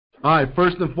All right,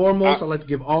 first and foremost, I'd like to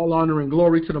give all honor and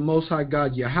glory to the Most High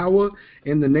God, Yahweh,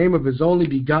 in the name of His only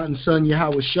begotten Son,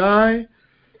 Yahweh Shai.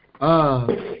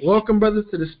 Welcome, brothers,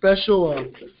 to the special,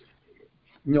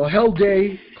 Hell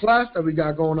Day class that we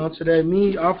got going on today.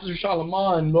 Me, Officer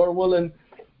Shalaman, and Lord willing,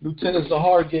 Lieutenant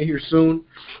Zahar get here soon.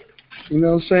 You know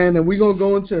what I'm saying? And we're gonna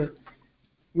go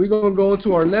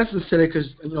into our lessons today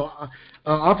because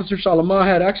Officer Shalaman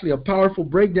had actually a powerful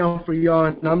breakdown for y'all,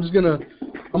 and I'm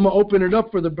gonna open it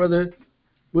up for the brother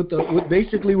with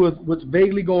what's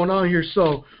vaguely going on here.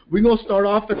 So we're gonna start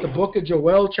off at the book of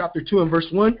Joel, chapter 2 and verse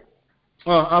 1.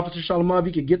 Officer Shalaman, if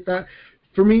you could get that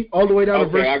for me all the way down to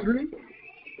verse 3.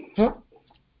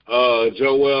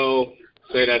 Joel,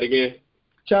 say that again.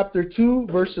 Chapter 2,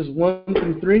 verses 1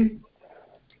 through 3.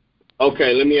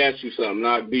 Okay, let me ask you something.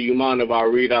 Now, do you mind if I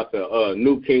read out the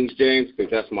New King James?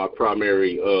 Because that's my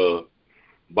primary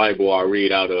Bible I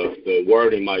read out of. The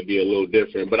wording might be a little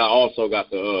different, but I also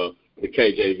got the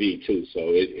KJV too. So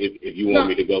if you want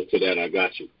me to go to that, I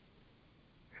got you.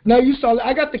 Now you saw,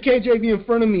 I got the KJV in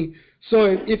front of me. So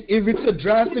if it's a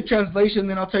drastic translation,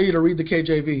 then I'll tell you to read the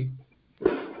KJV.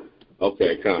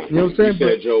 Okay, come. You know what I'm saying? You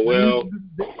said Joel.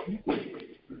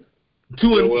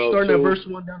 2 and starting at verse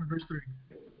 1 down to verse 3.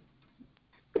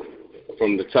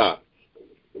 From the top.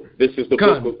 This is the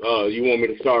book of, you want me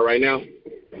to start right now?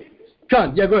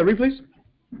 Yeah, go ahead. Read, please.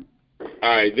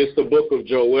 All right, this is the book of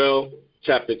Joel,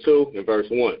 chapter 2 and verse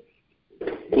 1.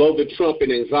 Blow the trumpet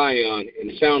in Zion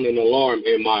and sound an alarm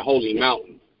in my holy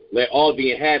mountain. Let all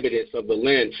the inhabitants of the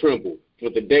land tremble, for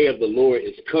the day of the Lord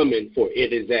is coming, for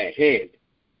it is at hand.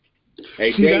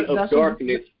 A day of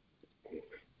darkness.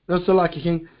 That's so lucky,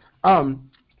 King.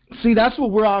 See, that's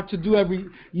what we're out to do as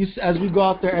we go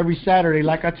out there every Saturday,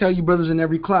 like I tell you brothers in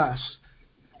every class.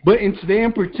 But in today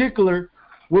in particular,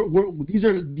 these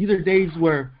are days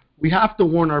where we have to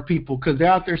warn our people because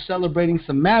they're out there celebrating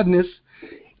some madness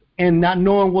and not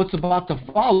knowing what's about to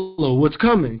follow, what's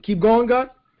coming. Keep going, God.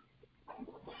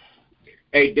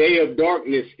 A day of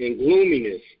darkness and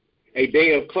gloominess, a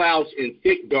day of clouds and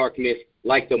thick darkness,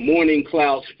 like the morning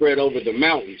clouds spread over the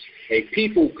mountains. A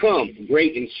people come,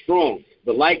 great and strong,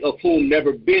 the like of whom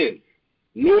never been,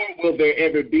 nor will there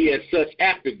ever be as such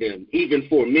after them, even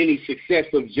for many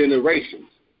successive generations.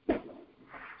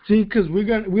 See, because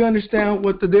we understand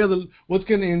what what's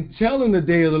going to entail in the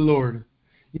day of the Lord.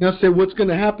 You know, say what's going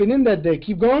to happen in that day.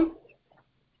 Keep going.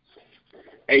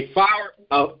 A fire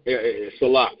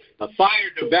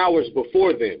devours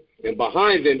before them, and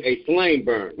behind them a flame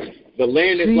burns. The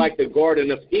land is like the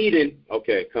Garden of Eden.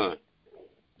 Okay, come on.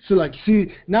 So,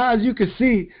 now as you can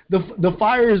see, the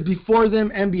fire is before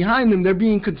them and behind them. They're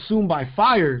being consumed by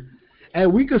fire.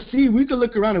 And we could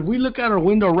look around. If we look out our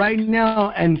window right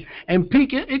now and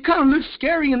peek, it kind of looks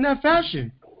scary in that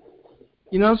fashion.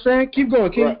 You know what I'm saying? Keep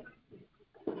going, King. Right.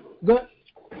 Go ahead.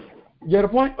 You got a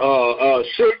point?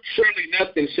 Surely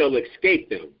nothing shall escape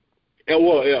them.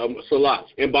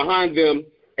 And behind them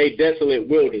a desolate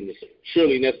wilderness.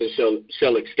 Surely nothing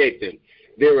shall escape them.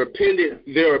 Their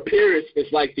appearance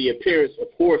is like the appearance of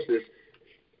horses,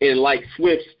 and like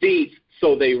swift steeds,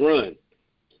 so they run.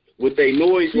 With a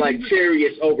noise like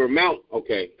chariots over mount.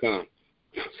 Okay, come.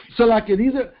 So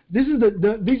these are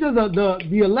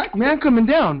the elect man coming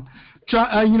down,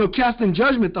 casting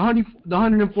judgment. The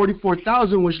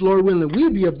 144,000, which Lord willing we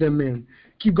be of them men.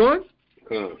 Keep going.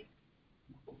 Come.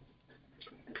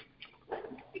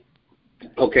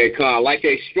 Okay, come. Like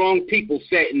a strong people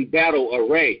set in battle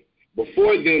array.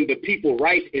 Before them, the people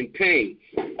writhe in pain.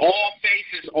 All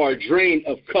faces are drained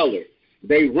of color.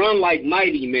 They run like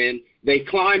mighty men. They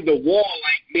climb the wall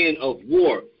like men of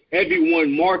war.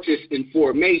 Everyone marches in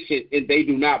formation, and they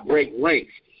do not break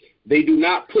ranks. They do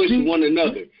not push one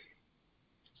another.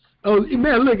 Oh,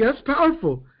 man, look, that's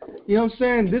powerful. You know what I'm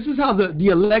saying? This is how the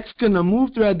elect's going to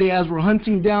move throughout the day as we're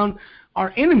hunting down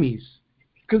our enemies.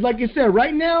 Because like I said,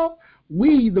 right now,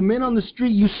 the men on the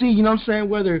street, you see, you know what I'm saying,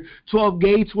 whether 12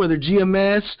 Gates, whether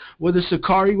GMS, whether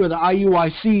Sakari, whether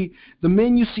IUIC, the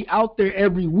men you see out there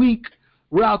every week,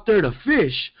 we're out there to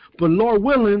fish. But Lord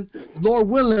willing,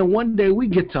 one day we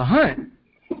get to hunt.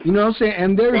 You know what I'm saying?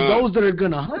 And there's those that are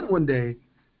going to hunt one day.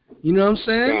 You know what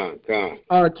I'm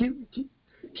saying?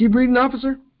 Keep reading,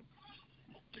 officer.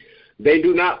 They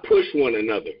do not push one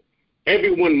another.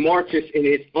 Everyone marches in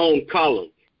his own column.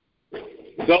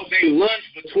 Though they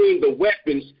lunge between the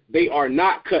weapons, they are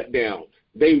not cut down.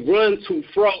 They run to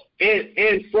fro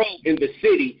and fro in the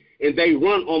city, and they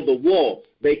run on the wall.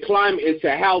 They climb into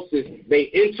houses.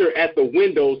 They enter at the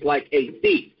windows like a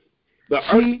thief. The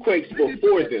earthquakes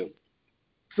before them.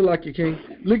 So like you, King.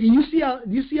 Look, you see how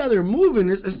they're moving.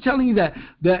 It's telling you that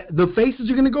the faces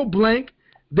are going to go blank.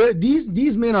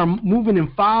 These men are moving in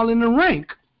file in the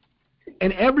rank,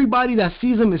 and everybody that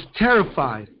sees them is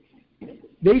terrified.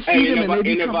 They see them and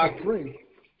they become afraid.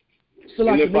 So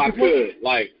like,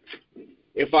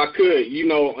 if I could, you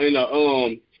know,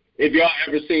 if y'all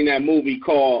ever seen that movie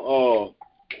called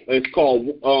it's called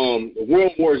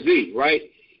World War Z, right?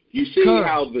 You see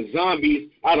how the zombies,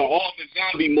 out of all the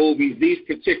zombie movies, these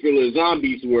particular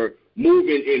zombies were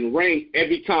moving in rank.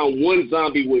 Every time one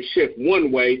zombie would shift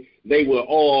one way, they would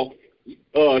all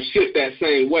shift that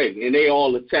same way, and they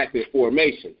all attacked in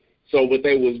formation. So what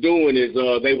they was doing is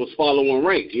they was following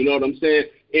rank. You know what I'm saying?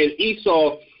 And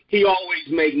Esau, he always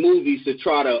make movies to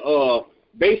try to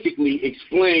basically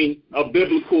explain a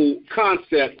biblical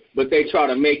concept, but they try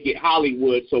to make it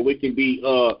Hollywood so it can be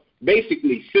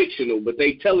basically fictional, but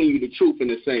they telling you the truth in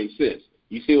the same sense.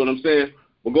 You see what I'm saying?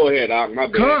 Well, go ahead, Ak, my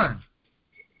bad.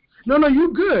 No,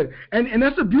 you good. And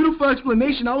that's a beautiful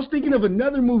explanation. I was thinking of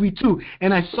another movie too,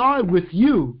 and I saw it with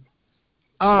you.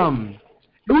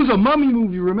 It was a mummy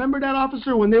movie. Remember that,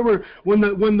 officer? When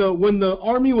the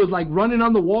army was like running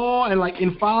on the wall and like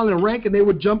in file and rank, and they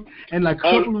would jump and like a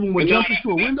couple of them would jump into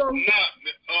a window. No,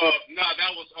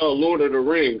 that was Lord of the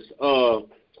Rings.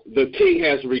 The King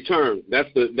Has Returned. That's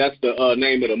the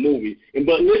name of the movie.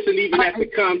 But listen, even at the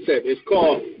concept, it's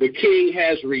called The King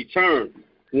Has Returned.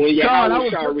 When Yahweh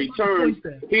shall return,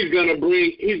 he's gonna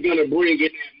bring in that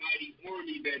mighty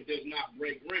army that does not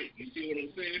break rank. You see what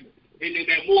I'm saying? And in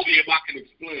that movie, if I can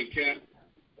explain, Cap.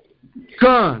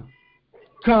 Con.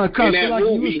 In that like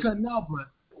movie, you was cutting out, but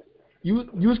you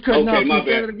was cutting out. Okay, my bad.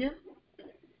 Say that again?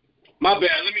 My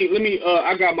bad. Let me.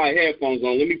 I got my headphones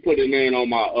on. Let me put it in on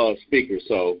my speaker,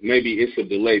 so maybe it's a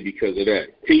delay because of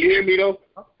that. Can you hear me though?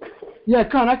 Yeah,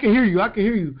 Con, I can hear you.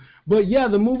 But yeah,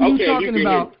 the movie you're talking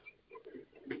about.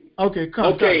 Okay,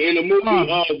 Con. Okay, in the movie,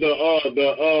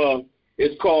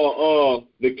 it's called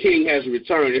The King Has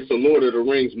Returned. It's a Lord of the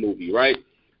Rings movie, right?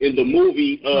 In the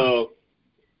movie,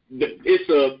 it's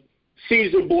a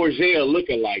Caesar Borgia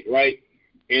lookalike, right?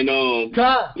 And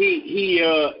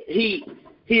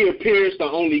he appears to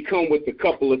only come with a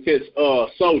couple of his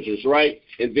soldiers, right?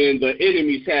 And then the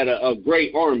enemies had a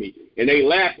great army, and they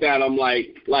laughed at him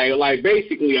like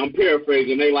basically, I'm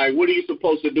paraphrasing. They like, what are you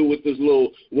supposed to do with just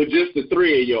the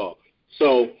three of y'all?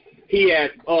 So he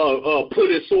had put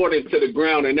his sword into the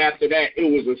ground, and after that, it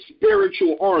was a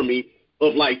spiritual army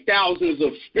of like thousands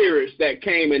of spirits that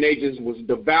came, and they just was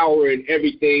devouring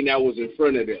everything that was in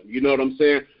front of them. You know what I'm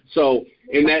saying? So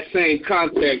in that same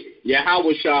context,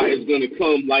 Yahushua is going to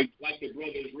come like the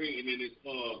brother is reading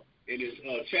in his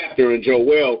chapter in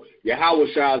Joel.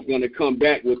 Yahushua is going to come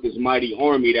back with this mighty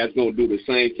army that's going to do the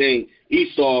same thing.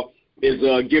 Esau is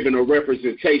giving a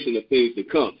representation of things to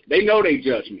come. They know they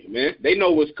judgment, man. They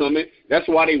know what's coming. That's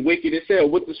why they wicked as hell.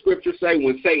 What the scripture say?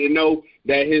 When Satan know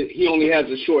that he only has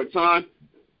a short time,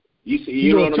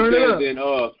 you know what I'm saying?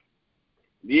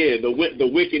 Then the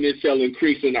wickedness shall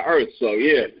increase in the earth. So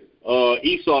yeah,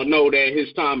 Esau know that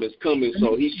his time is coming,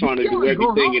 so he's trying to do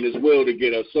everything in his will to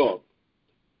get us off.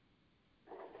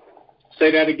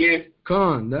 Say that again.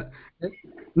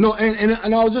 No, and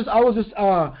I was just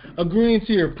agreeing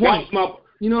to your point.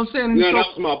 You know what I'm saying? No, that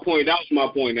was my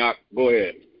point. Now, go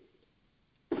ahead.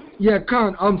 Yeah,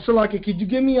 Khan. So like, could you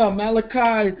give me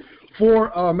Malachi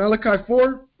 4? Malachi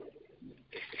 4.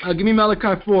 Give me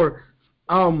Malachi 4.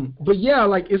 But yeah,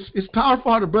 like it's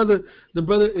powerful how the brother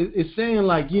is saying,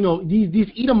 like, you know, these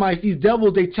Edomites, these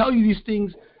devils, they tell you these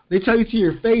things. They tell you to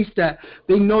your face that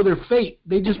they know their fate.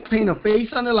 They just paint a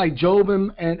face on it, like Job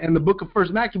and the book of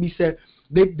First Maccabees said.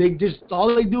 They just,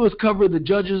 all they do is cover the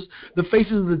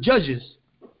faces of the judges.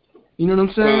 You know what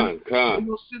I'm saying?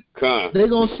 They're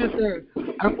gonna sit there.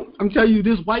 I'm telling you,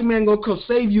 this white man gonna come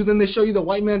save you. Then they show you the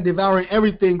white man devouring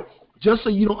everything, just so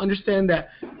you don't understand that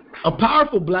a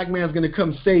powerful black man is gonna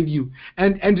come save you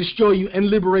and destroy you and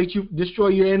liberate you, destroy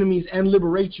your enemies and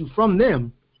liberate you from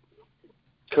them.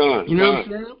 You know what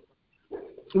I'm saying?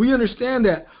 We understand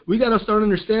that. We got to start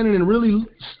understanding and really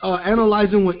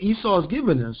analyzing what Esau is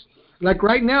giving us. Like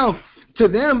right now, to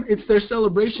them, it's their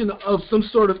celebration of some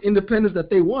sort of independence that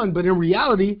they won. But in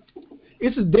reality,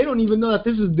 they don't even know that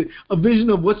this is a vision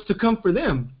of what's to come for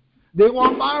them. They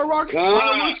want fireworks.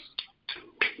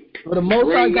 But the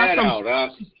Most High got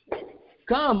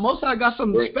Most High got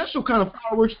some special kind of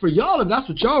fireworks for y'all if that's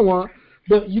what y'all want.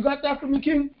 But you got that for me,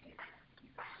 King?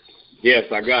 Yes,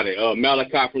 I got it.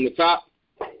 Malachi from the top.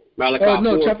 Malachi 4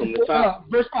 from the top.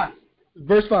 Verse 5.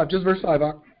 Verse 5. Just verse 5.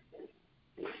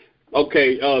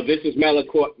 Okay. This is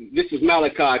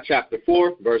Malachi chapter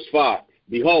 4, verse 5.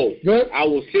 Behold, I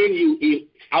will send you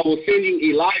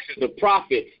Elijah the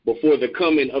prophet before the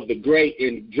coming of the great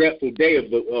and dreadful day of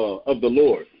the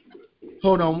Lord.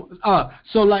 Hold on.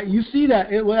 So like you see that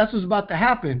that's what's about to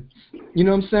happen. You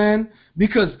know what I'm saying?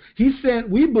 Because he said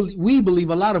we believe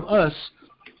a lot of us.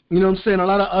 You know what I'm saying? A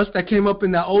lot of us that came up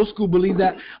in that old school believe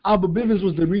that Abba Bivens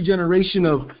was the regeneration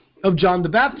of John the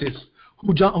Baptist.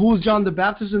 Who was John the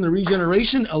Baptist in the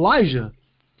regeneration? Elijah.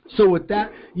 So with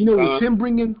that, you know, with him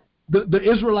bringing the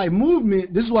Israelite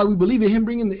movement, this is why we believe in him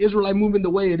bringing the Israelite movement the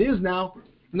way it is now.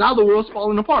 Now the world's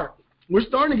falling apart. We're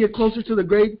starting to get closer to the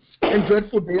great and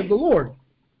dreadful day of the Lord.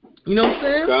 You know what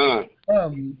I'm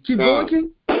saying? Keep going,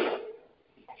 King.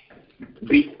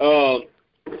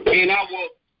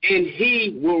 And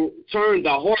he will turn the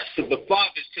hearts of the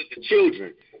fathers to the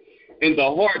children, and the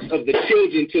hearts of the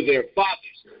children to their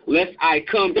fathers, lest I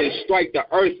come and strike the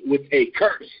earth with a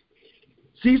curse.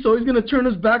 See, so he's going to turn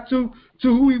us back to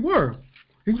who we were.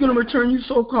 He's going to return you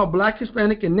so-called black,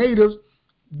 Hispanic, and natives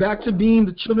back to being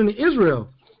the children of Israel.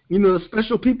 You know, the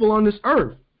special people on this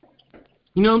earth.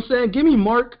 You know what I'm saying? Give me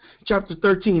Mark chapter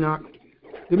 13.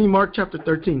 Give me Mark chapter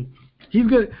 13. He's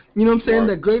going to, you know what I'm saying,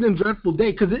 that great and dreadful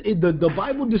day. Because the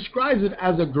Bible describes it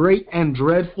as a great and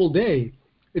dreadful day.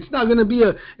 It's not going to be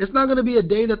a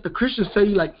day that the Christians say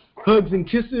like hugs and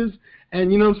kisses.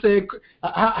 And you know what I'm saying?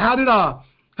 How did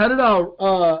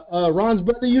Ron's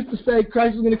brother used to say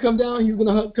Christ is going to come down? He's going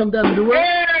to come down and do what?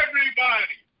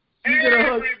 Everybody.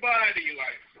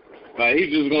 Like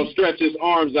he's just going to stretch his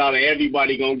arms out and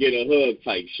everybody going to get a hug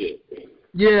type shit.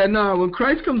 Yeah, no, when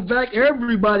Christ comes back,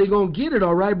 everybody going to get it,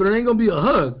 all right, but it ain't going to be a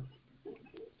hug.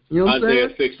 You know what I'm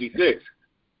saying? Isaiah 66.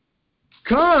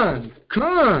 Con.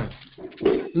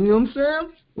 You know what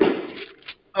I'm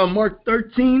saying? Mark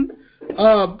 13,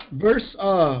 verse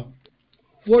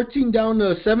 14 down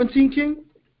to 17, King.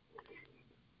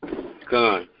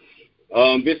 Con.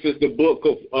 This is the book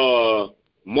of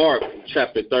Mark,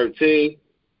 chapter 13,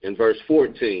 and verse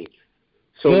 14.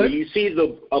 So when you see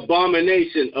the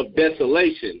abomination of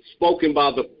desolation spoken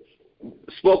by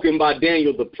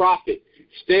Daniel the prophet,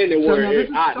 standing where it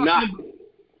ought not.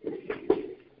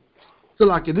 So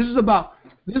like this is about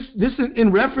this is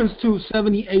in reference to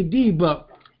 70 AD, but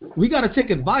we got to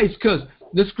take advice because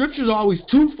the scriptures are always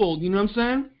twofold. You know what I'm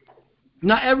saying?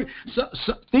 Not so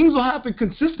things will happen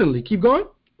consistently. Keep going.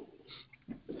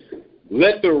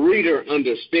 Let the reader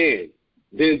understand.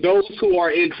 Then those who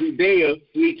are in Judea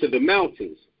flee to the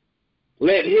mountains.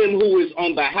 Let him who is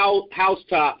on the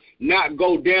housetop not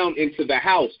go down into the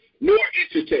house, nor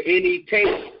enter to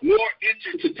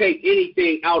take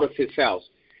anything out of his house.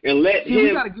 And let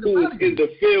him who is in the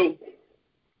field.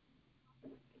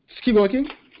 Just keep walking.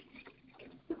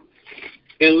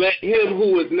 And let him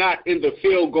who is not in the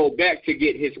field go back to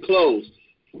get his clothes.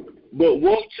 But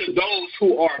woe to those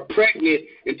who are pregnant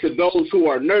and to those who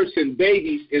are nursing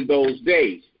babies in those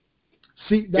days.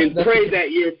 See, and pray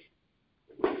that your...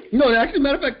 No, actually,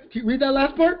 matter of fact, can you read that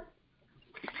last part?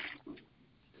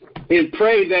 And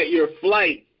pray that your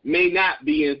flight may not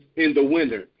be in the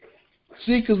winter.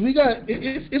 See, because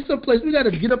it's a place we got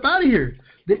to get up out of here.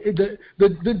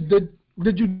 The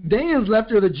Judeans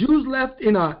left, or the Jews left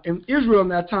in Israel in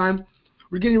that time.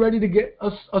 We're getting ready to get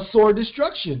a sore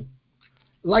destruction,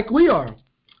 like we are.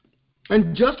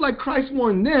 And just like Christ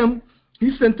warned them,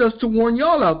 he sent us to warn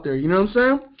y'all out there. You know what I'm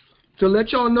saying? To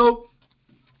let y'all know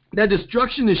that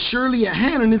destruction is surely at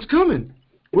hand and it's coming.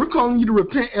 We're calling you to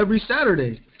repent every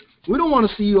Saturday. We don't want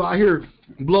to see you out here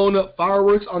blowing up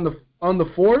fireworks on the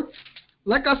 4th.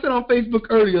 Like I said on Facebook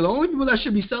earlier, the only people that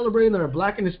should be celebrating that are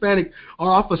black and Hispanic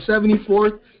are off of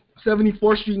 74th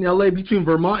Street in LA between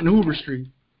Vermont and Hoover Street.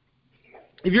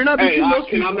 If you're not between those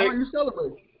people, why are you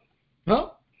celebrating? Huh?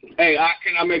 Hey,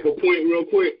 can I make a point real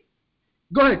quick?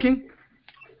 Go ahead, King.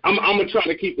 I'm gonna try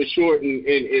to keep it short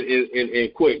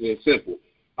and quick and simple.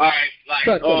 All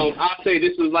right, I'll say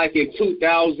this was like in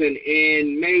 2000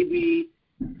 and maybe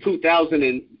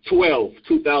 2012,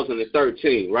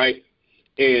 2013, right?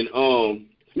 And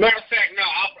matter of fact, no,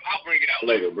 I'll bring it out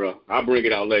later, bro. I'll bring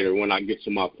it out later when I get to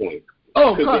my point.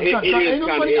 Oh,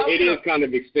 it is kind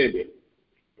of extended.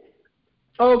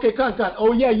 Oh, okay, cut.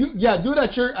 Oh yeah, do it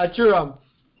at your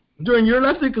during your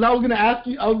lesson, because I was gonna ask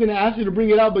you to bring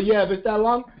it out, but yeah, if it's that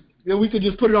long, then we could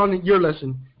just put it on in your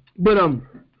lesson. But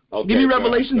okay, give me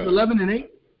Revelations 11 and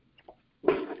 8.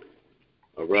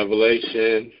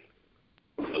 Revelation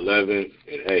 11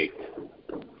 and 8.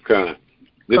 Okay.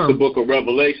 This is the book of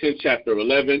Revelation, chapter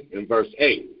 11 and verse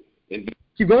 8. And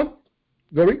keep going.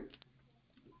 Go read.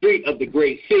 Street of the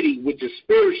great city, which is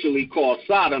spiritually called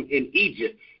Sodom in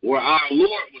Egypt, where our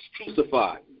Lord was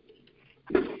crucified.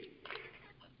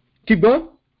 Keep going.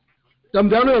 I'm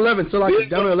down to 11. So like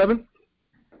down to 11.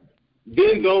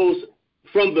 Then those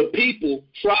from the people,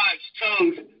 tribes,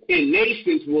 tongues, and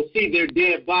nations will see their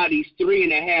dead bodies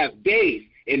 3.5 days,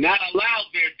 and not allow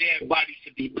their dead bodies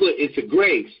to be put into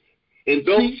graves. And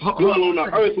those who dwell on the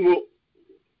earth will...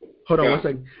 Hold on 1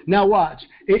 second. Now watch.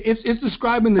 It's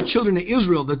describing the children of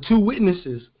Israel, the two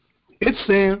witnesses. It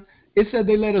said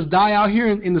they let us die out here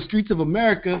in the streets of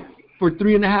America for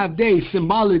 3.5 days,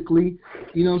 symbolically,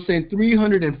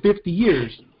 350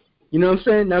 years. You know what I'm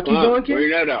saying? Now keep going, kid.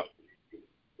 Bring that out.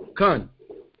 Con.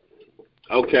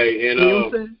 Okay, and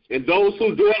those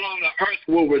who dwell on the earth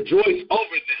will rejoice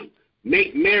over them,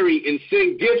 make merry and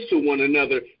sing gifts to one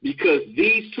another, because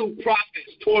these two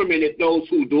prophets tormented those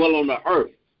who dwell on the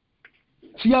earth.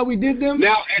 See how we did them?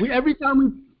 Now, every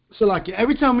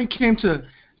time we came to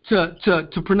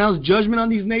pronounce judgment on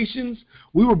these nations,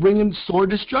 we were bringing sword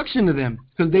destruction to them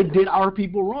because they did our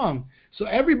people wrong. So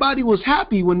everybody was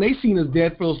happy when they seen us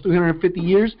dead for those 350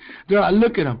 years. They're like,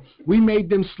 look at them. We made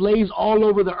them slaves all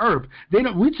over the earth.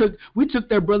 We took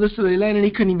their brothers to their land and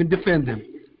he couldn't even defend them.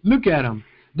 Look at them.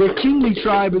 Their kingly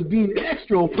tribe is being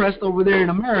extra oppressed over there in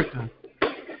America.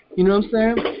 You know what I'm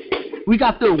saying? We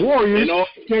got their warriors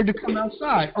scared to come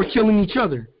outside or killing each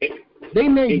other. They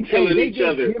gave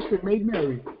gifts and made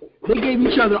merry. They gave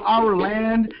each other our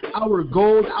land, our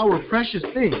gold, our precious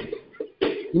things.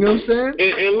 You know what I'm saying?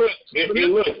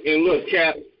 And look,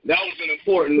 Cap, that was an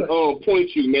important point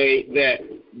you made, that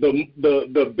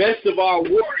the best of our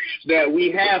warriors that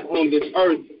we have on this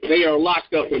earth, they are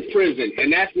locked up in prison,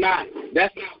 and that's not by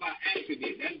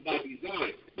accident. That's by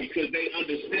design, because they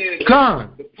understand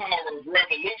that the power of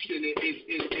revolution is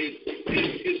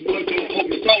what's going to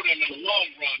overthrow them in the long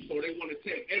run. So they want to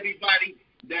take everybody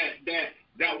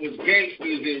that was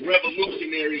gangsters and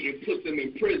revolutionary and put them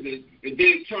in prison, and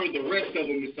then turn the rest of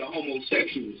them into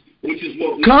homosexuals, which is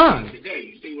what we see today.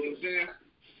 You see what I'm saying?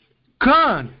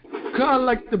 Con,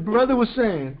 like the brother was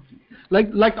saying,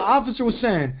 like the officer was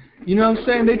saying, you know what I'm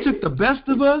saying? They took the best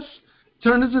of us,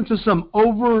 turned us into some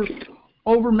over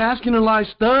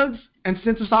masculinized thugs, and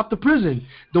sent us off to prison.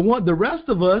 The rest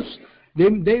of us, they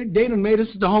done made us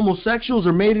into homosexuals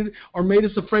or made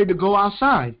us afraid to go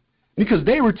outside. Because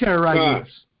they were terrorizing us.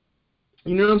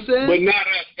 You know what I'm saying? But not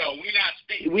us, though.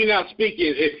 We're not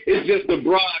speaking. It's just a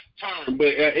broad term, but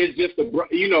it's just a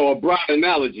broad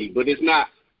analogy. But it's not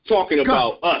talking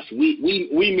about us. We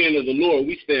men of the Lord,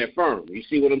 we stand firm. You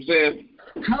see what I'm saying?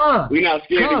 We're not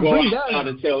scared to go out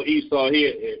and tell Esau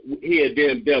he a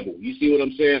damn devil. You see what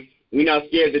I'm saying? We're not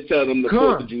scared to tell them the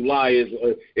 4th of July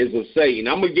is of Satan.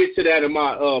 I'm gonna get to that in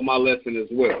my lesson as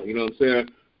well. You know what I'm saying?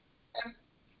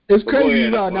 It's crazy.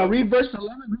 Now read verse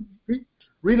 11.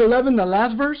 Read 11, the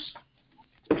last verse.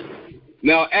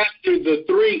 Now after the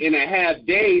 3.5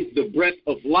 days, the breath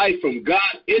of life from God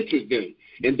entered them,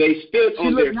 and they stood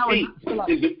on their feet.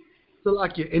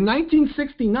 In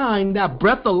 1969, that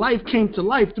breath of life came to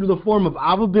life through the form of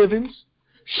Abba Bivens,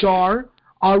 Shar,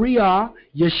 Ariah,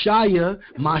 Yeshaya,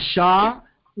 Masha.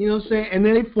 You know what I'm saying? And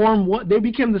then they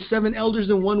became the 7 elders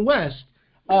in one West.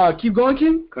 Keep going,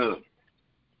 King.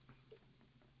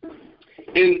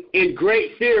 And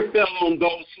great fear fell on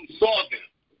those who saw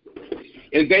them,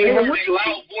 and they heard a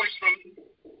loud voice from.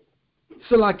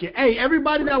 Salakia, hey,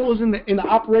 everybody that was in the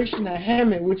operation at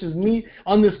Hammett, which is me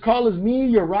on this call, is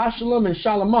me, Yerushalayim, and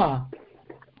Shalamah.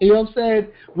 You know what I'm saying?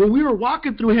 When we were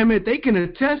walking through Hammett, they can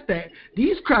attest that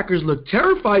these crackers look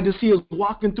terrified to see us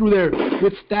walking through there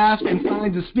with staffs and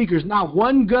signs and speakers. Not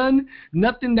one gun,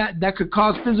 nothing that could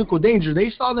cause physical danger. They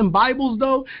saw them Bibles,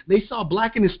 though. They saw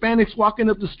black and Hispanics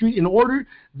walking up the street in order.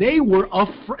 They were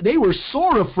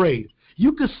sore afraid.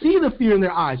 You could see the fear in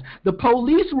their eyes. The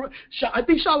police were, I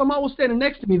think Shalamah was standing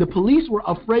next to me. The police were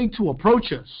afraid to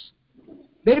approach us.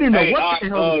 They didn't know what the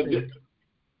hell to say.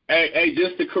 Hey,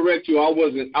 just to correct you, I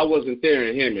wasn't there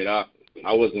in Hammett.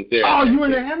 I wasn't there. Oh, you were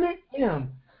in Hammett?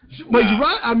 Damn. But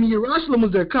Yerushalayim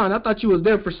was there, Khan. I thought you was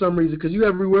there for some reason because you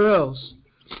everywhere else.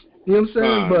 You know what I'm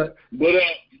saying? But for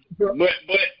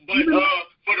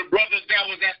the brothers that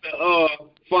was at the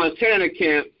Fontana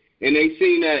camp and they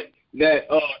seen that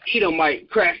Edomite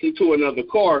crashed into another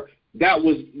car, that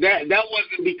wasn't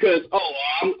because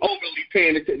I'm overly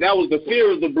paying attention. That was the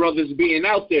fear of the brothers being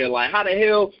out there. Like, how the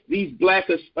hell these black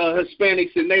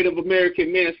Hispanics and Native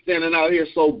American men standing out here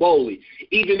so boldly?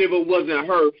 Even if it wasn't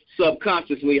her,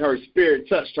 subconsciously her spirit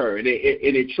touched her and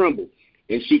it trembled,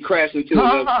 and she crashed into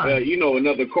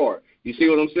another car. You see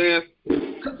what I'm saying?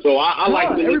 So I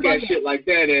like to look at shit like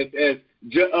that as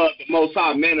the Most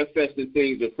High manifesting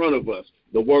things in front of us,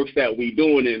 the works that we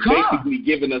doing, and basically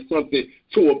giving us something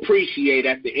to appreciate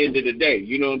at the end of the day.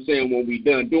 You know what I'm saying? When we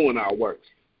done doing our works.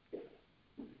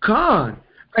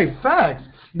 Hey, facts.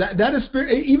 That is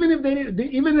spirit. Even if they didn't,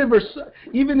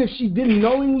 even if she didn't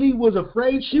knowingly was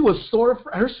afraid, she was sore.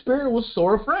 Her spirit was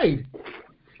sore afraid.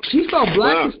 She saw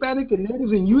black, Hispanic, and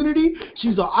natives in unity.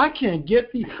 She's like, I can't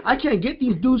get these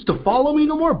dudes to follow me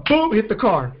no more. Boom, hit the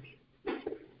car.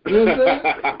 You know what I'm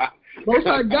saying? Most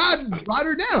High God brought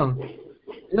her down.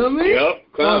 You know what I mean? Yep.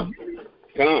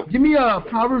 Come. Give me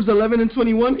Proverbs 11 and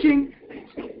 21, King.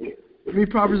 Give me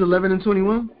Proverbs 11 and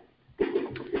 21.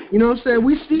 You know what I'm saying?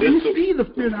 We see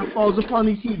the fear that falls upon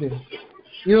these heathens.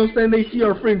 You know what I'm saying? They see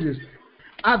our fringes.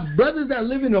 I have brothers that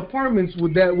live in apartments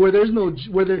where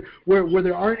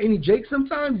there aren't any jakes.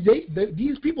 Sometimes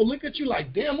these people look at you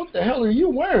like, damn, what the hell are you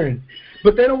wearing?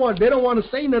 But they don't want to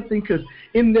say nothing because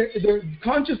in their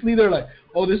consciously they're like,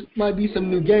 oh, this might be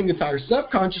some new gang attire.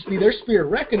 Subconsciously their spirit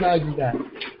recognizes that,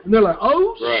 and they're like,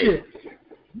 oh shit,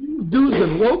 these dudes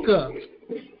done woke up.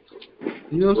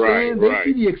 You know what I'm saying? They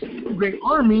see the extreme great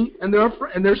army and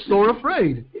they're sore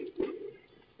afraid.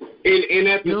 And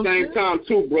at the same time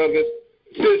too, brothers,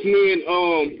 since me and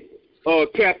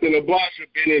Captain Abacha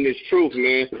been in this truth,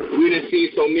 man, we done seen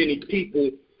so many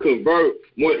people convert.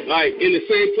 Like in the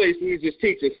same place we was just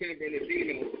teaching, San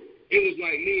Bernardino, it was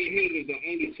like me and him was the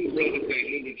only two brothers that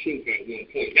knew the truth at one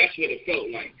point. That's what it felt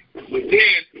like. But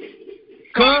then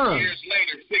 5 years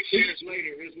later, 6 years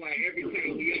later, it's like every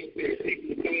time we out there,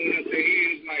 people throwing up their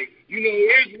hands like, you know,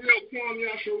 Israel, Kwame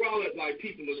Yasharala, like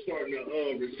people are starting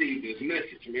to receive this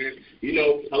message, man. You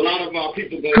know, a lot of our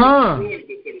people go destroyed,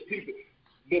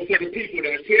 but for the people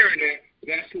that's hearing that,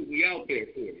 that's who we out there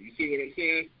for. You see what I'm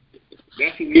saying?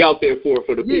 That's who we out there for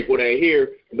the people that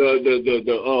hear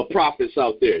the prophets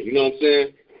out there. You know what I'm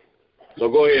saying? So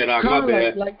go ahead, my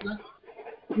bad.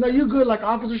 No, you're good. Like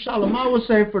Officer Shalimar was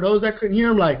saying, for those that couldn't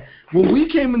hear him, like when we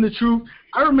came in the truth,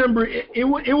 I remember it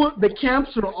was the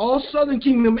camps were all Southern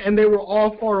Kingdom and they were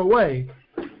all far away.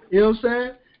 You know what I'm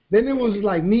saying? Then it was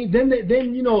like me. Then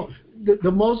you know the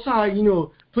Most High, you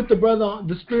know, put the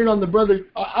spirit on the brother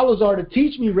Alazar to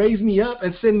teach me, raise me up,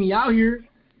 and send me out here.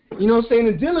 You know what I'm saying?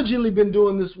 And diligently been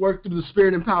doing this work through the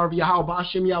spirit and power of Yahweh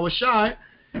Bashem Yahweh Shai.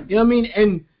 You know what I mean?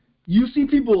 And you see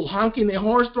people honking their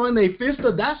horns, throwing their fists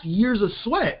up. That's years of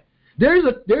sweat. There's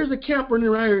a camp running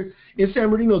around here in San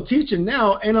Bernardino teaching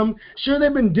now, and I'm sure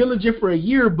they've been diligent for a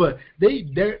year, but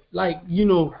they're like, you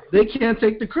know, they can't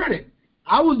take the credit.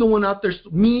 I was the one out there,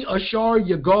 me, Ashar,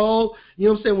 Yagal, you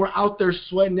know what I'm saying? We're out there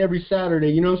sweating every Saturday,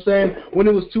 you know what I'm saying? When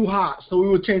it was too hot, so we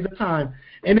would change the time.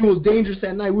 And it was dangerous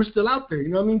at night. We're still out there, you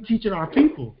know what I mean? Teaching our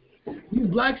people. These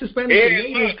blacks, Hispanics, and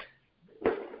natives.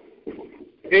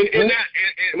 And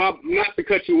not to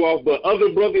cut you off, but other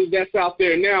brothers that's out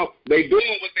there now, they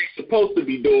doing what they supposed to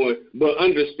be doing, but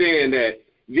understand that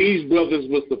these brothers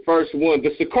was the first one.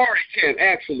 The Sakari camp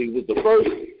actually was the first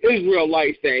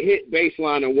Israelites that hit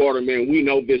Baseline and Waterman. We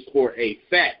know this for a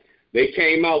fact. They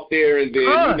came out there, and then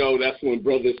you know that's when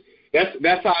brothers.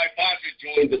 That's how Elijah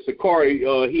joined the Sakari.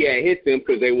 He had hit them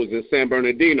because they was in San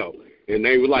Bernardino. And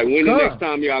they were like, when the next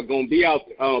time y'all gonna be out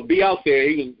there?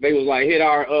 They was like, hit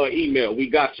our email, we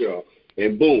got y'all,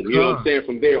 and boom, you know what I'm saying?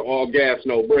 From there, all gas,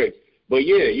 no brakes. But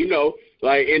yeah, you know,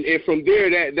 like, and from there,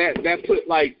 that put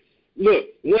like, look,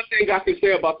 one thing I can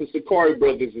say about the Sakari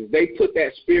brothers is they put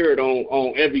that spirit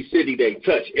on every city they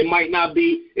touch. It might not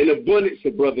be an abundance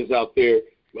of brothers out there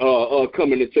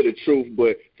coming into the truth,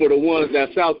 but for the ones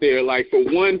that's out there, like for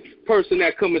one person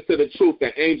that come into the truth,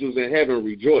 the angels in heaven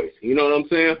rejoice. You know what I'm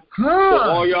saying? So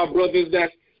all y'all brothers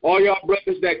that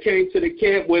came to the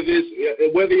camp,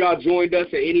 whether y'all joined us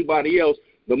or anybody else,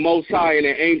 the Most High and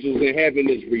the angels in heaven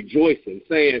is rejoicing,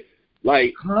 saying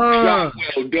like, job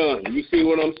well done. You see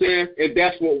what I'm saying? And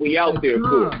that's what we out there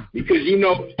for, because you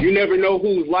know, you never know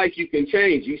whose life you can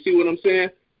change. You see what I'm saying?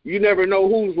 You never know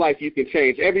whose life you can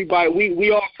change. Everybody,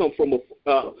 we all come from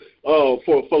for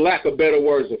lack of better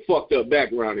words, a fucked up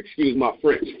background. Excuse my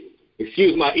French.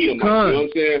 Excuse my Edomite. You know what I'm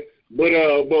saying? But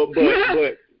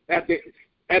at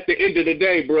the end of the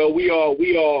day, bro, we all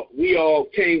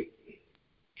came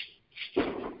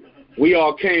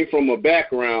from a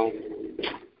background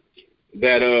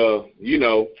that you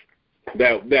know,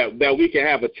 that we can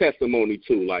have a testimony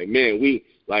to. Like, man, we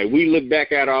look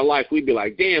back at our life, we be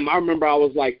like, damn, I remember I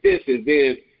was like this, and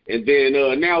then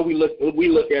now we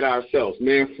look at ourselves,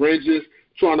 man, fringes,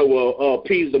 trying to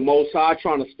appease the Most High,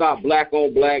 trying to stop black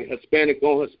on black, Hispanic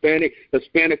on Hispanic,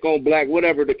 Hispanic on black,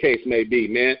 whatever the case may be,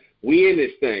 man. We in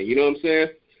this thing, you know what I'm saying?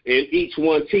 And each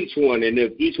one teach one, and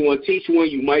if each one teach one,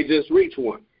 you might just reach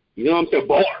one. You know what I'm saying?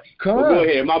 Bars. Go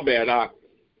ahead, my bad,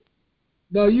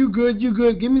 No, you good.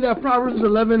 Give me that Proverbs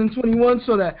 11 and 21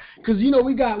 so that, because, you know,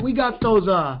 we got those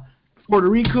Puerto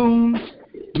Ricans,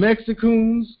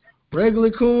 Mexicans,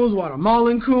 regular coons,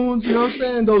 Guatemalan coons, you know what I'm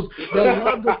saying? Those that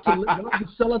love to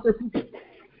sell out their people.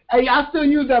 Hey, I still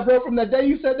use that, bro. From the day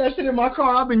you said that shit in my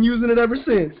car, I've been using it ever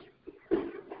since.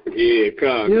 Yeah,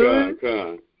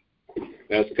 con.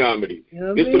 That's comedy. You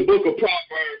know It's the book of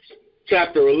Proverbs,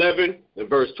 chapter 11, and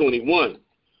verse 21.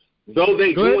 Though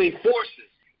they join forces,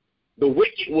 the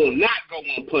wicked will not go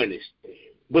unpunished,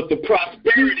 but the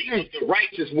prosperity of the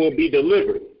righteous will be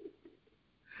delivered.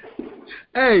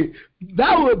 Hey,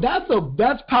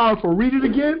 that's powerful. Read it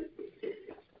again.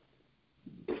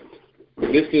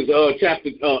 This is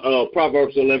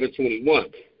Proverbs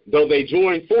 11:21. Though they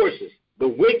join forces, the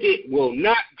wicked will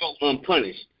not go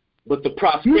unpunished, but the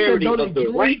prosperity of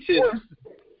the righteous.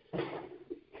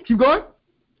 Keep going.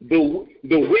 The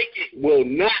wicked will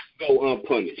not go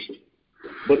unpunished,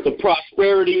 but the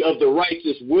prosperity of the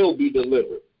righteous will be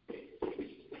delivered.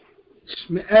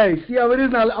 Hey, see how it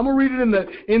is now. I'm gonna read it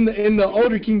in the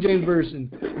older King James version.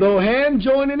 Though hand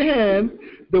join in hand,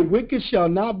 the wicked shall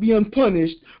not be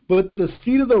unpunished, but the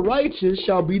seed of the righteous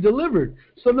shall be delivered.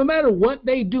 So no matter what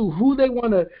they do, who they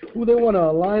wanna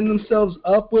align themselves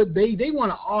up with, they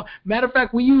wanna. Matter of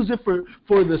fact, we use it for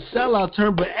the sellout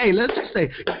term. But hey, let's just say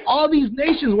all these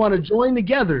nations want to join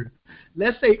together.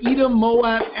 Let's say Edom,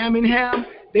 Moab, Ammon, Ham.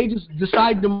 They just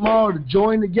decide tomorrow to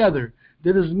join together.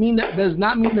 That does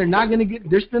not mean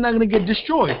they're still not gonna get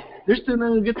destroyed. They're still not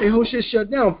gonna get their whole shit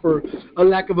shut down, for a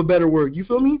lack of a better word. You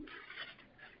feel me?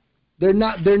 They're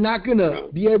not gonna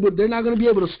be able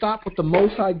to stop what the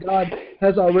Most High God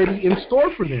has already in store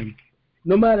for them.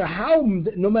 No matter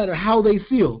how they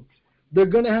feel. They're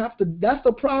gonna have to. That's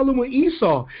the problem with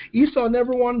Esau. Esau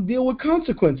never wanted to deal with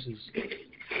consequences.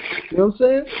 You know what I'm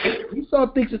saying? Esau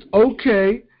thinks it's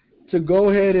okay to go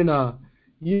ahead and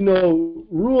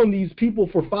ruin these people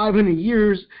for 500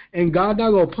 years, and God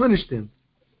not gonna punish them.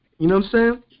 You know what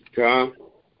I'm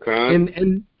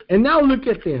saying? And now look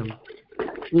at them.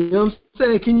 You know what I'm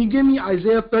saying? Can you give me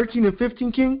Isaiah 13 and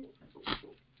 15, King?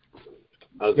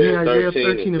 Isaiah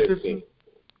 13 and 15.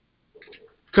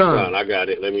 Come on, I got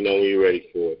it. Let me know when you're ready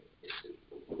for it.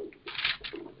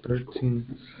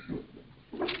 13.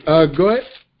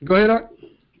 Go ahead, Art.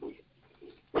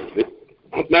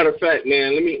 Matter of fact,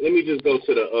 man, let me just go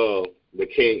to the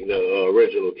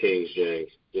original King James,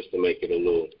 just to make it a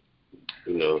little,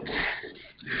 the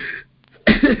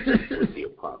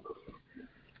Apocrypha.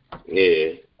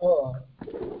 Yeah.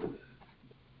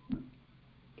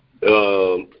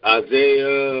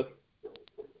 Isaiah.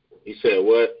 You said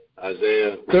what?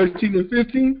 Isaiah 13 and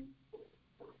 15.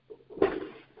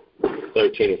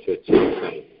 13 and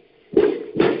 15.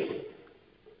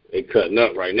 They cutting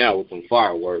up right now with some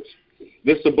fireworks.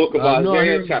 This is the book of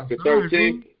Isaiah, chapter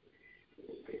 13.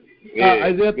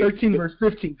 Isaiah 13, verse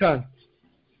 15. Come.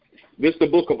 This is the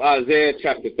book of Isaiah,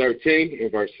 chapter 13,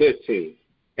 and verse 15.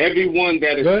 Everyone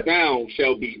that is found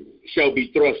shall be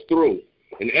thrust through,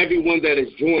 and everyone that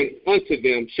is joined unto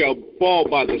them shall fall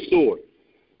by the sword.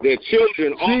 Their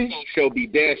children also shall be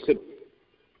dashed to.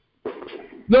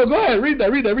 No, go ahead. Read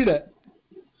that.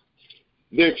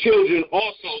 Their children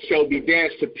also shall be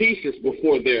dashed to pieces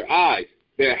before their eyes.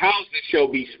 Their houses shall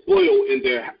be spoiled, and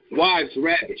their wives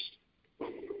ravished.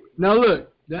 Now look,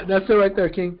 that's it right there,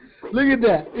 King. Look at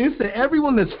that. It said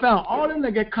everyone that's found, all them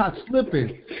that get caught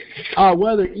slipping,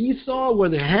 whether Esau,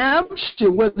 whether Ham,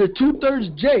 whether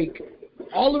 2/3 Jake,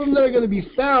 all of them that are going to be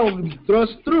found will be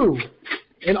thrust through.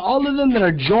 And all of them that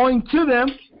are joined to them,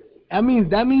 that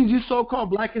means you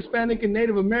so-called Black, Hispanic, and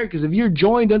Native Americans. If you're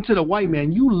joined unto the white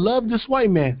man, you love this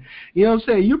white man. You know what I'm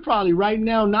saying? You're probably right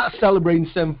now not celebrating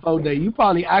 7-4 Day. You're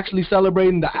probably actually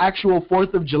celebrating the actual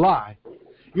 4th of July.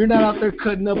 You're not out there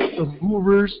cutting up with the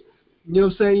Hoovers. You know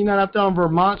what I'm saying? You're not out there on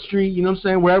Vermont Street. You know what I'm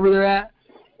saying? Wherever they're at.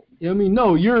 You know what I mean?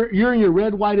 No, you're in your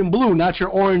red, white, and blue, not your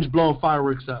orange blowing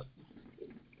fireworks up.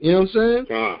 You know what I'm saying?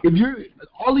 If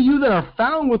all of you that are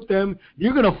found with them,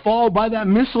 you're gonna fall by that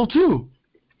missile too.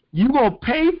 You're going to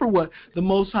pay for what the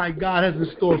Most High God has in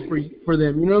store for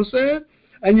them. You know what I'm saying?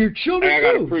 And your children, I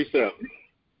got a precept.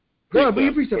 Go ahead, bring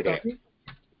your precept out.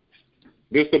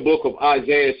 This is the book of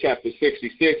Isaiah, chapter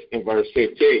 66, and verse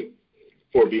 15.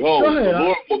 For behold, the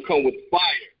Lord will come with fire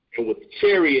and with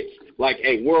chariots like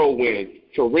a whirlwind,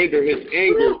 to render his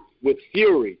anger with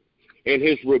fury and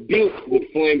his rebuke with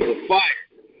flames of fire.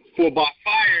 For by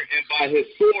fire and by his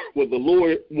sword will the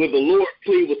Lord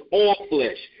plead with all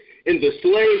flesh. And the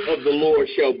slain of the Lord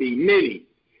shall be many.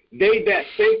 They that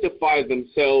sanctify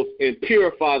themselves and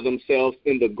purify themselves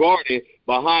in the garden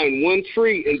behind one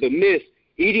tree in the midst,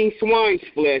 eating swine's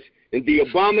flesh, and the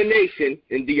abomination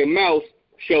and the mouse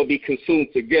shall be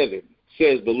consumed together,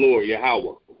 says the Lord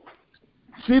Yahweh.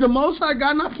 See, the Most High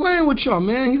God not playing with y'all,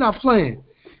 man. He's not playing.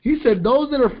 He said those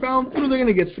that are found through, they're going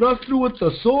to get thrust through with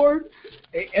the sword.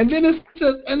 And then it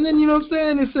says, and then, you know what I'm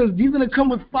saying? It says he's going to come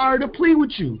with fire to plead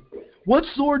with you. What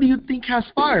sword do you think has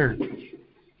fire?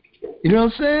 You know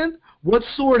what I'm saying? What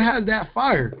sword has that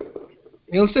fire?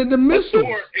 You know what I'm saying? The missile.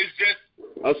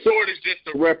 A sword is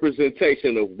just a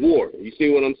representation of war. You see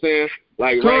what I'm saying?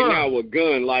 Like right now, a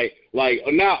gun, like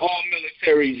not all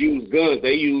militaries use guns.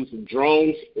 They use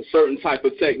drones, certain type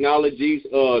of technologies,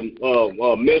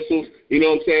 missiles. You know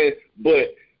what I'm saying?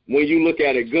 But when you look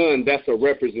at a gun, that's a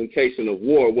representation of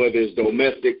war, whether it's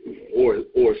domestic or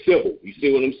civil. You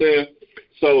see what I'm saying?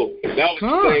 So that was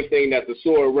the same thing that the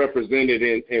sword represented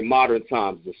in modern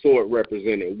times. The sword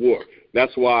represented war.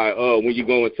 That's why when you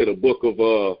go into the book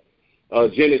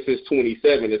of Genesis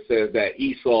 27, it says that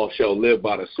Esau shall live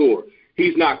by the sword.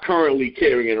 He's not currently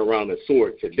carrying around a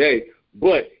sword today,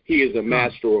 but he is a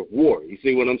master of war. You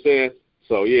see what I'm saying?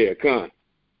 So yeah, Khan.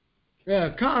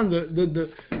 Yeah, Khan,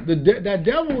 that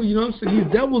devil, you know what I'm saying?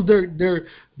 These devils,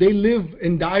 they live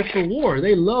and die for war.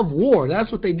 They love war.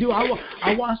 That's what they do.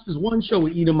 I watched this one show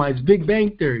with Edomites, Big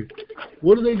Bang Theory.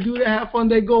 What do they do to have fun?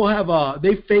 They go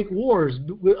they fake wars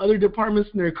with other departments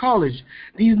in their college.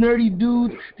 These nerdy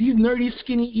dudes, these nerdy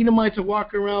skinny Edomites are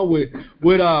walking around with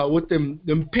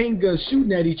them paint guns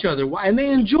shooting at each other, and they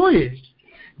enjoy it.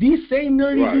 These same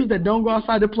nerdy dudes that don't go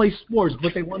outside to play sports,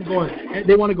 but they want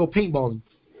to go paintballing.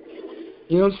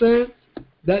 You know what I'm saying?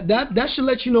 That should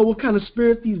let you know what kind of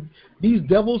spirit these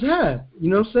devils have. You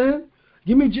know what I'm saying?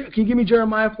 Can you give me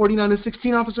Jeremiah 49 and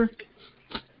 16, officer?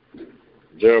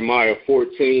 Jeremiah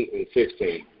 14 and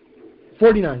 16.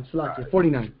 49, Salakia,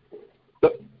 49.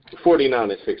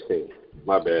 49 and 16.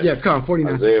 My bad. Yeah, come on,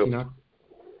 49 and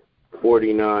 16.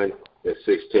 49 and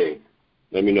 16.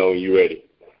 Let me know when you're ready.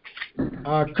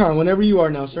 Come on, whenever you are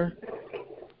now, sir.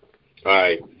 All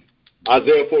right.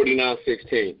 Isaiah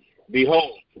 49:16.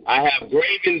 Behold, I have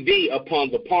graven thee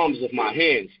upon the palms of my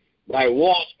hands. Thy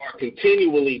walls are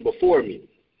continually before me.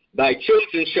 Thy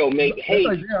children shall make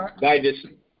haste.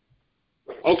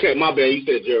 Okay, my bad. You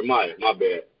said Jeremiah. My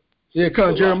bad. Yeah,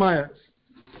 come on, Jeremiah.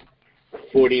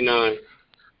 49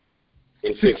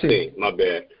 and 16. My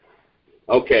bad.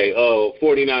 Okay,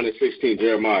 49 and 16,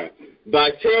 Jeremiah.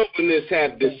 Thy terribleness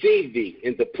hath deceived thee,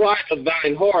 and the pride of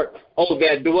thine heart, O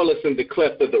that dwellest in the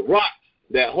cleft of the rock,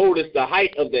 that holdest the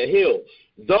height of the hill.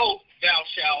 Though thou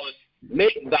shalt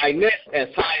make thy nest as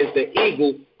high as the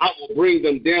eagle, I will bring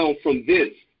them down from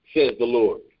thence, says the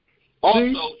Lord.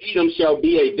 Also, Edom shall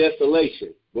be a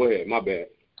desolation. Go ahead, my bad.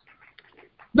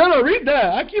 No, read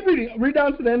that. I keep reading. Read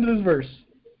down to the end of this verse.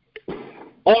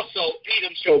 Also,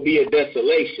 Edom shall be a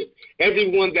desolation.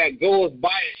 Everyone that goeth by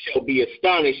it shall be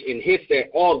astonished and hiss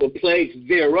at all the plagues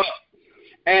thereof.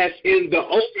 As in the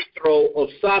overthrow of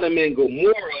Sodom and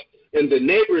Gomorrah, and the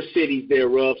neighbor cities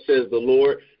thereof, says the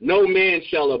Lord, no man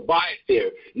shall abide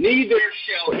there, neither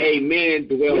shall a man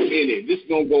dwell in it. This is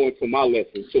going to go into my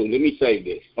lesson, too. Let me say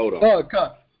this. Hold on. Oh,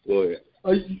 God. Go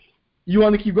ahead. You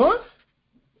want to keep going?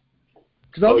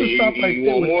 Because I'll just stop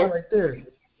right there.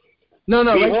 No,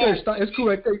 right there. Stop. It's cool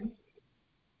right there.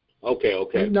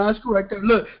 Okay. No, it's cool right there.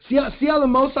 Look, see how the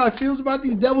Most High feels about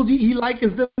these devils? He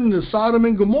likens them to Sodom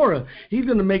and Gomorrah. He's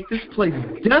going to make this place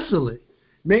desolate.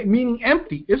 Meaning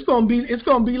empty. It's gonna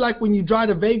be like when you drive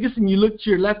to Vegas and you look to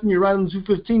your left and your right on the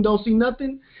 215, don't see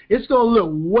nothing. It's gonna look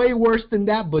way worse than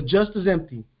that, but just as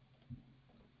empty.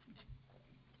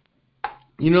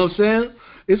 You know what I'm saying?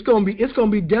 It's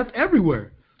gonna be death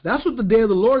everywhere. That's what the day of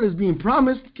the Lord is being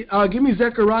promised. Give me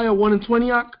Zechariah 1 and 20,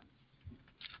 Ak.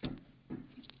 Give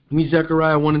me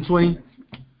Zechariah 1 and 20.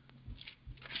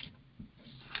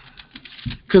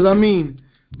 Because I mean,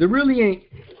 there really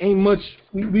ain't much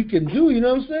we can do, you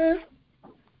know what I'm saying?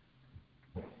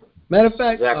 Matter of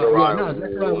fact,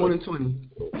 Zechariah 1 and 20.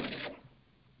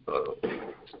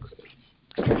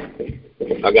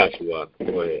 I got you, Ak.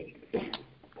 Go ahead.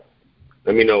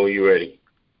 Let me know when you're ready.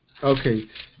 Okay.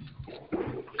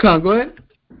 Come on, go ahead.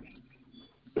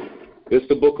 This is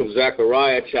the book of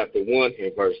Zechariah, chapter 1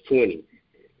 and verse 20.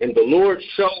 And the Lord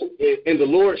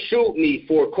showed me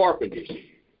 4 carpenters.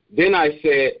 Then I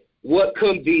said, what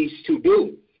come these to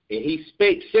do? And he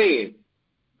spake, saying,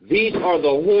 these are the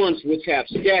horns which have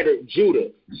scattered Judah,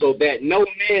 so that no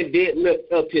man did lift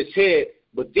up his head,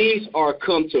 but these are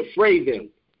come to fray them,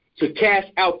 to cast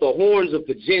out the horns of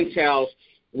the Gentiles,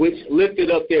 which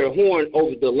lifted up their horn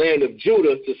over the land of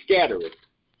Judah to scatter it.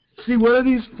 See, what are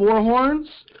these 4 horns?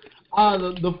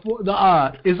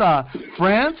 Is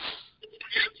France,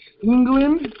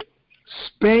 England,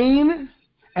 Spain,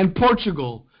 and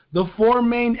Portugal, the 4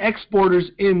 main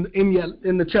exporters in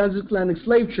the transatlantic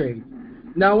slave trade.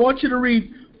 Now I want you to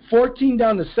read 14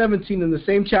 down to 17 in the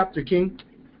same chapter, King.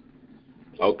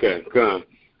 Okay, come.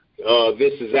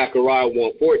 This is Zechariah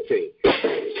 1:14. So the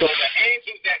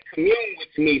angel that communed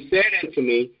with me said unto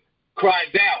me,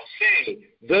 cried out, saying,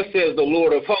 Thus says the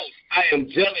Lord of hosts, I am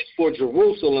jealous for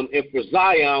Jerusalem and for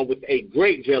Zion with a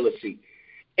great jealousy.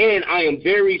 And I am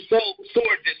very sore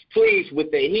displeased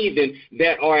with the heathen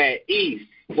that are at ease.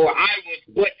 For I was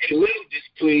but a little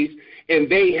displeased, and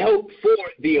they helped for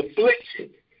the affliction.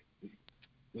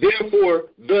 Therefore,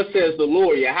 thus says the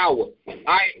Lord Yahweh,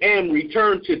 I am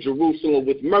returned to Jerusalem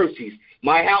with mercies.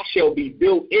 My house shall be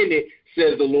built in it,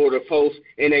 says the Lord of hosts,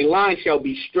 and a line shall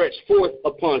be stretched forth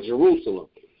upon Jerusalem.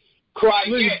 Cry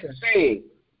yet, saying,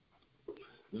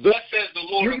 Thus says the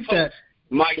Lord of hosts,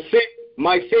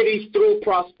 my cities through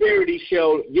prosperity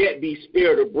shall yet be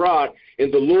spared abroad, and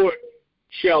the Lord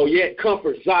shall yet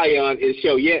comfort Zion and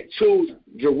shall yet choose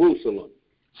Jerusalem.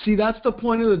 See, that's the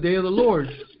point of the day of the Lord.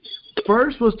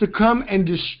 First was to come and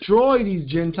destroy these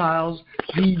Gentiles,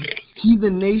 these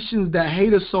heathen nations that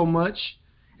hate us so much,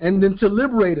 and then to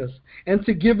liberate us and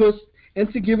to give us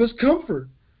comfort.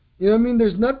 You know what I mean?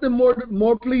 There's nothing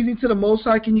more pleasing to the Most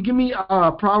High. Can you give me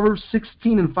Proverbs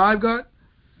 16:5, God?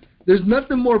 There's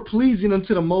nothing more pleasing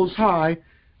unto the Most High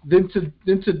than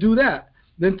to do that,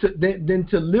 than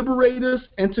to liberate us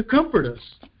and to comfort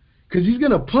us, because He's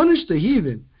gonna punish the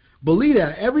heathen. Believe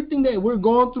that. Everything that we're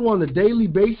going through on a daily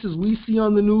basis, we see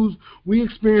on the news, we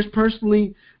experience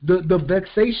personally, the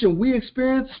vexation we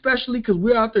experience, especially because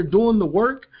we're out there doing the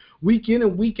work week in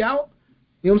and week out.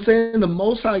 You know what I'm saying? The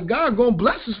Most High God going to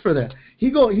bless us for that.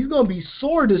 He's going to be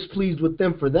sore displeased with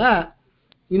them for that.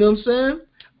 You know what I'm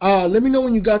saying? Let me know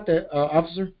when you got that,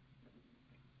 officer.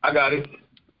 I got it.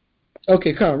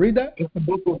 Okay, come on, read that.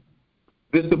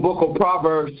 This is the book of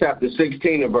Proverbs, chapter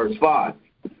 16 and verse 5.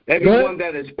 Everyone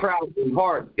that is proud in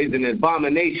heart is an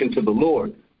abomination to the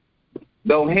Lord.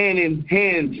 Though hand in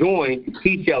hand join,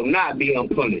 he shall not be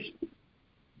unpunished.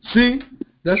 See?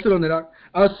 That's it on that.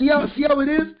 See how it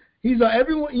is? He's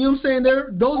everyone, you know what I'm saying?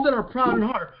 Those that are proud in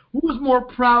heart. Who is more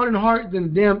proud in heart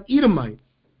than damn Edomite?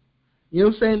 You know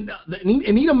what I'm saying?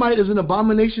 An Edomite is an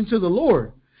abomination to the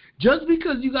Lord. Just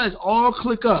because you guys all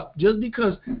click up, just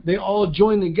because they all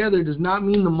join together, does not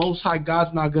mean the Most High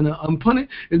God's not going to unpunish.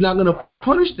 It's not going to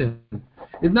punish them.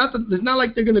 It's not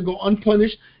like they're going to go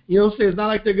unpunished. You know what I'm saying? It's not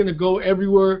like they're going to go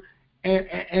everywhere,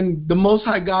 and the Most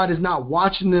High God is not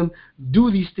watching them do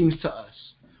these things to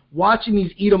us, watching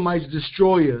these Edomites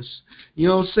destroy us. You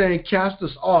know what I'm saying? Cast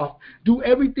us off, do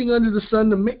everything under the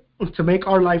sun to make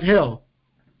our life hell.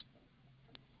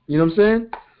 You know what I'm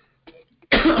saying?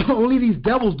 Only these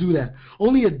devils do that.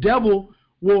 Only a devil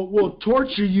will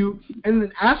torture you and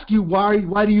then ask you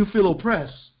why do you feel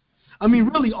oppressed. I mean,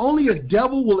 really, only a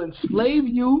devil will enslave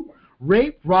you,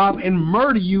 rape, rob, and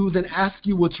murder you than ask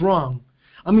you what's wrong.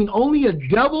 I mean, only a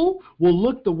devil will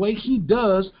look the way he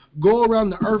does, go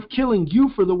around the earth killing you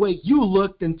for the way you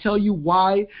looked, and tell you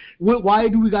why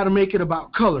do we got to make it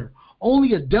about color.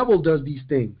 Only a devil does these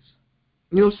things.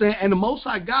 You know what I'm saying? And the Most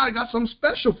High God got something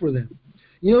special for them.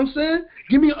 You know what I'm saying?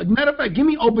 Matter of fact, give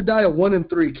me Obadiah 1 and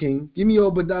 3, King. Give me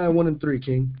Obadiah 1 and 3,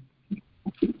 King.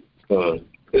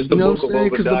 It's the book of Obadiah.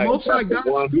 Because the Most High God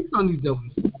speaks on these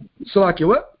devils. So, like,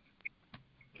 what?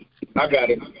 I got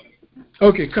it.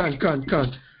 Okay, Con. Go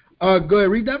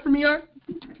ahead, read that for me, Art.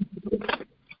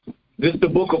 This is the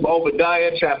book of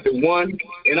Obadiah, chapter 1,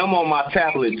 and I'm on my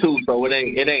tablet too, so it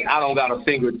ain't. I don't got to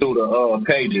finger through the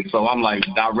pages, so I'm like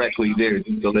directly there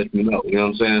just to let you know. You know what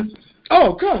I'm saying?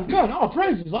 Oh, Con, all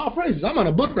praises. I'm on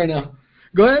a book right now.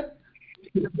 Go ahead.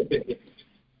 This is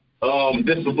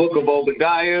the book of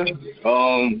Obadiah.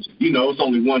 It's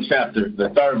only one chapter, the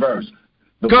 3rd verse.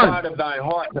 The pride of thine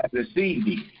heart hath deceived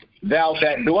thee. Thou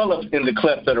that dwellest in the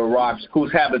cleft of the rocks, whose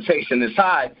habitation is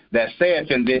high, that saith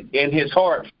in his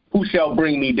heart, who shall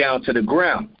bring me down to the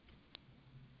ground?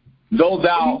 Though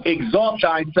thou exalt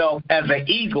thyself as an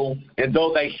eagle, and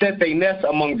though they set their nest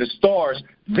among the stars,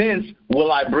 thence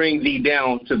will I bring thee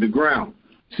down to the ground.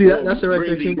 See, that's it right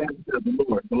there, King.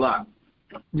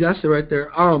 That's it right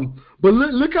there. But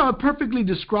look how it perfectly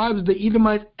describes the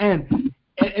Edomites, and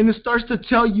it starts to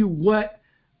tell you what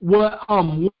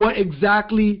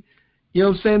exactly, you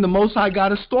know what I'm saying, the Most High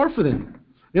got a store for them.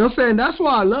 You know what I'm saying? That's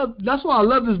why I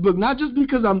love this book, not just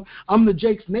because I'm the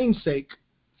Jake's namesake.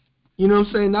 You know what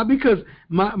I'm saying? Not because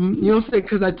you know what I'm saying,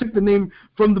 because I took the name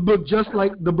from the book just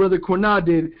like the brother Cornell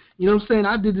did. You know what I'm saying?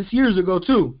 I did this years ago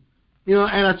too. You know,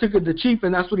 and I took it to Chief,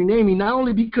 and that's what he named me. Not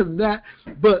only because of that,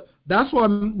 but that's why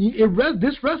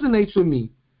this resonates with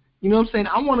me. You know what I'm saying?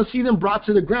 I want to see them brought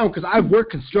to the ground because I've worked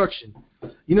construction.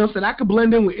 You know what I'm saying? I could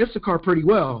blend in with Issachar pretty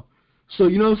well. So,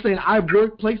 you know what I'm saying? I've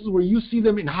worked places where you see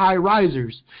them in high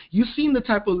risers. You've seen the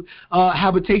type of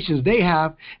habitations they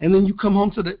have, and then you come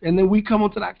home to and then we come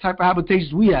home to that type of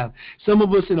habitations we have. Some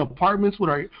of us in apartments with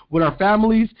our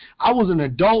families. I was an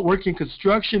adult working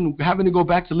construction, having to go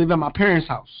back to live at my parents'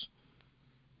 house.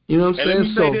 You know what I'm saying? Let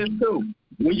me say this too.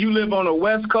 When you live on the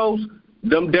West Coast,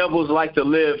 them devils like to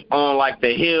live on like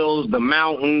the hills, the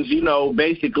mountains, you know,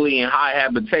 basically in high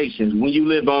habitations. When you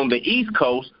live on the East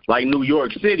Coast, like New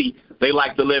York City, they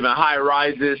like to live in high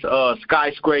rises,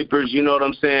 skyscrapers, you know what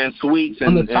I'm saying, suites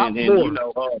and you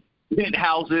know,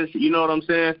 penthouses, you know what I'm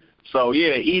saying? So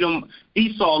yeah,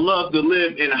 Esau loved to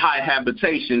live in high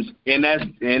habitations, and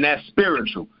that's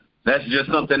spiritual. That's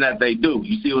just something that they do.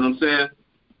 You see what I'm saying?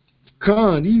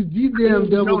 Con, these damn devils.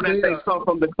 You know that they come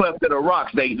from the cleft of the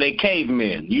rocks. They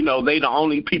cavemen. You know, they the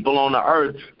only people on the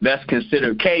earth that's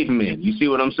considered cavemen. You see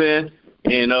what I'm saying?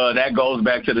 And that goes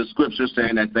back to the scripture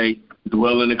saying that they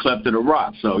dwell in the cleft of the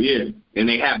rock. So yeah, and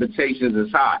their habitations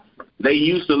is high. They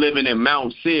used to living in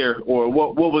Mount Seir, or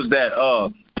what was that?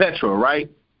 Petra, right?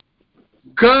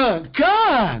 Con.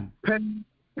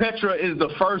 Petra is the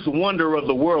first wonder of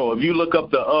the world. If you look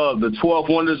up the 12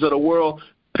 wonders of the world,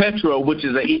 Petra, which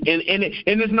is and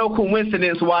it's no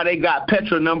coincidence why they got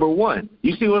Petra number 1.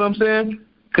 You see what I'm saying?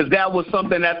 Because that was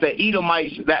something that the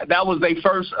Edomites, that was their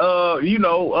first,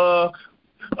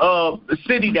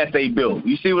 city that they built.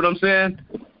 You see what I'm saying?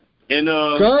 And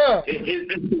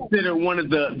it's considered one of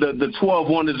the 12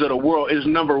 wonders of the world. Is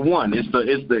number 1. It's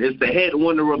the head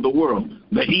wonder of the world,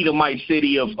 the Edomite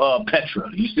city of Petra.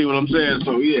 You see what I'm saying?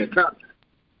 So yeah.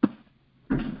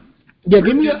 Yeah,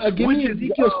 give me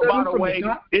Ezekiel 7 by the way,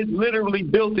 it's literally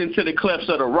built into the clefts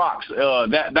of the rocks.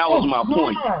 That was my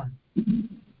point.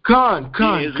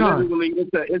 Literally,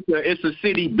 it's a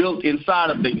city built inside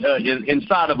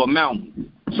of a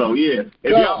mountain. So yeah,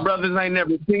 if y'all brothers ain't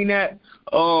never seen that,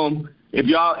 if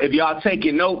y'all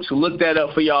taking notes, look that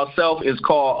up for yourself. It's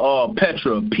called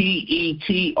Petra, Petra,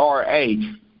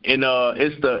 and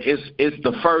it's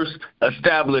the first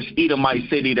established Edomite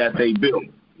city that they built.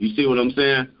 You see what I'm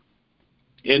saying?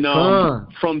 And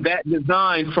from that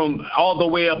design, from all the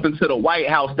way up into the White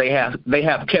House, they have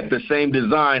kept the same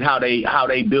design how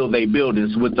they build their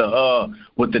buildings with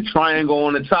the triangle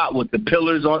on the top with the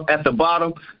pillars at the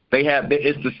bottom.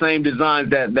 It's the same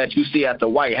design that you see at the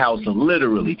White House,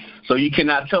 literally. So you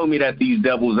cannot tell me that these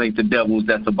devils ain't the devils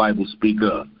that the Bible speak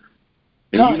of.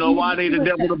 And you know why they the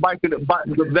devil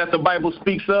that the Bible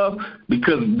speaks of?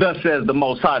 Because thus says the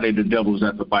Most High, they the devils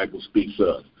that the Bible speaks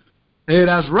of. Hey,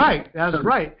 that's right.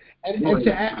 And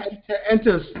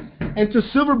to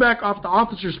silverback off the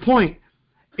officer's point,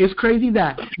 it's crazy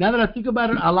that now that I think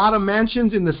about it, a lot of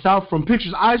mansions in the South, from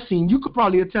pictures I've seen, you could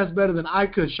probably attest better than I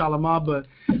could, Shalimar, but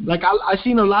like I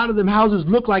seen a lot of them houses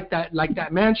look like that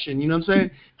mansion. You know what I'm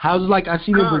saying? Houses like I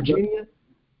seen in Virginia.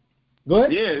 Go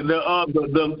ahead. Yeah,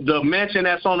 the mansion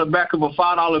that's on the back of a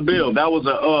 $5 bill, that was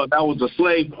a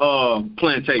slave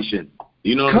plantation.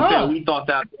 You know what I'm saying? We thought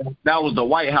that was the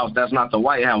White House. That's not the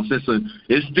White House.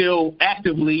 It's still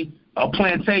actively a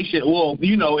plantation. Well,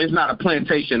 you know, it's not a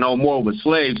plantation no more with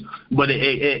slaves, but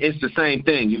it's the same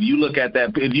thing. If you look at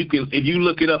that, if you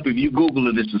look it up, if you Google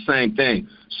it, it's the same thing.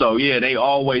 So yeah, they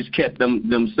always kept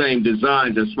them same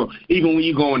designs. Even when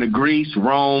you go into Greece,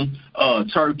 Rome,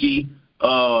 Turkey,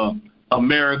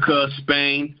 America,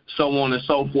 Spain, so on and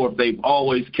so forth, they've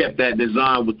always kept that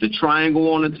design with the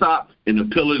triangle on the top and the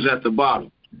pillars at the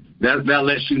bottom. That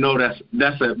lets you know that's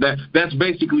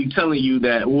basically telling you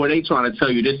that what they trying to tell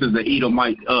you, this is the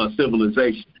Edomite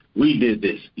civilization. We did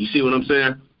this. You see what I'm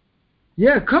saying?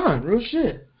 Yeah, come on, real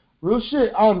shit.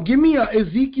 Give me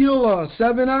Ezekiel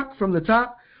 7 from the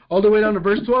top all the way down to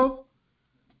verse 12.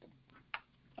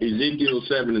 Ezekiel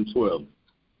 7 and 12.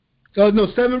 No,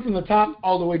 7 from the top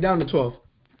all the way down to 12.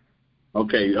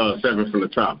 Okay, 7 from the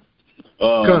top.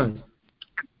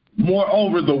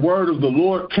 Moreover, the word of the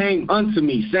Lord came unto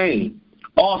me, saying,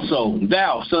 Also,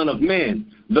 thou son of man,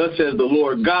 thus says the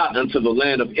Lord God unto the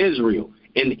land of Israel,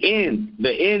 the end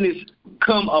is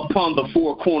come upon the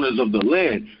four corners of the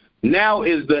land. Now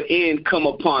is the end come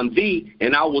upon thee,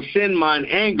 and I will send mine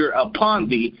anger upon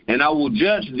thee, and I will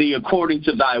judge thee according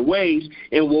to thy ways,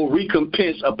 and will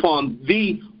recompense upon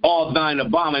thee all thine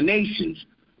abominations.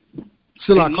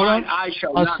 So like, I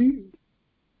shall not.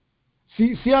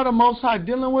 See how the Most High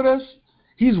dealing with us?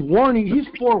 He's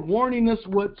forewarning us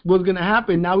what's going to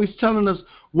happen. Now he's telling us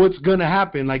what's going to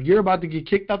happen. Like, you're about to get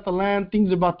kicked out the land. Things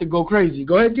are about to go crazy.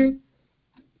 Go ahead, King.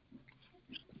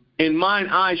 In mine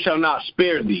eye shall not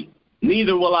spare thee,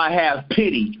 neither will I have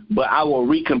pity, but I will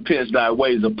recompense thy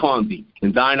ways upon thee.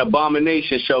 And thine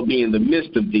abomination shall be in the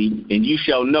midst of thee, and you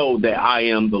shall know that I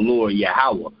am the Lord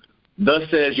Yahweh. Thus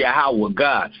says Yahweh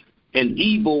God, and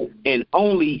evil and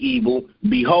only evil,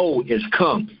 behold, is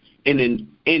come. And an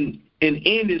end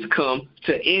is come,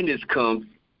 to end is come.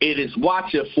 It is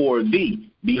watcheth for thee.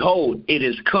 Behold, it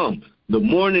is come. The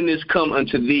morning is come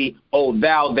unto thee, O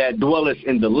thou that dwellest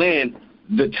in the land.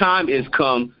 The time is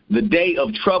come, the day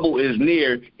of trouble is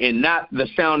near, and not the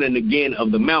sounding again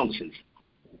of the mountains.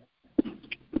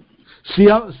 See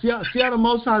how the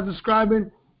Most High is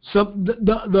describing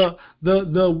the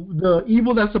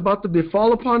evil that's about to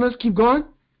befall upon us? Keep going.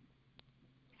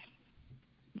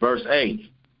 Verse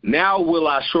 8. Now will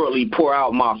I shortly pour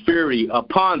out my fury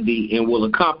upon thee, and will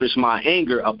accomplish my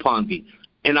anger upon thee.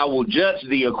 And I will judge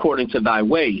thee according to thy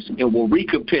ways, and will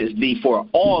recompense thee for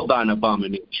all thine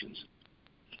abominations.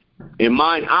 And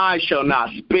mine eyes shall not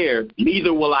spare,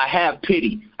 neither will I have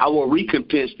pity. I will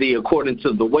recompense thee according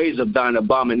to the ways of thine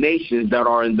abominations that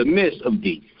are in the midst of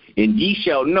thee. And ye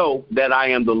shall know that I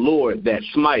am the Lord that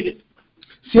smiteth.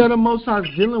 See how the Most High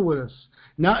is dealing with us.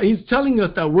 Now he's telling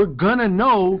us that we're gonna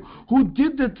know who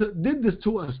did this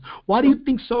to us. Why do you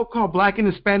think so-called black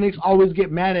and Hispanics always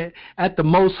get mad at the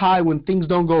Most High when things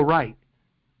don't go right?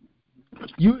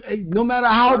 No matter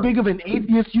how big of an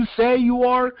atheist you say you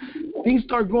are, things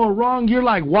start going wrong. You're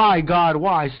like, why, God?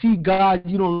 Why? See, God,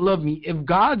 you don't love me. If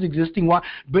God's existing, why?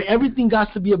 But everything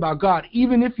got to be about God,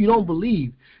 even if you don't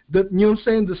believe. You know what I'm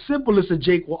saying? The simplest of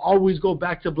Jake will always go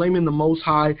back to blaming the Most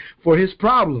High for his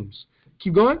problems.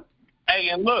 Keep going. Hey,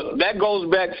 and look, that goes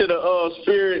back to the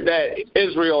spirit that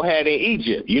Israel had in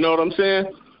Egypt. You know what I'm saying?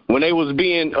 When they was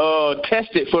being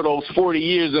tested for those 40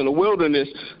 years in the wilderness,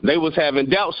 they was having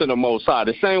doubts in the Most High.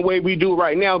 The same way we do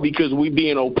right now, because we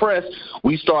being oppressed,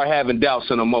 we start having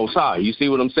doubts in the Most High. You see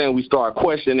what I'm saying? We start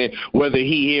questioning whether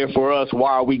he here for us.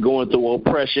 Why are we going through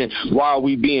oppression? Why are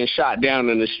we being shot down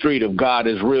in the street if God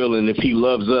is real and if he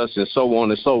loves us, and so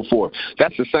on and so forth.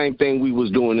 That's the same thing we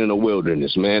was doing in the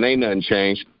wilderness, man. Ain't nothing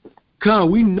changed.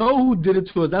 Come, we know who did it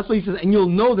to us. That's what he says. And you'll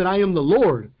know that I am the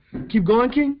Lord. Keep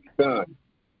going, King.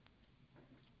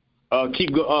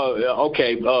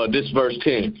 This verse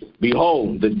 10.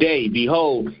 Behold, the day,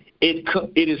 behold,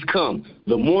 it is come.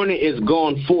 The morning is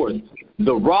gone forth.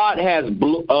 The rod has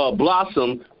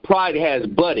blossomed, pride has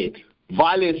budded.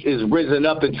 Violence is risen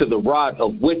up into the rod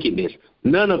of wickedness.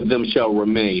 None of them shall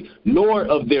remain, nor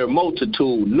of their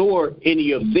multitude, nor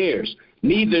any of theirs.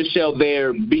 Neither shall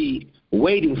there be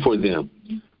waiting for them.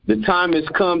 The time is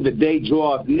come, the day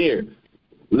draweth near.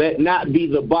 Let not be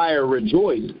the buyer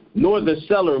rejoice, nor the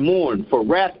seller mourn, for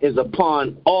wrath is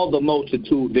upon all the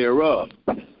multitude thereof.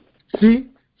 See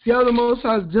how the Most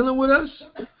High is dealing with us?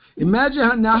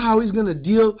 Imagine how he's going to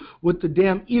deal with the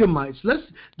damn Edomites.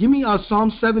 Give me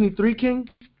Psalm 73, King.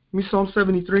 Give me Psalm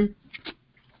 73.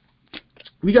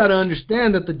 We got to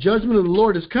understand that the judgment of the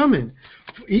Lord is coming.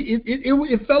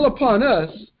 It fell upon us.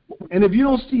 And if you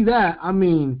don't see that, I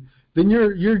mean, then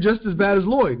you're just as bad as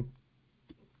Lloyd.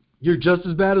 You're just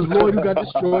as bad as Lloyd, who got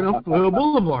destroyed on Florida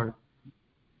Boulevard.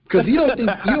 Because he don't think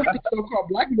so-called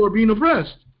black people are being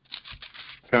oppressed.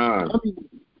 I mean,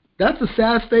 that's a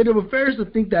sad state of affairs to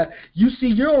think that you see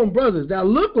your own brothers that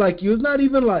look like you. It's not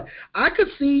even like, I could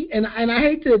see, and I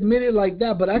hate to admit it like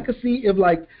that, but I could see if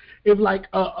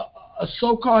a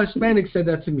so-called Hispanic said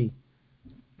that to me.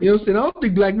 You know what I'm saying? I don't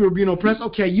think black people are being oppressed.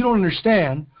 Okay, you don't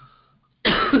understand.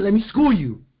 Let me school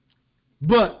you.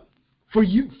 But for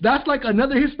you, that's like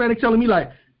another Hispanic telling me,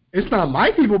 like, it's not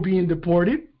my people being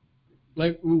deported.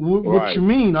 Like, what you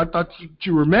mean? I thought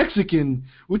you were Mexican.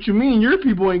 What you mean your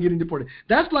people ain't getting deported?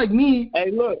 That's like me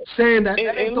saying that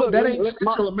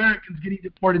Central Americans getting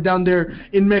deported down there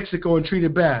in Mexico and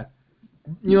treated bad.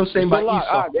 You know what I'm saying? By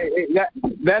Esau.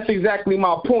 That's exactly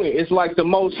my point. It's like the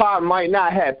Most High might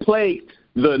not have plagued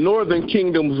the northern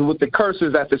kingdoms with the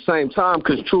curses at the same time,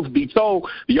 because truth be told,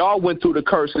 y'all went through the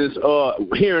curses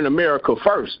here in America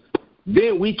first.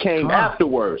 Then we came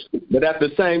afterwards. But at the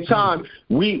same time,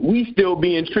 we still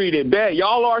being treated bad.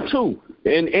 Y'all are too.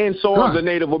 And so are the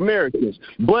Native Americans.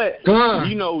 But,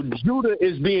 you know, Judah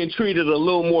is being treated a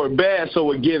little more bad,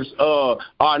 so it gives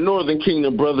our Northern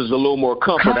Kingdom brothers a little more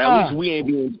comfort. At least we ain't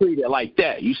being treated like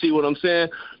that. You see what I'm saying?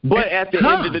 But at the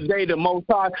end of the day, the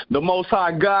Most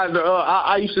High God,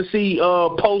 I used to see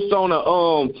posts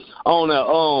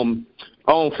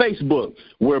on Facebook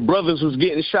where brothers was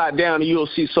getting shot down, and you'll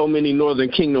see so many Northern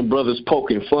Kingdom brothers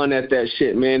poking fun at that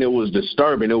shit, man. It was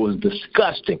disturbing. It was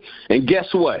disgusting. And guess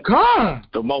what?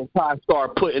 The Most High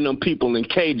started putting them people in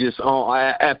cages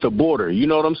at the border. You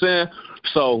know what I'm saying?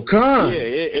 So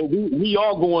we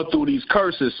all going through these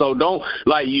curses. So don't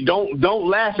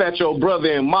laugh at your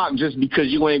brother and mock just because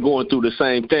you ain't going through the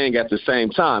same thing at the same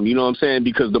time. You know what I'm saying?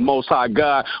 Because the Most High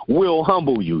God will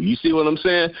humble you. You see what I'm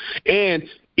saying? And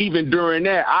even during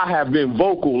that, I have been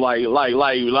vocal, like,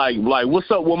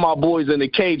 what's up with my boys in the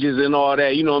cages and all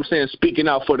that, you know what I'm saying, speaking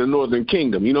out for the Northern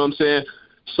Kingdom, you know what I'm saying?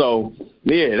 So,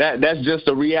 yeah, that's just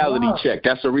a reality check.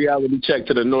 That's a reality check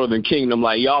to the Northern Kingdom.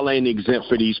 Like, y'all ain't exempt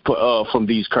for these from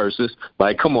these curses.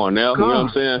 Like, come on now, you know what I'm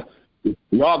saying?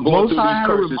 Y'all going through these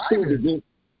curses too.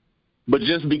 But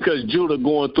just because Judah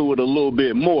going through it a little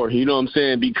bit more, you know what I'm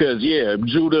saying? Because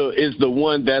Judah is the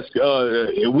one that's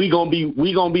we gonna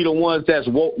be the ones that's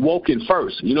woken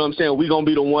first. You know what I'm saying? We gonna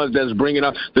be the ones that's bringing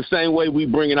up the same way we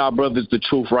bringing our brothers the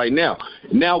truth right now.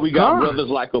 Now we got brothers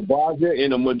like Abijah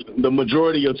and the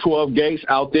majority of 12 Gates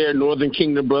out there, Northern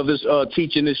Kingdom brothers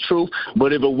teaching this truth.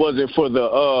 But if it wasn't for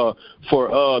the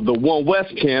One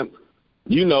West camp,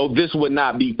 you know, this would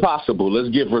not be possible. Let's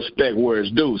give respect where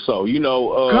it's due. So, you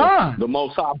know, the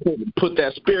Most High put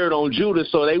that spirit on Judah,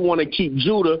 so they want to keep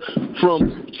Judah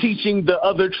from teaching the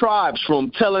other tribes,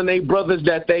 from telling their brothers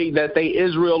that they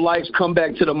Israelites come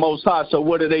back to the Most High. So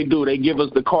what do? They give us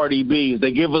the Cardi B's.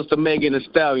 They give us the Megan Thee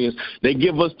Stallions. They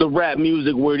give us the rap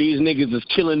music where these niggas is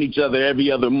killing each other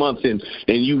every other month, and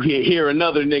you hear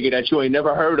another nigga that you ain't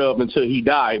never heard of until he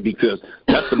died, because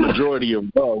that's the majority of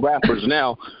rappers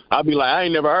now. I'll be like, I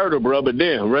ain't never heard of, bro, but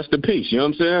damn, rest in peace. You know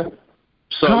what I'm saying?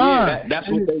 So, that's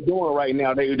what they're doing right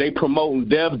now. They promoting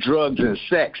death, drugs, and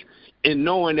sex, and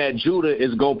knowing that Judah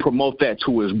is going to promote that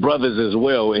to his brothers as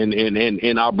well,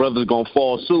 and our brothers going to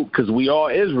fall suit, because we all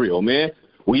Israel, man.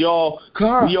 We all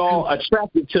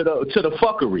attracted to the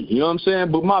fuckery. You know what I'm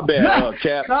saying? But my bad,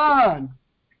 Cap.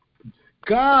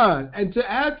 God. And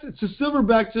to add to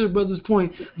Silverback to the brother's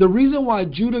point, the reason why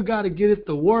Judah got to get it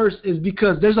the worst is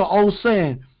because there's an old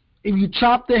saying, if you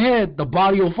chop the head, the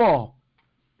body will fall.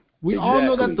 We all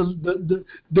know that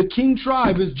the king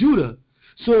tribe is Judah.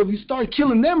 So if you start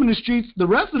killing them in the streets, the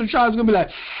rest of the tribe is going to be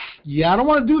like, yeah, I don't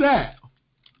want to do that.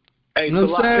 Hey, you know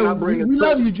what I'm saying? We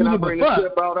love you, Judah, but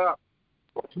fuck.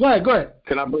 Go ahead.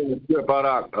 Can I bring the script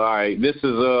out? All right, this is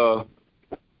the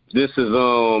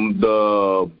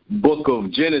book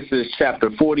of Genesis,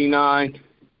 chapter 49,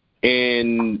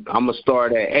 and I'm going to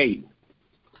start at 8.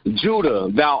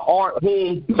 Judah, thou art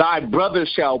whom thy brother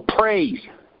shall praise.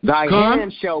 Thy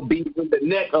hand shall be in the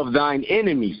neck of thine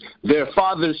enemies. Their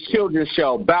father's children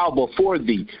shall bow before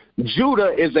thee.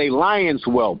 Judah is a lion's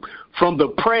whelp. From the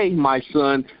prey, my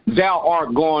son, thou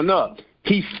art gone up.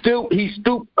 He stooped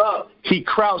up. He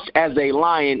crouched as a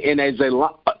lion, and as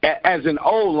an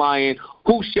old lion,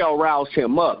 who shall rouse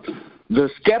him up? The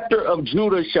scepter of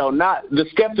Judah shall not. The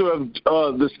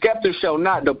scepter shall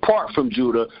not depart from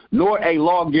Judah, nor a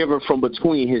lawgiver from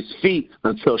between his feet,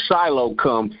 until Shiloh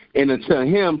come, and until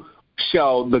him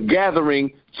shall the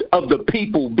gathering of the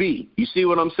people be. You see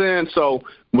what I'm saying? So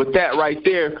with that right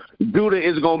there, Judah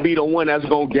is going to be the one that's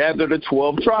going to gather the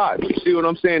 12 tribes. You see what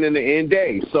I'm saying, in the end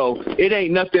days. So it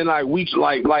ain't nothing like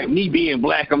like me being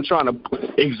black. I'm trying to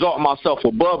exalt myself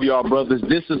above y'all brothers.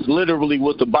 This is literally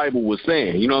what the Bible was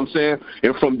saying. You know what I'm saying?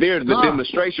 And from there, the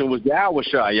demonstration was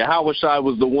Yahushua. Yahushua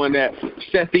was the one that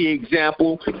set the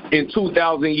example. And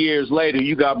 2,000 years later,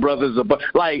 you got brothers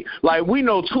like we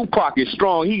know Tupac is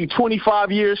strong. He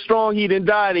 25 years strong. He didn't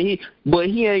die, but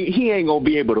he ain't gonna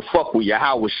be able to fuck with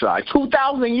Yahushua.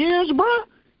 2,000 years, bro,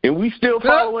 and we still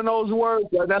following those words.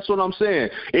 That's what I'm saying.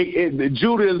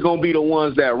 Judah is gonna be the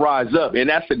ones that rise up, and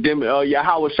that's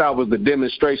Yahushua was the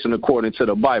demonstration according to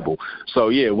the Bible. So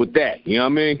yeah, with that, you know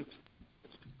what I mean?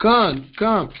 Come,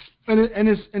 and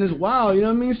it's wild. You know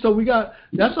what I mean? So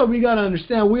that's what we gotta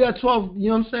understand. We got 12. You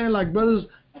know what I'm saying? Like brothers.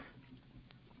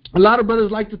 A lot of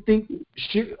brothers like to think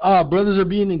brothers are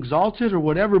being exalted or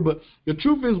whatever, but the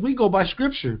truth is we go by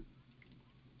Scripture.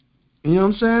 You know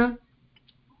what I'm saying?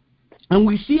 And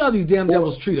we see how these damn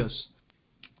devils treat us.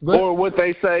 Or what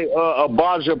they say,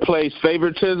 Abijah plays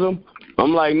favoritism.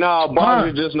 I'm like, nah,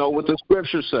 Abijah just know what the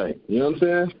Scriptures say. You know what I'm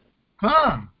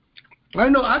saying? I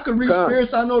know. I could read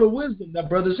spirits. I know the wisdom that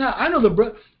brothers have.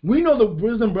 We know the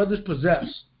wisdom brothers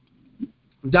possess.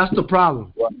 That's the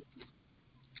problem. What?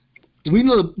 We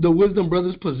know the wisdom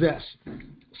brothers possess.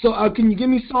 So can you give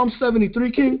me Psalm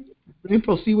 73, King? Let me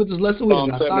proceed with this lesson. We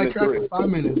got sidetracked for 5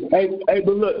 minutes. Hey,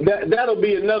 but look, that'll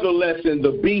be another lesson,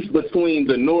 the beef between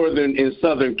the northern and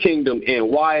southern kingdom, and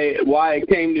why it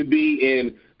came to be,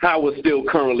 and how it's still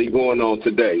currently going on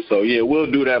today. So, yeah,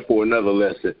 we'll do that for another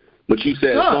lesson. But you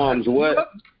said Psalms what?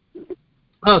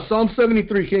 Psalm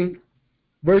 73, King.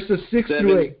 Verses 6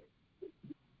 through 8.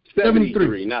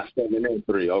 73, not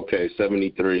 783. Okay,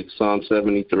 73. Psalm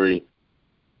 73.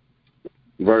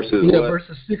 Verses what?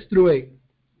 Verses 6 through 8.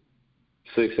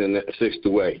 6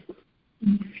 to 8.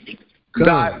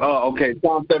 Okay,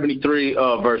 Psalm 73,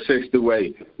 verse 6 to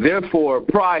 8. Therefore,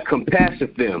 pride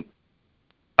compasseth them.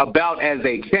 about as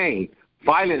a chain.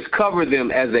 Violence cover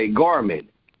them as a garment.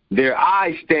 Their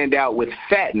eyes stand out with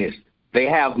fatness. They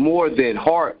have more than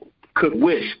heart could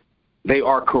wish. They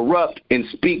are corrupt and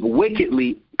speak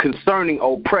wickedly concerning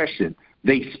oppression.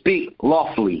 They speak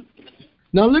lawfully.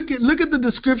 Now look at the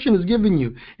description it's giving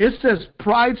you. It says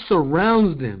pride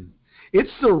surrounds them. It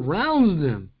surrounds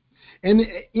them. And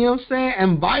you know what I'm saying?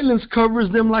 And violence covers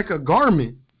them like a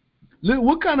garment. Look,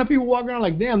 what kind of people walk around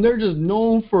like, damn, they're just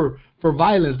known for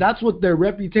violence. That's what their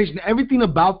reputation, everything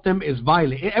about them is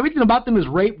violent. Everything about them is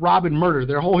rape, rob, and murder,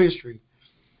 their whole history.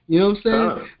 You know what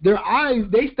I'm saying? Their eyes,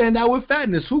 they stand out with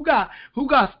fatness. Who got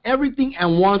everything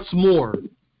and wants more? You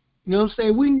know what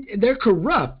I'm saying? They're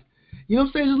corrupt. You know what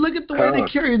I'm saying? Just look at the way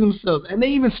they carry themselves. And they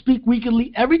even speak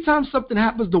wickedly. Every time something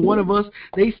happens to one of us,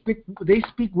 they speak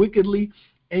wickedly.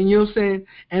 And you know what I'm saying?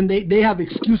 And they have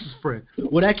excuses for it.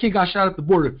 Well, that kid got shot at the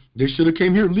border. They should have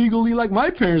came here legally like my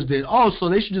parents did. Oh, so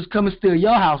they should just come and steal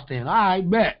your house then. All right,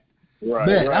 bet. Right.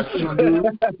 Bet. That's what I'm doing.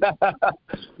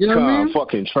 You know what I mean?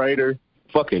 Fucking traitor.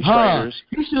 Fucking traitors.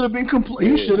 He should have been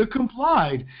He should have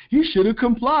complied. He should have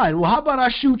complied. Well, how about I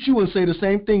shoot you and say the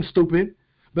same thing, stupid?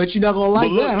 Bet you're not gonna like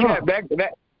that, huh?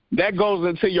 That goes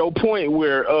into your point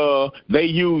where they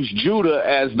use Judah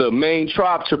as the main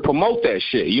tribe to promote that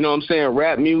shit. You know what I'm saying?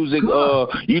 Rap music,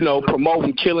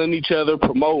 promoting killing each other,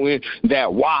 promoting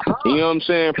that WAP. You know what I'm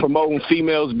saying? Promoting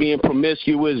females being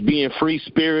promiscuous, being free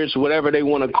spirits, whatever they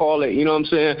want to call it. You know what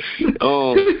I'm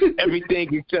saying?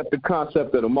 Everything except the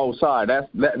concept of the Most High.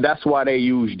 That's why they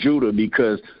use Judah,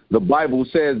 because the Bible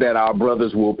says that our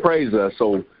brothers will praise us.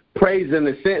 So praise in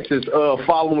the sense is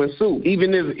following suit,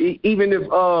 even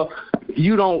if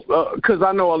you don't, because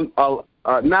I know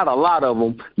not a lot of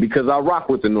them, because I rock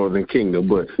with the Northern Kingdom,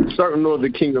 but certain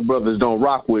Northern Kingdom brothers don't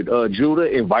rock with Judah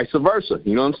and vice versa.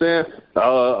 You know what I'm saying? A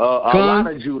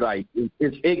lot of Judites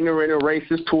is ignorant and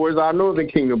racist towards our Northern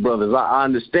Kingdom brothers. I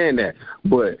understand that,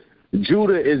 but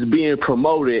Judah is being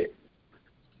promoted,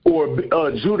 or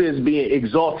Judah is being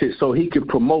exalted so he can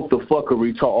promote the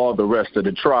fuckery to all the rest of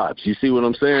the tribes. You see what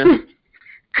I'm saying?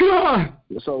 God.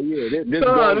 So, yeah, this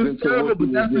goes into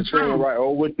what you're saying, right,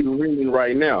 or what you're reading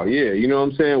right now. Yeah, you know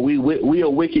what I'm saying? We are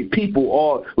wicked people.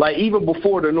 All like, even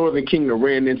before the Northern Kingdom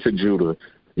ran into Judah,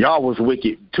 y'all was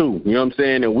wicked too. You know what I'm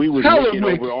saying? And we was wicked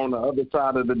over on the other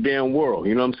side of the damn world.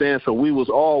 You know what I'm saying? So we was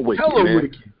all wicked, man.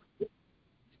 Wicked.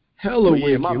 Hella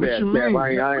wicked. My what bad, you mean?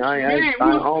 I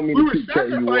don't mean we to keep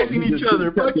cutting you off. sacrificing each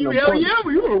other. Fuck you, hell yeah,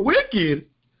 we were wicked.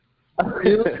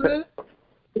 You know what I'm saying?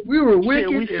 We were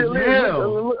wicked as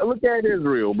hell. Look at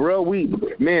Israel, bro.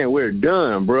 We're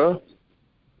done, bro.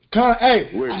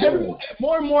 Hey,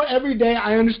 more and more every day,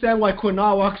 I understand why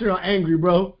Quinal walks around angry,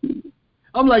 bro.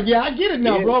 I'm like, yeah, I get it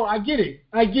now, bro. I get it,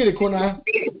 Quinal.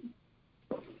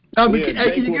 Can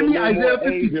you give me Isaiah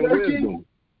 54?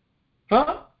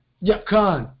 Huh? Yeah,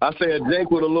 Khan. I said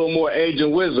Jake with a little more age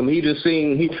and wisdom. He just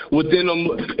seen within them.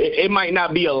 It might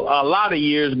not be a lot of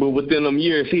years, but within them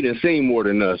years, he done seen more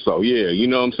than us. So yeah, you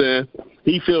know what I'm saying.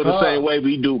 He feel the same way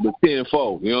we do, but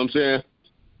tenfold. You know what I'm saying?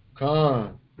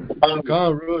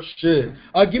 Khan, real shit.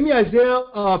 Give me Isaiah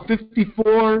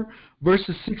 54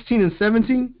 verses 16 and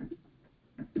 17.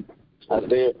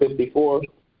 Isaiah 54.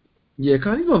 Yeah,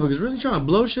 Khan, these motherfuckers really trying to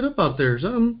blow shit up out there or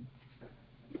something.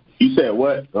 You said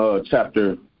what?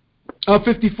 Chapter.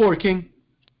 54, King.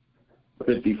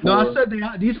 54. No, I said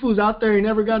these fools out there ain't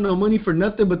never got no money for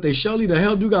nothing, but they surely the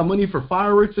hell do got money for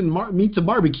fireworks and meat to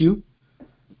barbecue.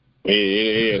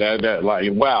 Yeah, that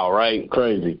like, wow, right?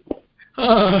 Crazy.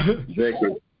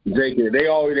 Jacob, they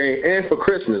always, and for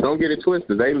Christmas, don't get it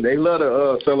twisted. They love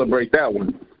to celebrate that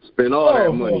one. Spend all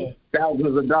that money,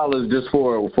 thousands of dollars just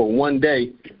for one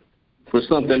day for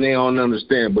something they don't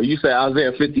understand. But you say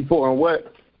Isaiah 54 and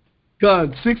what?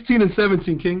 God, 16 and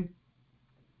 17, King.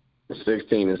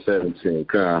 16 and 17,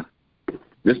 God.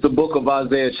 This is the book of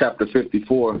Isaiah, chapter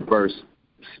 54,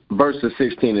 verses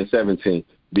 16 and 17.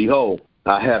 Behold,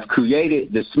 I have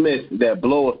created the smith that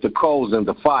bloweth the coals in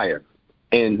the fire,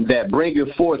 and that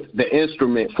bringeth forth the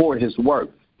instrument for his work.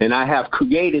 And I have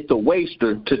created the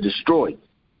waster to destroy.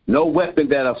 No weapon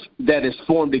that is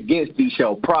formed against thee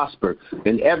shall prosper,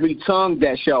 and every tongue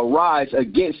that shall rise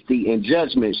against thee in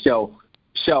judgment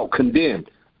shall condemn.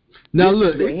 Now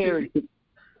look,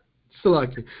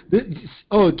 Salaki.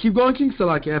 Keep going, King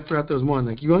Salaki. After there was more on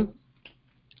that. Keep going.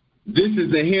 This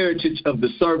is the heritage of the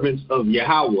servants of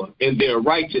Yahweh, and their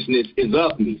righteousness is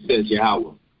of me, says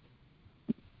Yahweh.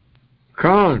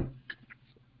 Khan.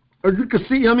 As you can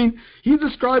see, I mean, he's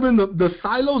describing the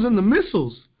silos and the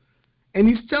missiles. And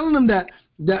he's telling them that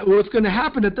what's going to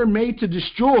happen, that they're made to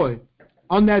destroy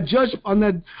on that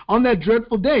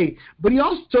dreadful day. But he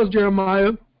also tells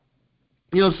Jeremiah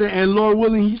You know what I'm saying? And Lord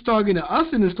willing, he's talking to us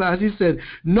in this class. He said,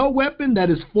 no weapon that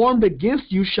is formed against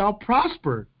you shall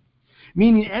prosper.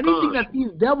 Meaning anything that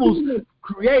these devils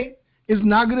create is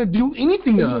not going to do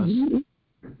anything to us.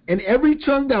 And every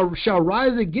tongue that shall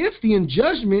rise against thee in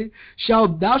judgment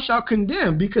thou shalt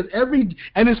condemn. Because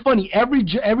and it's funny,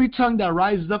 every tongue that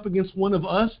rises up against one of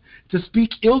us to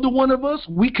speak ill to one of us,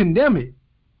 we condemn it.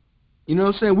 You know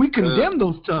what I'm saying? We condemn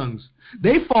those tongues.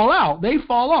 They fall out. They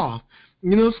fall off.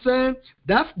 You know what I'm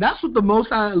saying? That's what the Most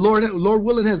High Lord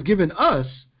willing has given us,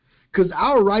 because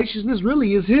our righteousness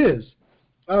really is His.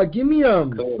 Give me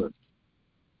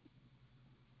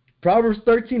Proverbs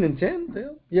 13 and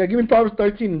 10. Yeah, give me Proverbs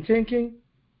 13 and 10, King.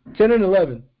 10 and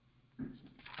 11.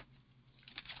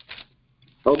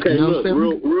 Okay, you know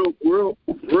look,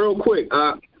 real quick.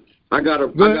 I got a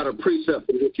precept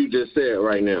for what you just said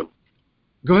right now.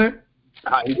 Go ahead.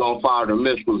 How he gonna fire the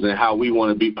missiles and how we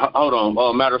want to be. Hold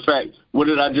on. Matter of fact, what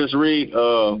did I just read?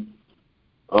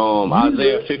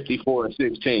 Isaiah 54 and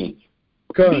 16.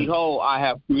 Behold, I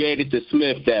have created the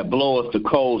smith that bloweth the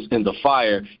coals in the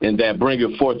fire, and that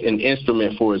bringeth forth an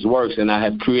instrument for his works, and I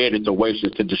have created the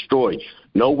wasters to destroy.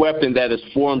 No weapon that is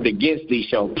formed against thee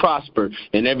shall prosper,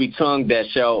 and every tongue that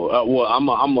shall. I'm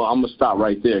gonna stop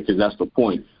right there because that's the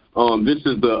point. This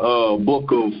is the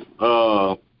book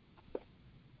of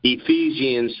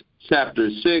Ephesians chapter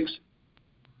 6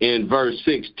 in verse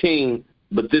 16,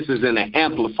 but this is in an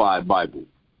Amplified Bible.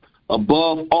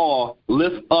 Above all,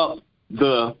 lift up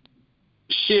the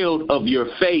shield of your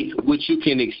faith, which you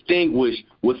can extinguish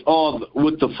with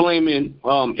the flaming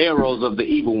arrows of the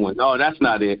evil one. Oh, that's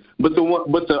not it.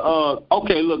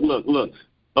 Okay, look.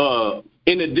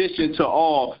 In addition to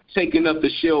all, taking up the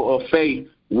shield of faith,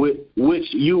 with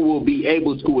which you will be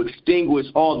able to extinguish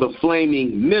all the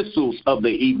flaming missiles of the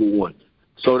evil one.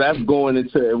 So that's going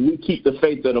into, if we keep the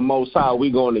faith of the Most High,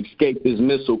 we're going to escape this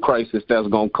missile crisis that's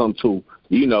going to come to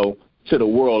the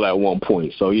world at one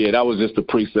point. So yeah, that was just a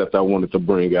precept I wanted to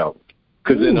bring out.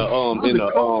 Because in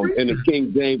the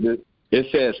King James it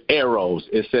says arrows.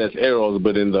 It says arrows,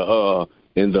 but in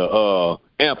the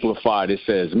Amplified it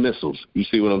says missiles. You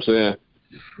see what I'm saying?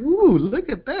 Ooh, look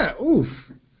at that. Oof.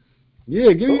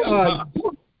 Yeah, give me that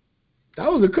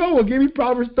was a cool one. Give me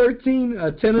Proverbs 13,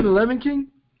 10 and 11, King.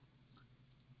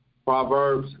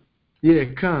 Proverbs? Yeah,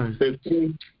 Con.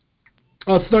 15?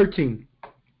 13.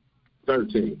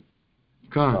 13.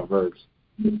 Con. Proverbs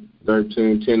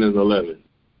 13, 10, and 11.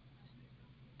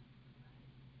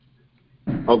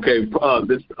 Okay,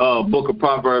 this book of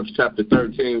Proverbs, chapter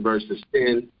 13, verse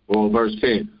 10.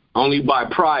 Only by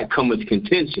pride cometh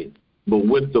contention, but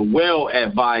with the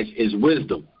well-advised is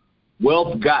wisdom.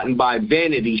 Wealth gotten by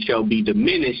vanity shall be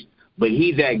diminished, but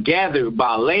he that gathered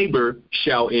by labor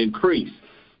shall increase.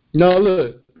 No,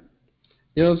 look.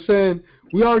 You know what I'm saying?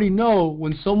 We already know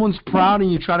when someone's proud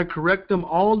and you try to correct them,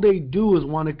 all they do is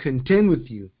want to contend with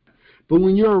you. But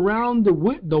when you're around the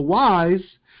wise,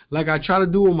 like I try to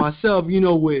do with myself, with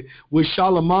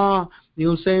Shalimah, you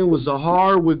know what I'm saying, with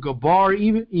Zahar, with Gabar,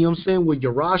 even, you know what I'm saying, with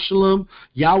Yerushalayim,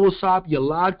 Yawasop,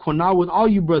 Yalad, Qanah, with all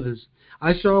you brothers.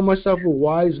 I surround myself with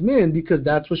wise men because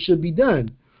that's what should be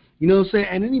done. You know what I'm saying?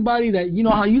 And anybody that, you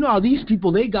know how these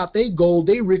people, they got their gold,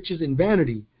 their riches, and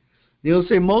vanity. You know what I'm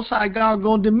saying? Most High God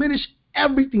going to diminish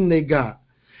everything they got.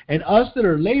 And us that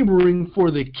are laboring for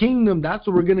the kingdom, that's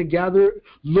what we're going to gather.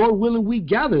 Lord willing, we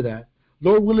gather that.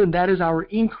 Lord willing, that is our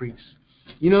increase.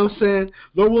 You know what I'm saying?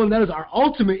 Lord willing, that is our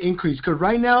ultimate increase. Because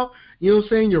right now, you know what I'm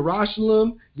saying,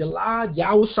 Yerushalayim, Yalad,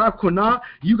 Yawasop, Qanah,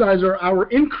 you guys are our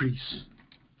increase.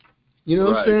 You know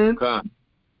what I'm saying? God.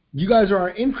 You guys are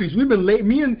our increase. We've been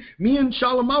me and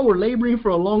Shalimah were laboring for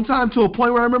a long time, to a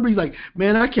point where I remember he's like,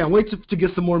 man, I can't wait to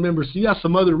get some more members. So you got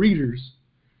some other readers.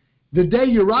 The day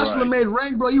Yerushalayim made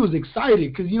rank, bro, he was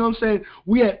excited because, you know what I'm saying,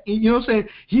 we had, you know what I'm saying,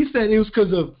 he said it was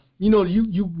because of,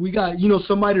 we got,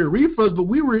 somebody to read for us, but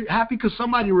we were happy because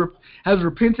somebody has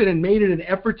repented and made it an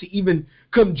effort to even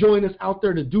come join us out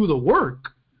there to do the work.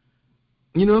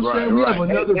 You know what I'm saying? We have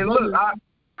another brother. Look,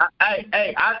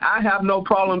 I have no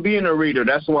problem being a reader.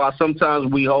 That's why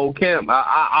sometimes we hold camp.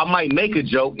 I might make a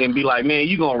joke and be like, man,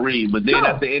 you going to read. But then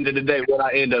at the end of the day, what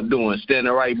I end up doing,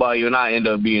 standing right by you, and I end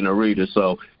up being a reader.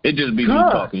 So it just be me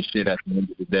talking shit at the end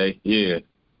of the day. Yeah.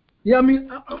 Yeah, I mean,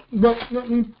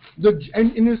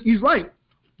 he's right.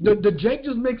 The Jake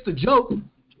just makes the joke.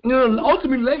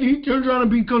 Ultimately, later, he turns around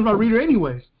and becomes my reader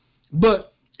anyways.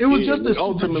 But it was just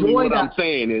ultimately what I'm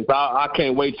saying is I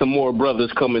can't wait till more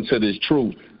brothers come into this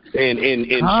truth and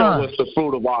show us the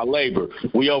fruit of our labor.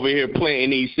 We over here planting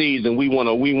these seeds and we want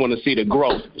to see the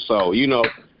growth. So y'all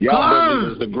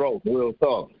brothers is the growth. Real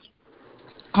talk.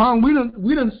 We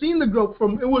done seen the growth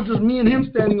from. It was just me and him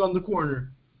standing on the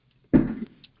corner.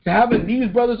 having these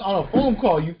brothers on a phone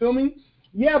call. You feel me?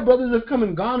 Yeah, brothers have come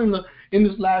and gone in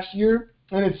this last year,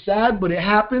 and it's sad, but it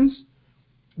happens.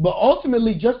 But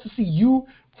ultimately, just to see you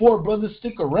four brothers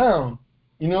stick around,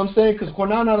 you know what I'm saying? Because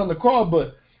Cornell not on the call,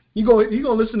 but he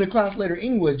gonna listen to class later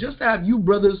anyway. Just to have you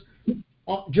brothers,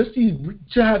 to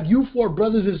have you four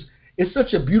brothers is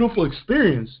such a beautiful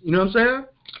experience. You know what I'm saying?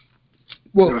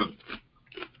 Well,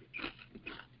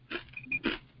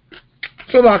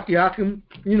 so like I can,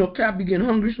 Cap be getting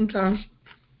hungry sometimes.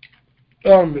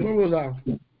 Where was I?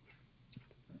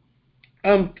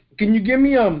 Can you give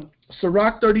me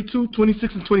Sirach 32,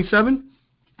 26, and 27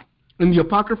 in the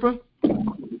Apocrypha?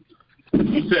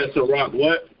 You said Sirach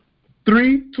what?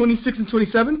 3, 26, and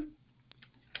 27.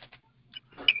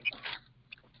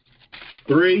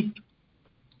 3.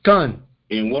 Done.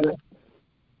 And what?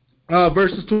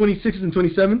 Verses 26 and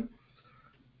 27.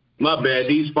 My bad.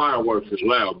 These fireworks is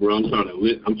loud, bro. I'm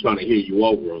trying to hear you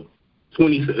over them.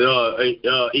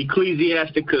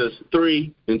 Ecclesiasticus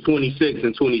 3 and 26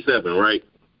 and 27, right?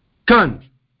 Done.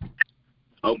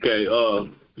 Okay.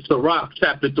 Sirach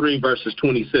chapter 3 verses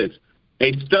 26.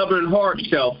 A stubborn heart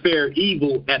shall fare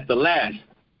evil at the last,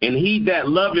 and he that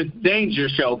loveth danger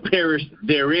shall perish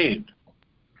therein.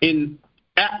 An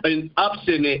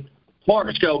obstinate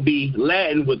heart shall be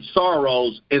laden with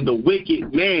sorrows, and the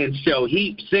wicked man shall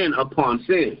heap sin upon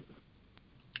sin.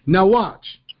 Now watch.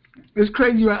 It's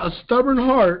crazy, right? A stubborn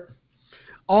heart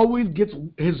always gets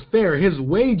his fare, his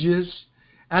wages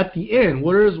at the end.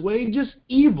 What are his wages?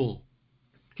 Evil.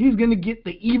 He's going to get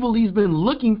the evil he's been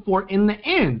looking for in the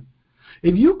end.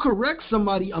 If you correct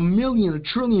somebody 1 million, 1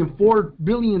 trillion, 4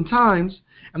 billion times,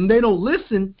 and they don't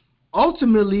listen,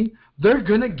 ultimately, they're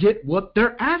going to get what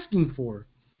they're asking for.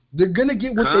 They're going to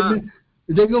get what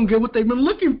they're going to get what they've been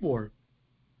looking for.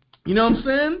 You know what I'm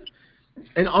saying?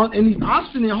 And these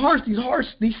obstinate hearts,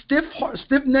 these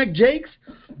stiff-necked jakes,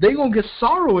 they're going to get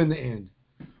sorrow in the end.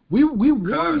 We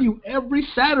warn you every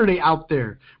Saturday out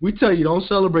there. We tell you, don't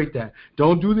celebrate that.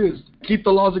 Don't do this. Keep the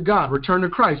laws of God. Return to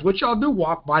Christ. What y'all do?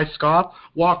 Walk by, scoff.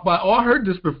 Walk by. Oh, I heard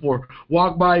this before.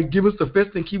 Walk by, give us the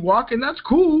fist, and keep walking. That's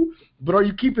cool. But are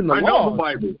you keeping the law? I know the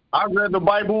Bible. I read the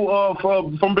Bible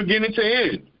from beginning to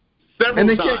end. And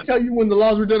they can't tell you when the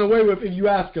laws were done away with if you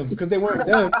ask them, because they weren't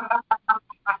done.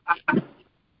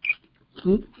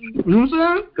 You know what I'm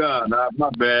saying? God, nah, my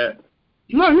bad.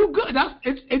 No, you're good.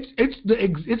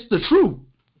 It's the truth.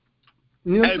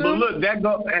 You know hey, but look,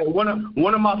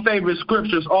 one of my favorite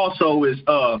scriptures also is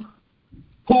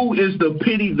who is the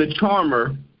pity the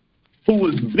charmer who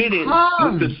was bitten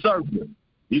with the serpent?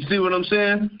 You see what I'm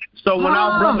saying? So when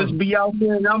our brothers be out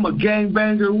there and I'm a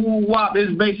gangbanger, woo wop,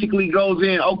 it basically goes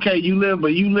in, okay, you live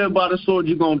by the sword,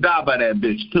 you're gonna die by that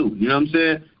bitch too. You know what I'm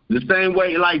saying? The same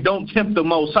way, like, don't tempt the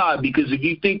Most High, because if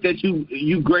you think that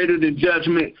you greater than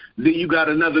judgment, then you got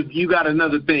another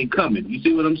thing coming. You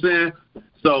see what I'm saying?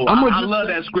 So I love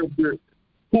that scripture.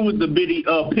 Who was the pity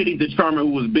the charmer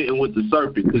who was bitten with the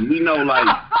serpent? Because we know, like,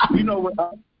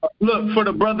 look, for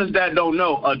the brothers that don't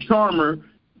know, a charmer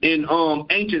in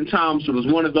ancient times was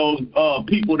one of those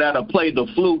people that'll play the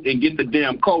flute and get the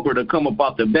damn cobra to come up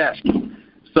out the basket.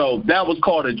 So that was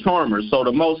called a charmer. So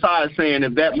the Most High is saying,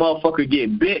 if that motherfucker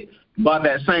get bit by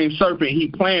that same serpent he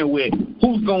playing with,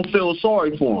 who's going to feel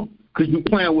sorry for him? Because you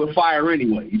playing with fire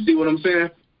anyway. You see what I'm saying?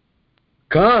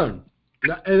 Con.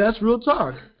 And that's real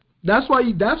talk. That's why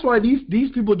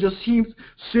these people just heap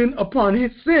sin upon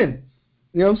his sin.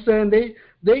 You know what I'm saying?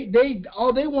 They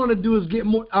all they want to do is get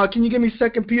more. Can you give me 2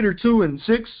 Peter 2 and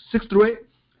 6 through 8?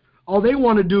 All they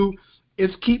want to do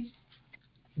is keep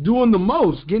doing the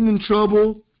most, getting in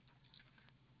trouble,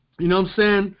 you know what I'm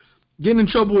saying, getting in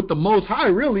trouble with the Most High,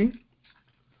 really,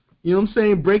 you know what I'm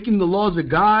saying, breaking the laws of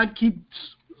God, keep,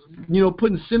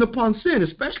 putting sin upon sin,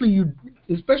 especially you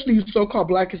so-called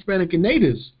Black, Hispanic, and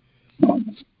natives.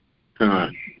 You know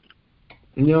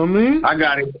what I mean? I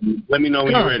got it. Let me know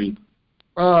when you're ready.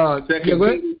 2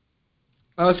 Peter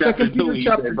chapter 2,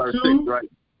 6, right?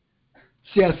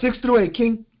 Yeah, 6 through 8,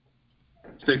 King.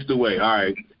 6 through 8, all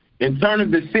right. And turning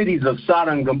the cities of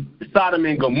Sodom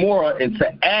and Gomorrah into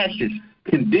ashes,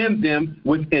 condemned them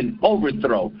with an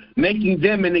overthrow, making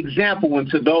them an example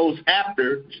unto those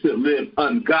after should live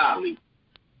ungodly.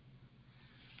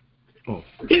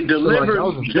 It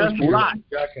delivered just Lot,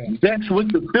 vexed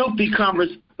with the filthy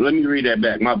conversation. Let me read that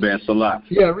back. My bad, Salah.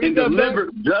 Yeah, read that delivered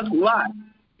just Lot,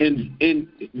 and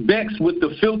vexed with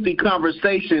the filthy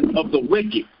conversation of the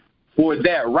wicked. For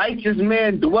that righteous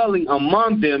man dwelling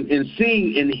among them and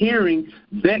seeing and hearing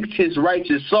vexed his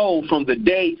righteous soul from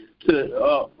day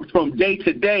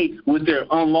to day with their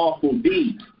unlawful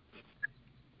deeds.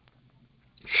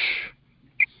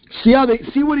 See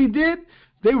what he did?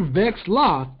 they vexed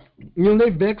Lot. They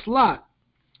vexed Lot.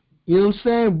 You know what I'm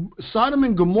saying? Sodom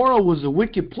and Gomorrah was a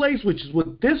wicked place, which is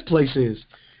what this place is.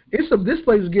 This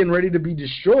place is getting ready to be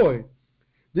destroyed.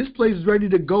 This place is ready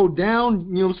to go down,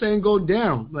 you know what I'm saying, go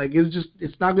down. Like,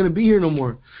 it's not going to be here no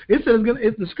more. It says,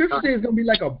 if the scripture says it's going to be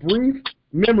like a brief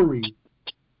memory.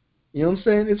 You know what I'm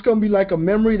saying? It's going to be like a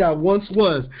memory that once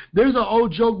was. There's an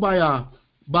old joke by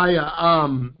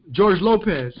George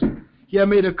Lopez. He had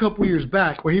made a couple years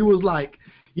back where he was like,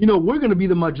 we're going to be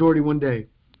the majority one day.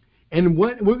 And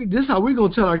this is how we're going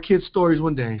to tell our kids stories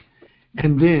one day.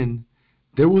 And then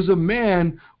there was a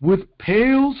man with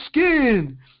pale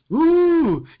skin.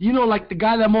 Ooh, like the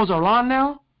guy that mows our lawn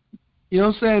now. You know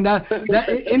what I'm saying? That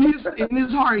in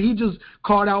his heart, he just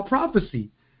called out prophecy.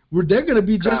 Where they're going to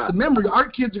be just a memory. Our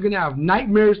kids are going to have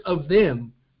nightmares of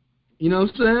them. You know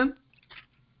what I'm saying?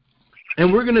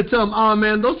 And we're going to tell them, oh,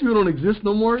 man, those people don't exist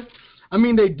no more. I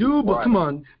mean, they do, but come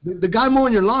on. The guy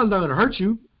mowing your lawn is not going to hurt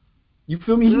you. You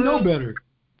feel me? He know better.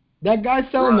 That guy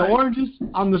selling the oranges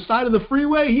on the side of the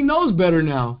freeway, he knows better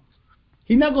now.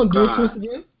 He's not going to do it to us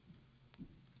again.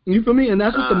 You feel me? And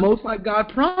that's what the Most High God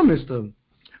promised them.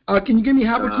 Can you give me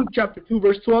Habakkuk chapter 2,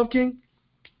 verse 12, King?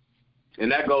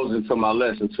 And that goes into my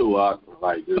lesson, too. God.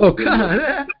 You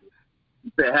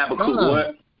said Habakkuk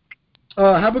what?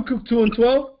 Habakkuk 2 and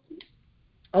 12?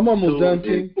 I'm almost done,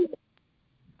 King.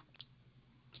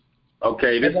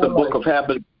 Okay, this is the book of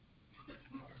Habakkuk.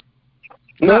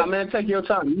 Nah, man, take your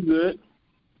time. You good.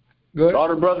 Good. All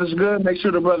the brothers good? Make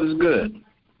sure the brothers good.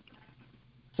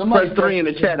 Press 3 in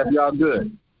the chat if y'all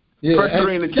good. Yeah, press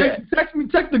 3 in the chat.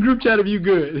 Text the group chat if you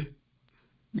good.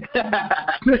 All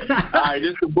right,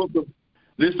 this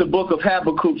is the book of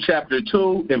Habakkuk chapter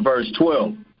 2 and verse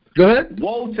 12. Go ahead.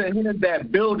 Woe to him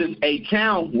that buildeth a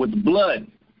town with blood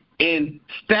and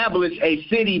establish a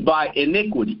city by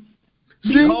iniquity.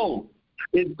 Behold.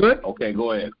 Good. Okay,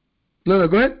 go ahead. No,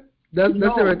 go ahead. That's it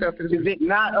right there. Is it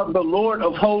not of the Lord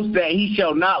of hosts that he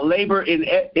shall not labor in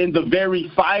the very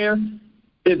fire,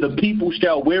 and the people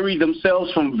shall weary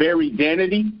themselves from very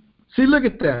vanity? See, look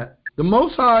at that. The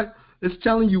Most High is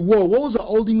telling you, whoa, what was the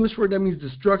Old English word that means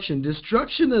destruction?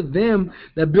 Destruction of them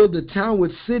that build a town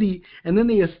with city, and then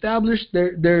they establish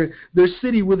their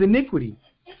city with iniquity.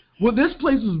 Well, this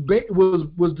place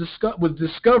was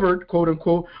discovered, quote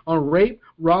unquote, on rape,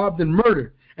 robbed, and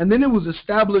murder. And then it was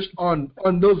established on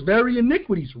those very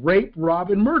iniquities, rape, rob,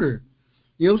 and murder.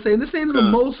 You know what I'm saying? This ain't the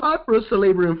Most High for us to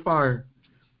labor in fire.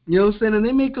 You know what I'm saying? And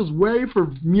they make us wary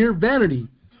for mere vanity.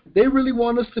 They really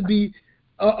want us to be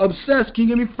obsessed. Can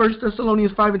you give me 1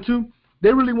 Thessalonians 5 and 2?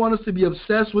 They really want us to be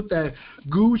obsessed with that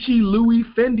Gucci, Louis,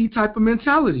 Fendi type of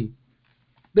mentality.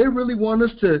 They really want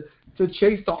us to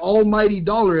chase the almighty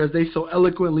dollar, as they so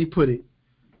eloquently put it.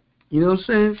 You know what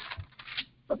I'm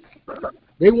saying?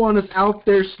 They want us out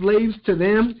there slaves to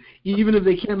them, even if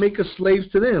they can't make us slaves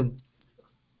to them.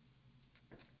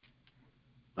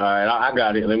 All right, I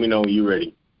got it. Let me know when you're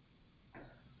ready.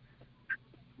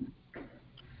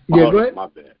 Yeah, go ahead. My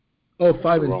bad. Oh,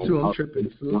 5 and 2. I'm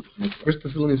tripping. 1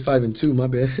 Thessalonians 5 and 2. My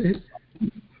bad.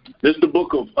 This is the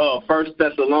book of 1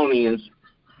 Thessalonians,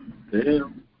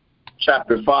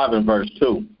 chapter 5 and verse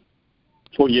 2.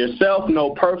 For yourself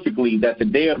know perfectly that the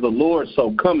day of the Lord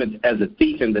so cometh as a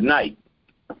thief in the night.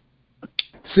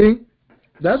 See,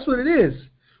 that's what it is.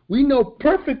 We know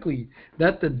perfectly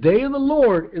that the day of the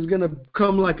Lord is going to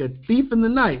come like a thief in the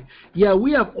night. Yeah,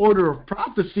 we have order of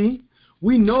prophecy.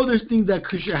 We know there's things that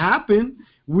should happen.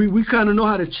 We kind of know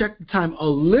how to check the time a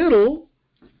little,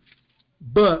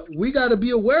 but we got to be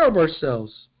aware of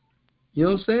ourselves. You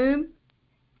know what I'm saying?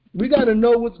 We got to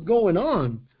know what's going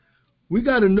on. We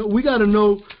got to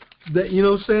know that, you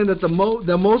know what I'm saying, that the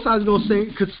Most High is going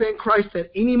to could send Christ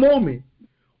at any moment.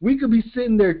 We could be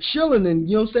sitting there chilling and,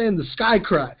 you know what I'm saying, the sky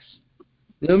cracks.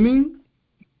 You know what I mean?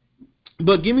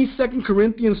 But give me 2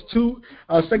 Corinthians 2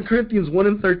 1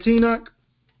 and 13, Ak.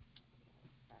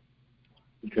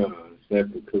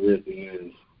 2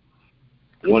 Corinthians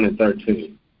 1 and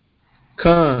 13.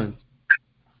 Con.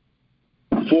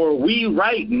 For we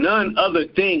write none other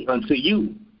thing unto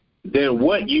you than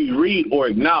what you read or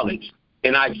acknowledge,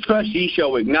 and I trust ye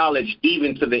shall acknowledge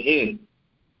even to the end.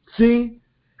 See?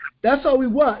 That's all we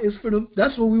want.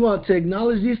 That's what we want, to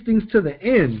acknowledge these things to the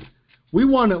end. We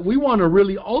want to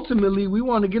really, ultimately, we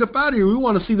want to get up out of here. We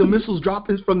want to see the missiles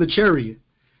dropping from the chariot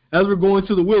as we're going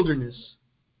through the wilderness.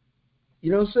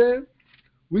 You know what I'm saying?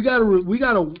 We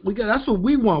gotta. That's what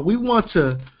we want. We want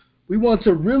to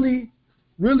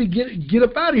really get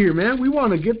up out of here, man. We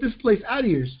want to get this place out of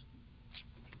here.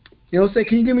 You know what I'm saying?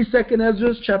 Can you give me 2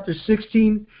 Ezra chapter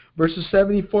 16, verses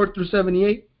 74 through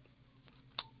 78?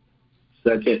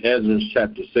 Second Ezra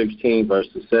chapter 16,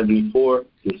 verses 74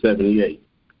 to 78.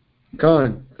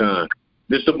 Con.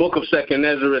 This is the book of Second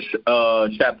Ezra,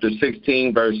 chapter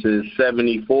 16, verses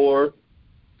 74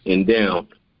 and down.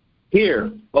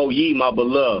 Hear, O ye my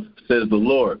beloved, says the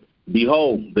Lord.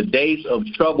 Behold, the days of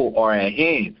trouble are at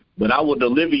hand, but I will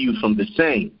deliver you from the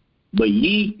same. But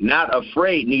ye not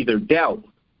afraid, neither doubt,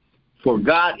 for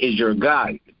God is your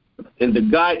guide, and the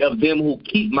guide of them who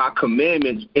keep my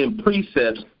commandments and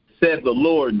precepts, said the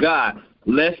Lord God.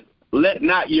 Let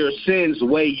not your sins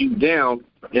weigh you down,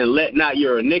 and let not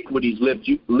your iniquities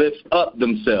lift up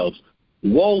themselves.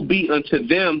 Woe be unto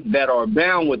them that are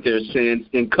bound with their sins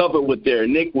and covered with their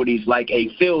iniquities, like a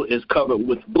field is covered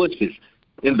with bushes,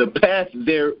 and the path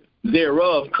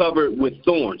thereof covered with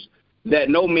thorns, that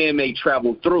no man may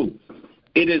travel through.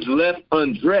 It is left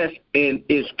undressed and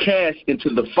is cast into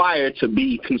the fire to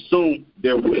be consumed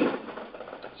therewith.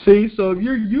 See, so if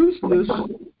you're useless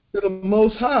to the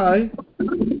Most High,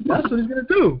 that's what he's going to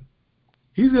do.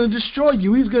 He's going to destroy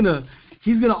you. He's going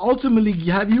to ultimately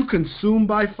have you consumed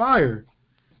by fire.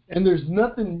 And there's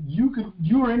nothing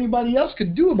you or anybody else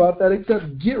could do about that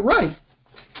except get right.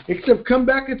 Except come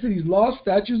back into these laws,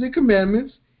 statutes, and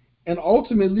commandments and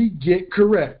ultimately get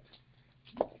correct.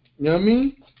 You know what I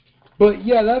mean? But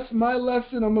yeah, that's my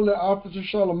lesson. I'm going to let Officer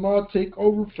Shalimar take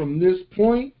over from this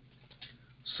point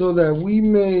so that we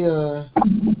may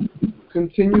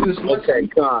continue this lesson. Okay,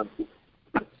 Con.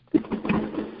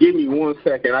 Give me 1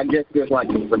 second. I guess it's like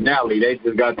the finale. They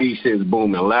just got these shits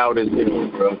booming loud as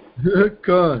hell, bro.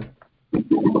 Con.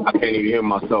 I can't even hear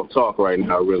myself talk right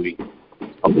now, really.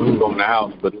 I'm going in the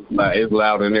house, but it's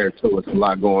loud in there, too. It's a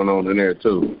lot going on in there,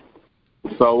 too.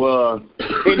 So,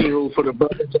 anywho, for the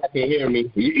brothers that can hear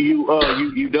me,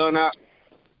 you done out?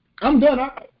 I'm done.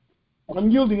 I'm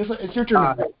yielding. It's your turn.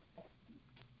 All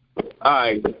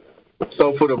right.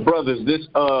 So for the brothers, this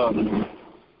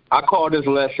I call this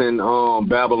lesson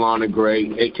Babylon the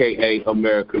Great, a.k.a.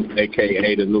 America,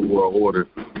 a.k.a. the New World Order.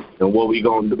 And what we're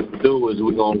going to do is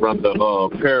we're going to run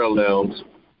the parallels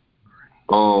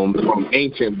from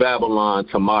ancient Babylon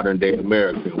to modern-day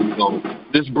America. We're going to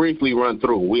just briefly run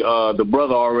through. The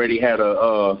brother already had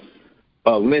a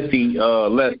lengthy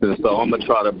lesson, so I'm going to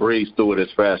try to breeze through it as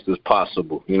fast as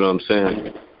possible. You know what I'm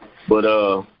saying? But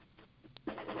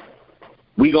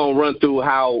we're going to run through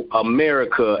how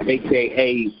America,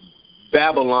 a.k.a.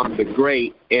 Babylon the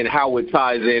Great, and how it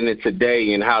ties into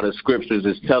today and how the scriptures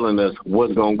is telling us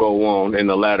what's going to go on in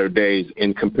the latter days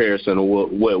in comparison to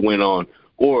what went on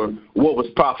or what was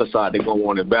prophesied to go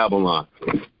on in Babylon.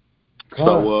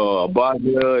 So,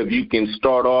 Badia, if you can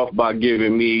start off by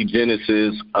giving me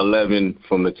Genesis 11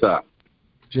 from the top.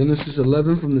 Genesis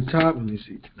 11 from the top. Let me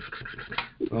see.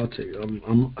 I'll take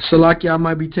Salaki, I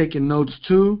might be taking notes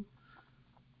too.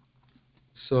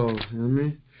 So, you know what I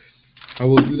mean? I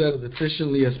will do that as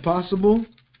efficiently as possible.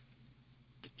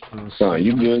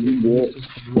 You good, you good.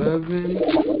 11.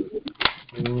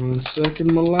 1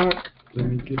 second, Malak. Let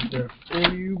me get that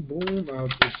for you. Boom. I'll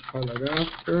just highlight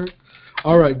after.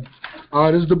 All right.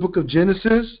 This is the book of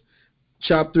Genesis,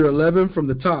 chapter 11 from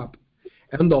the top.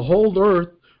 And the whole earth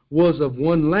was of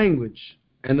one language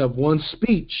and of one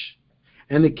speech.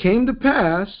 And it came to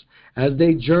pass, as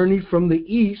they journeyed from the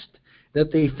east,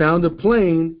 that they found a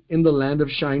plain in the land of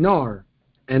Shinar,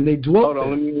 and they dwelt.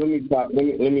 Hold on,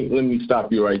 let me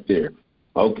stop you right there.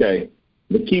 Okay,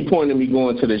 the key point of me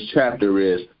going to this chapter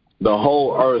is the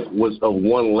whole earth was of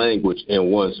one language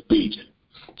and one speech.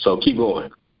 So keep going.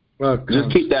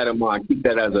 Just keep that in mind. Keep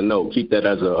that as a note. Keep that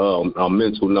as a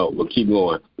mental note. But keep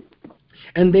going.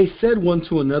 And they said one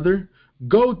to another,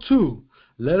 "Go to,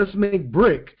 let us make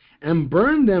brick and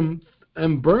burn them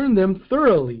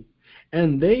thoroughly."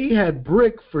 And they had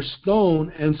brick for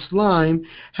stone, and slime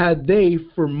had they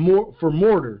for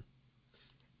mortar.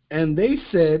 And they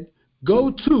said, "Go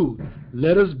to,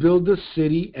 let us build a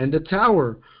city and a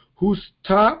tower, whose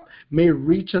top may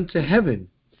reach unto heaven.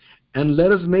 And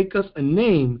let us make us a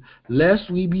name,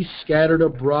 lest we be scattered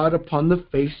abroad upon the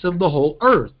face of the whole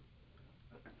earth."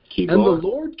 And the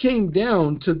Lord came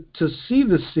down to see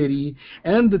the city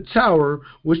and the tower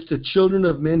which the children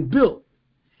of men built.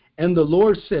 And the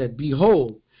Lord said,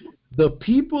 "Behold, the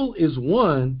people is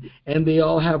one, and they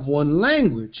all have one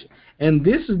language. And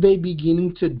this is they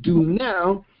beginning to do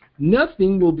now.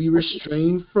 Nothing will be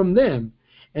restrained from them.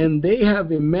 And they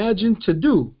have imagined to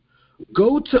do.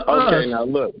 Go to us." Okay, now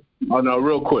look. Oh, no,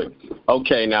 real quick.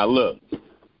 Okay, now look.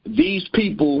 These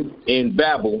people in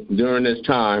Babel during this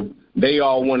time, they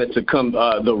all wanted to come,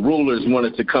 the rulers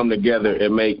wanted to come together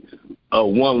and make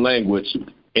one language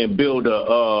and build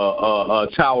a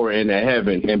tower in the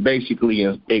heaven and basically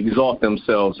exalt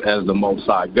themselves as the Most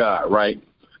High God, right?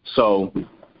 So,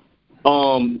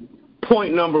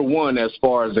 point number one, as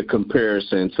far as a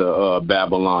comparison to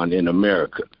Babylon in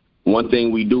America. One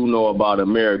thing we do know about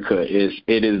America is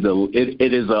it is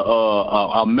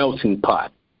a melting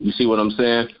pot. You see what I'm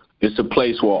saying? It's a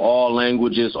place where all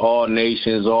languages, all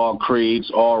nations, all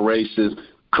creeds, all races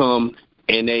come,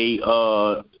 and they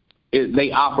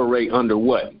operate under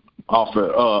what? Off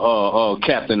of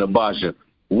Captain Abijah.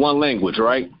 One language,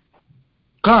 right?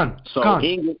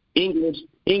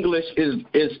 English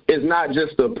is not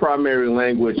just the primary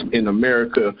language in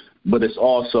America, but it's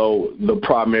also the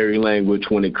primary language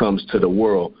when it comes to the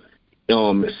world.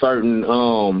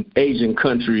 Certain Asian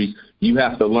countries, you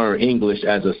have to learn English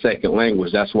as a second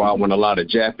language. That's why when a lot of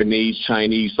Japanese,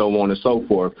 Chinese, so on and so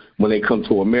forth, when they come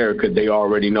to America, they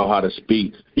already know how to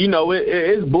speak. You know,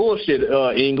 it's bullshit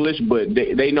English, but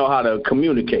they know how to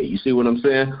communicate. You see what I'm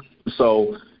saying?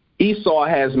 So Esau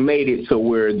has made it to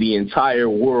where the entire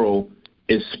world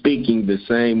is speaking the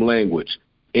same language.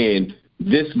 And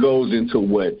this goes into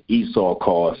what Esau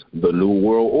calls the New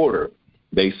World Order.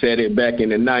 They said it back in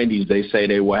the 90s. They say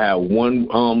they will have one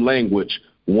language,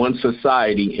 one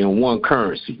society, and one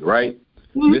currency, right?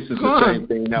 This is the same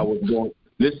thing that was going.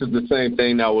 This is the same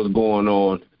thing that was going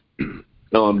on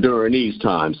during these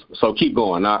times. So keep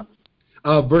going.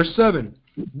 Verse 7.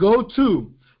 Go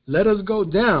to, let us go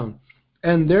down,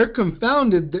 and they're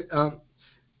confounded.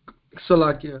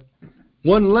 Salakia.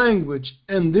 One language,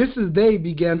 and this is they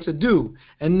began to do,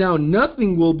 and now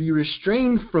nothing will be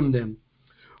restrained from them,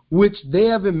 which they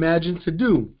have imagined to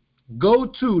do. Go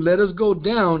to, let us go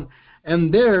down,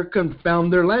 and there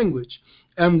confound their language,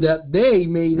 and that they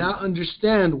may not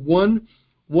understand one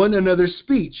another's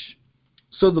speech.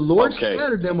 So the Lord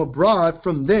scattered them abroad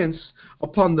from thence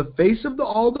upon the face of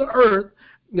all the earth,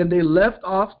 and they left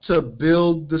off to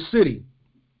build the city.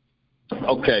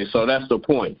 Okay, so that's the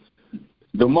point.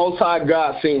 The Most High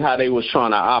God seen how they was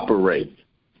trying to operate.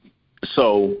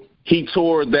 So he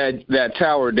tore that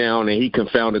tower down and he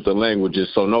confounded the languages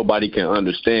so nobody can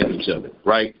understand each other,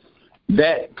 right?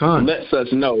 That lets us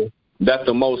know that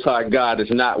the Most High God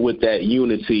is not with that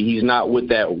unity. He's not with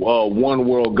that one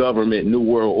world government, new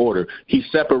world order. He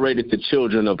separated the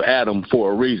children of Adam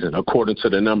for a reason, according to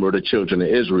the number of the children of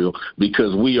Israel,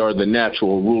 because we are the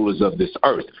natural rulers of this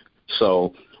earth.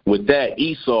 So with that,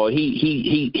 Esau,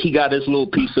 he got his little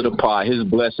piece of the pie, his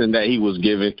blessing that he was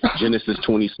given, Genesis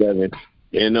 27.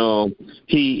 And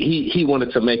he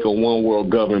wanted to make a one world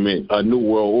government, a new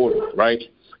world order, right?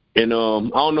 And I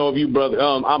don't know if you brother,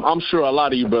 I'm sure a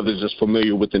lot of you brothers is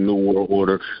familiar with the New World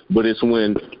Order, but it's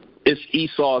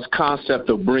Esau's concept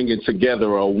of bringing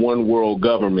together a one world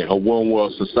government, a one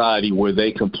world society where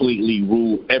they completely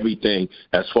rule everything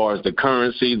as far as the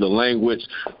currency, the language,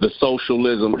 the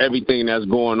socialism, everything that's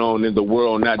going on in the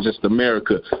world, not just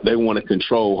America. They want to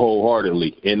control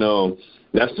wholeheartedly. And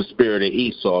that's the spirit of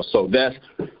Esau. So that's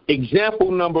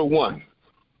example number one.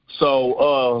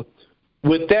 So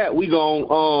with that, we going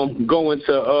to go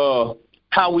into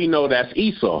how we know that's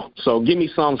Esau. So give me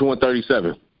Psalms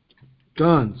 137.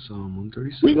 Done. Psalm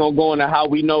 137. We're going to go into how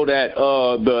we know that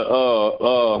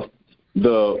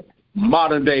the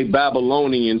modern-day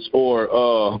Babylonians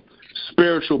or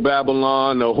spiritual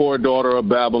Babylon, the whore daughter of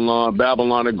Babylon,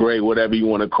 Babylon the Great, whatever you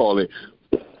want to call it,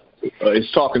 is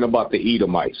talking about the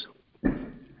Edomites.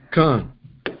 Khan.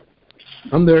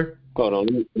 I'm there. Hold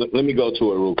on. Let me go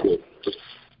to it real quick.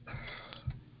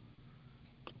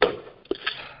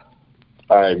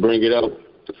 All right, bring it up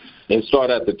and start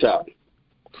at the top.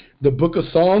 The book of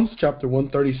Psalms, chapter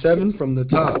 137, from the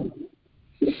top.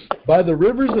 By the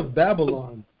rivers of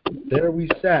Babylon, there we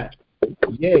sat.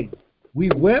 Yea, we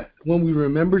wept when we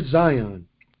remembered Zion.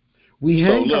 We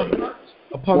hanged our hearts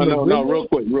upon the window. No,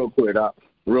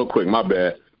 real quick, my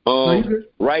bad.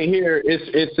 Right here,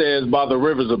 it says, by the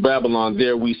rivers of Babylon,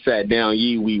 there we sat down,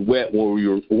 ye, we wept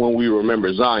when we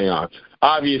remember Zion.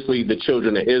 Obviously, the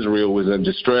children of Israel was in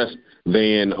distress.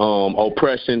 They in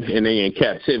oppression and they in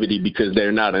captivity because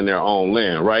they're not in their own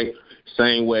land, right?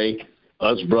 Same way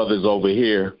us brothers over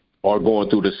here are going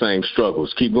through the same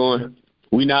struggles. Keep going.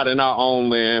 We not in our own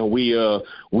land. We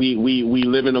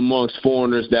living amongst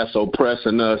foreigners that's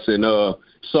oppressing us and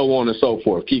so on and so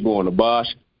forth. Keep going, Abash.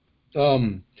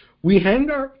 We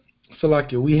hanged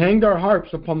our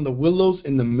harps upon the willows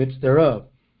in the midst thereof.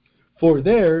 For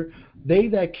there they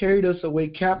that carried us away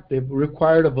captive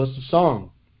required of us a song.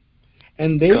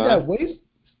 And they that waste,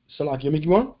 Salakia, keep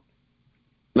on?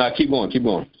 Nah, keep going.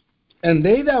 And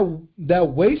they that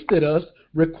wasted us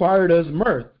required us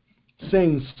mirth,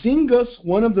 saying, sing us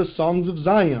one of the songs of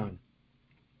Zion.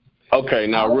 Okay,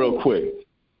 now real quick.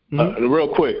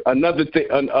 Another thing,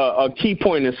 a key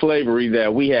point in slavery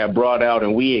that we have brought out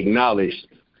and we acknowledged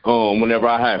whenever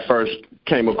I had first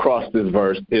came across this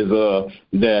verse, is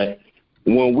that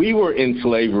when we were in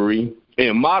slavery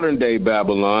in modern day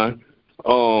Babylon,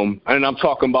 and I'm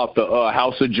talking about the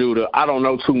House of Judah. I don't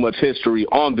know too much history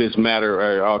on this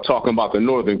matter, talking about the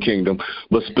Northern Kingdom,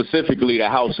 but specifically the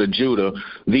House of Judah.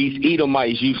 These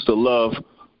Edomites used to love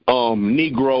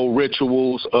Negro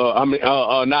rituals.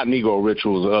 Not Negro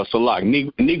rituals,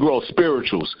 Negro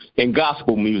spirituals and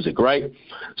gospel music, right?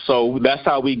 So that's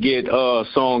how we get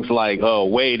songs like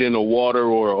Wade in the Water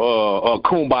or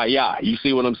Kumbaya. You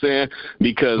see what I'm saying?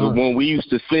 Because when we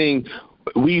used to sing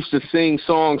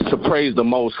songs to praise the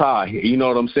Most High, you know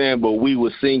what I'm saying? But we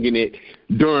were singing it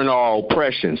during our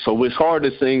oppression. So it's hard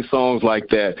to sing songs like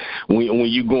that when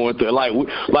you going through, like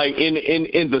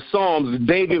in the Psalms,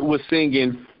 David was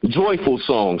singing joyful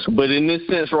songs, but in this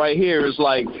sense right here, it's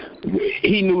like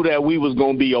he knew that we was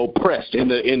going to be oppressed in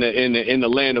the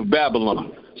land of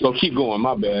Babylon. So keep going.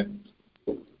 My bad.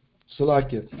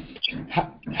 Salakia.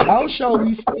 How shall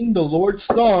we sing the Lord's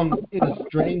song in a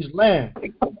strange land?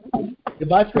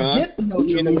 If I forget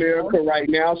we in America right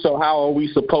now, so how are we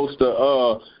supposed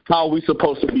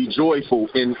to be joyful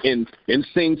and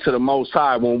sing to the Most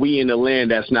High when we in the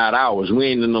land that's not ours? We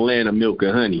ain't in the land of milk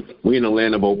and honey. We in the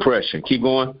land of oppression. Keep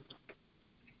going.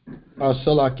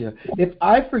 Salakia. If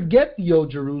I forget thee, O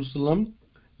Jerusalem,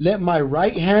 let my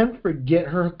right hand forget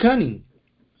her cunning.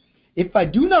 If I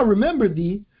do not remember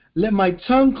thee, let my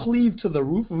tongue cleave to the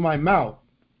roof of my mouth.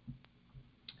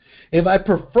 If I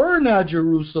prefer not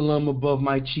Jerusalem above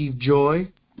my chief joy,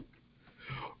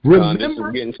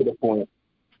 remember, getting to the point.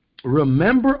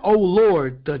 Remember, O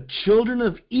Lord, the children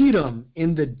of Edom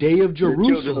in the day of Jerusalem.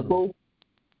 The children of who?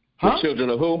 The children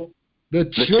of who? The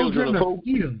children of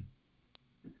Edom.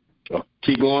 Oh,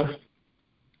 keep going.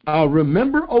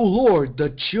 Remember, O Lord,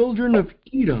 the children of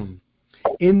Edom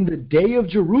in the day of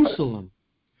Jerusalem,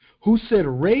 who said,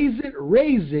 raise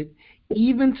it,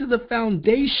 even to the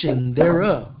foundation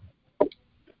thereof.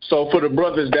 So for the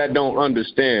brothers that don't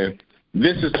understand,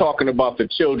 this is talking about the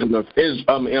children of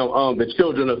the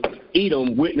children of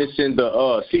Edom witnessing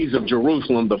the siege of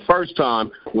Jerusalem the first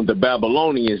time when the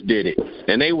Babylonians did it,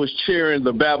 and they was cheering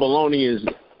the Babylonians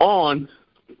on,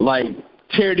 like,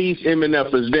 tear these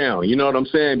MNFers down. You know what I'm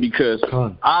saying? Because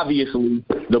obviously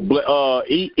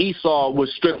Esau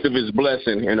was stripped of his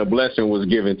blessing, and a blessing was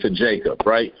given to Jacob,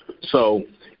 right? So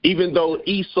even though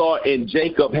Esau and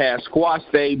Jacob had squashed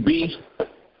their beef,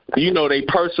 you know, they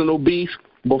personal beef,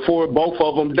 before both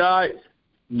of them died,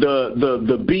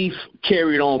 the beef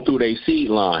carried on through their seed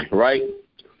line, right?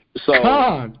 So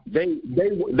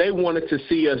they wanted to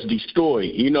see us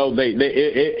destroyed. You know,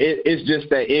 it's just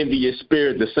that envious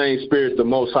spirit, the same spirit the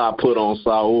Most High put on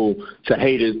Saul to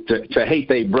hate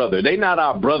their brother. They not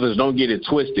our brothers, don't get it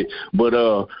twisted, but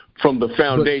from the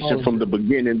foundation, from the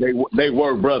beginning, they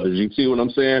were brothers. You see what I'm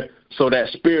saying? So that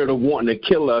spirit of wanting to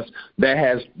kill us, that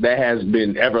has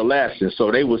been everlasting.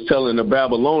 So they was telling the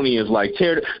Babylonians, like,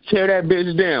 tear that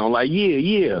bitch down. Like,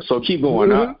 yeah. So keep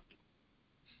going up.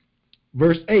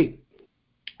 Verse 8.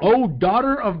 O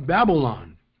daughter of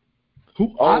Babylon,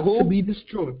 who ought to be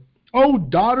destroyed. O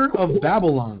daughter of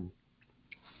Babylon,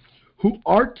 who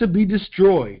art to be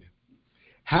destroyed.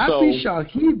 Happy shall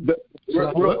he be.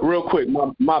 Real quick,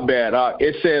 my bad.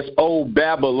 It says, "O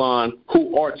Babylon,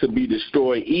 who art to be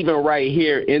destroyed." Even right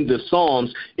here in the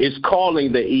Psalms, it's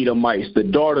calling the Edomites the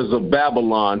daughters of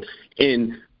Babylon.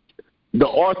 And the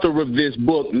author of this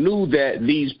book knew that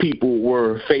these people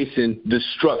were facing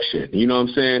destruction. You know what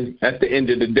I'm saying? At the end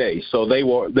of the day, so they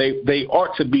are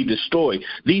to be destroyed.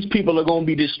 These people are going to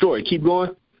be destroyed. Keep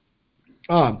going.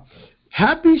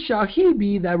 Happy shall he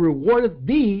be that rewardeth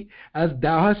thee as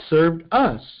thou hast served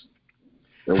us.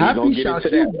 Happy shall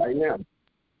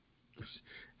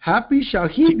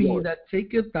he be that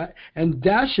taketh thy and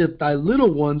dasheth thy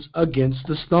little ones against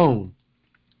the stone.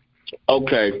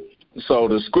 Okay, so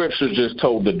the scripture just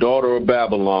told the daughter of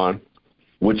Babylon,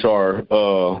 which are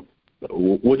the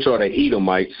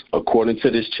Edomites, according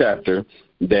to this chapter,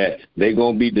 that they're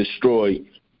gonna be destroyed,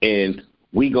 and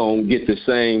we gonna get the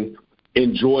same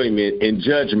enjoyment and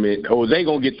judgment, or they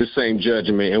gonna get the same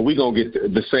judgment, and we gonna get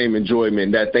the same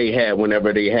enjoyment that they had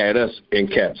whenever they had us in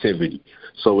captivity.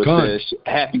 So it says,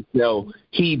 "Happy shall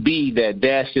he be that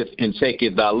dasheth and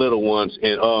taketh thy little ones,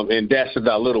 and dasheth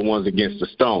thy little ones against the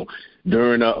stone."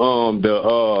 During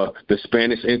the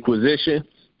Spanish Inquisition,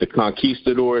 the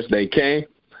conquistadors, they came.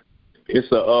 It's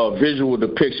a visual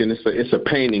depiction. It's a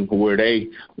painting where they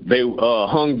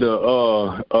hung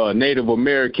the Native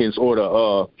Americans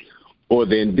or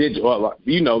the indigenous,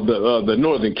 the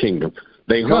Northern Kingdom.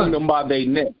 They hung them by their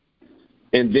neck,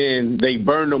 and then they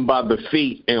burned them by the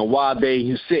feet. And while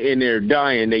they sitting there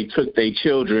dying, they took their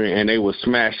children and they were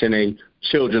smashing their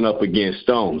children up against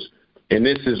stones. And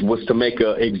this was to make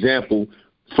an example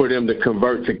for them to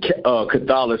convert to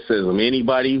Catholicism.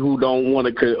 Anybody who don't want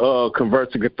to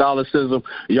convert to Catholicism,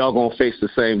 y'all gonna face the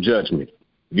same judgment.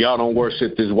 Y'all don't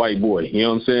worship this white boy. You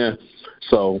know what I'm saying?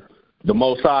 So the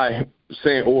Most High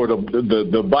saying, or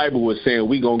the Bible was saying,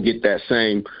 we gonna get that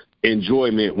same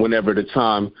enjoyment whenever the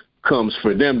time comes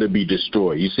for them to be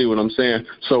destroyed. You see what I'm saying?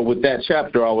 So with that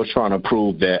chapter, I was trying to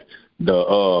prove that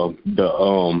the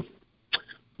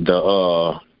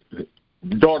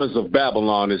daughters of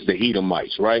Babylon is the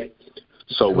Edomites, right?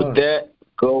 So with that,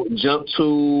 jump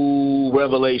to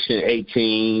Revelation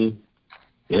 18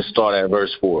 and start at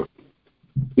verse 4.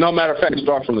 No, matter of fact,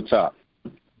 start from the top.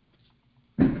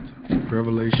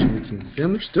 Revelation 18.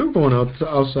 Damn, they're still going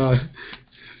outside.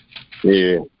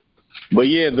 Yeah, but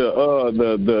yeah,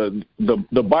 the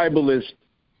Bible is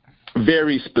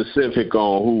very specific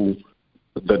on who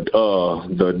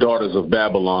the daughters of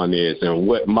Babylon is and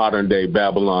what modern day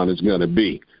Babylon is going to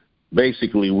be.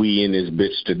 Basically, we in this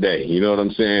bitch today. You know what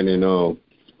I'm saying? And I'm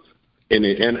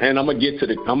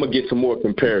gonna get to more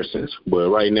comparisons, but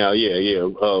right now,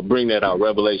 bring that out.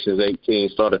 Revelations 18,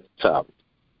 start at the top.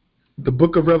 The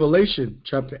book of Revelation,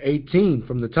 chapter 18,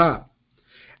 from the top.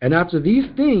 And after these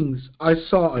things, I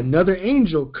saw another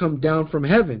angel come down from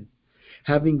heaven,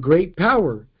 having great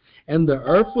power, and the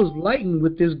earth was lightened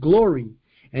with his glory.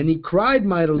 And he cried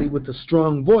mightily with a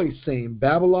strong voice, saying,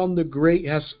 Babylon the great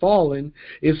is fallen,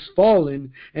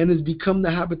 and is become the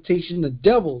habitation of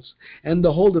devils, and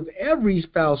the hold of every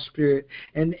foul spirit,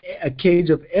 and a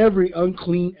cage of every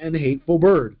unclean and hateful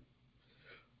bird.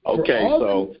 Okay,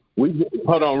 so we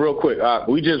hold on real quick.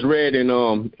 We just read in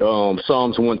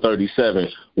Psalms 137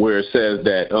 where it says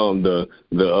that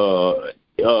the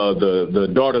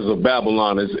daughters of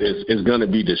Babylon is going to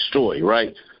be destroyed,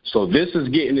 right? So this is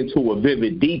getting into a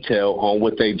vivid detail on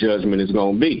what their judgment is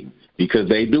going to be, because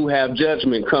they do have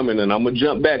judgment coming. And I'm going to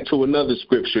jump back to another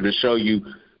scripture to show you,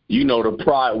 the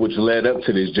pride which led up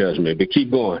to this judgment. But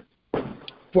keep going.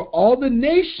 For all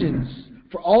nations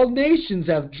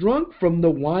have drunk from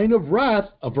the wine of wrath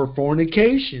of her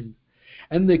fornication.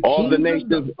 And all the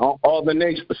nations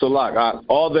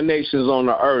on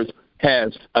the earth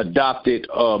has adopted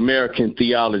American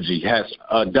theology, has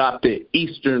adopted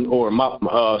Eastern or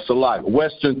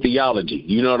Western theology.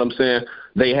 You know what I'm saying?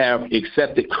 They have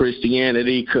accepted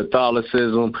Christianity,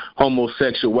 Catholicism,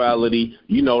 homosexuality,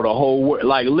 the whole world.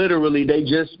 Like literally they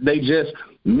just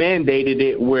mandated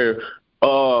it where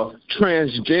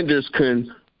transgenders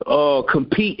can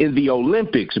compete in the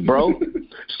Olympics, bro.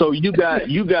 So you got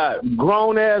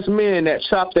grown ass men that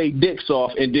chop their dicks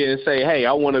off and then say, "Hey,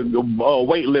 I want to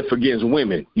weightlift against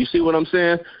women." You see what I'm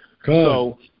saying?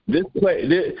 So this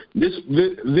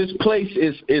place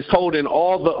is holding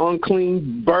all the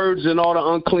unclean birds and all the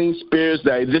unclean spirits.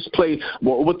 That this place,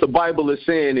 what the Bible is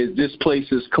saying is this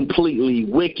place is completely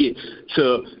wicked.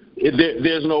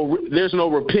 There's no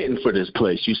repenting for this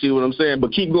place. You see what I'm saying?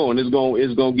 But keep going. It's going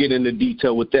to get into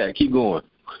detail with that. Keep going.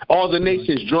 All the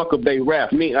nations drunk of their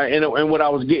wrath. And what I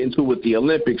was getting to with the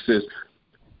Olympics is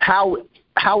how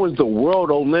is the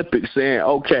World Olympics saying,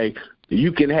 okay,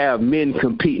 you can have men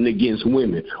competing against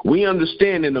women? We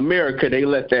understand in America they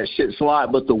let that shit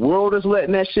slide, but the world is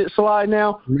letting that shit slide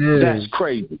now? Man. That's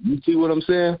crazy. You see what I'm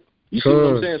saying? You see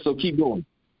what I'm saying? So keep going.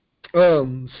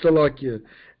 Salakia.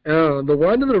 The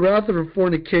wine of the wrath of her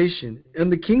fornication,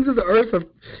 and the kings of the earth have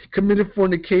committed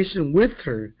fornication with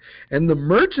her, and the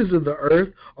merchants of the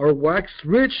earth are waxed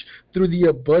rich through the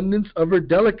abundance of her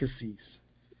delicacies.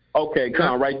 Okay,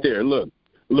 right there. Look.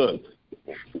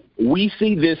 We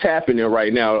see this happening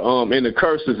right now. In the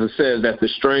curses, it says that the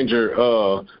stranger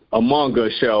among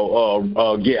us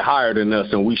shall get higher than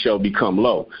us, and we shall become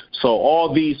low. So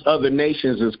all these other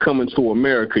nations is coming to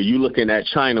America. You looking at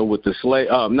China with the slave,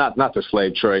 not the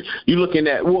slave trade. You looking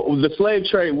at the slave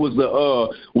trade was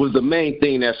the main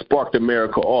thing that sparked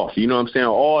America off. You know what I'm saying?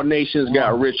 All nations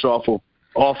got rich off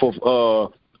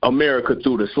of America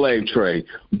through the slave trade,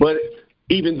 but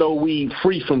even though we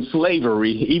free from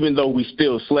slavery, even though we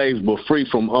still slaves, but free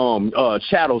from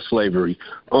chattel slavery,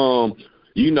 the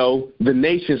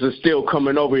nations are still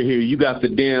coming over here. You got the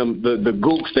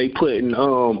gooks they put in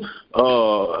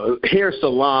hair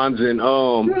salons and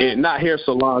not hair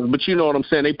salons, but you know what I'm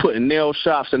saying. They put in nail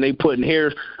shops and they put in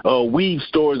hair weave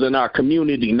stores in our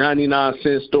community,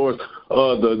 99-cent stores.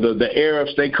 The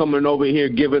Arabs, they coming over here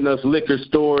giving us liquor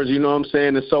stores, you know what I'm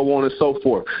saying, and so on and so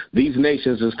forth. These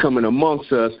nations is coming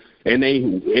amongst us, and they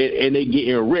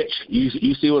getting rich.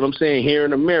 You see what I'm saying? Here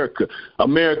in America,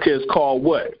 America is called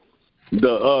what?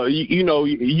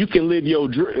 you can live your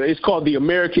dream. It's called the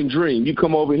American dream. You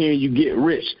come over here and you get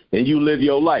rich and you live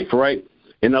your life, right?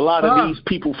 And a lot of these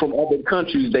people from other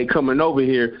countries, they coming over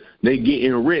here, they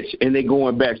getting rich and they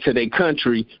going back to their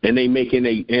country and they making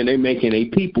a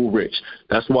people rich.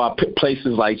 That's why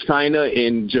places like China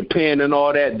and Japan and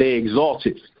all that, they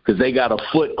exalted because they got a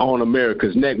foot on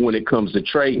America's neck when it comes to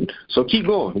trading. So keep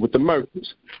going with the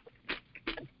Mercuries.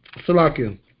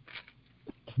 Salakia.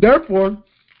 Therefore,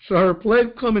 so her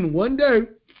plague come in one day.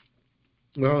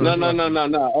 No.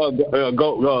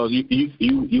 Go.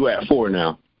 You at 4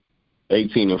 now.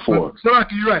 18 and 4.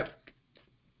 Salakia, you're right.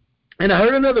 And I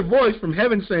heard another voice from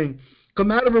heaven saying,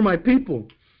 "Come out of her, my people,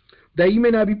 that ye may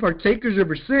not be partakers of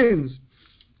her sins,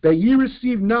 that ye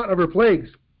receive not of her plagues."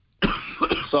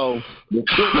 So the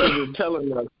scripture is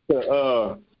telling us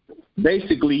to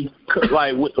basically,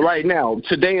 like right now,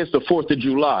 today is the 4th of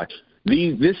July.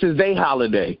 This is their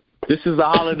holiday. This is a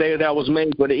holiday that was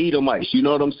made for the Edomites. You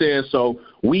know what I'm saying? So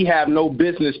we have no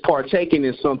business partaking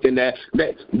in something that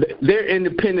their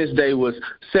Independence Day was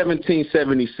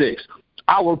 1776.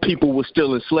 Our people were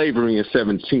still in slavery in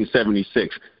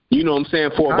 1776. You know what I'm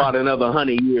saying? For about another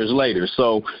 100 years later.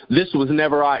 So this was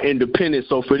never our independence.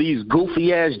 So for these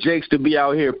goofy ass jakes to be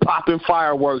out here popping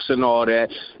fireworks and all that,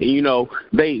 you know,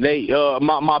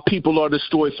 my people are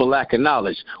destroyed for lack of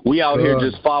knowledge. We out here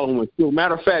just following through.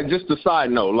 Matter of fact, just a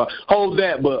side note, hold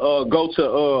that, but go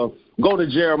to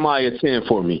Jeremiah 10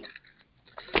 for me.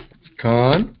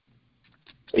 Con?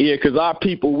 Yeah, because our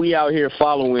people, we out here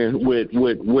following with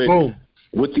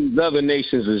what these other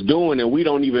nations is doing, and we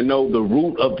don't even know the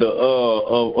root of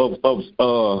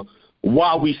the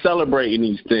why we celebrating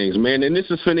these things, man. And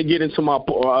this is finna get into my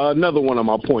another one of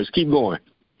my points. Keep going.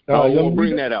 We'll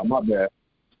bring that out. My bad.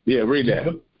 Yeah, read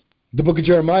that. The book of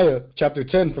Jeremiah, chapter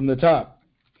 10, from the top.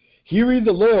 Hear ye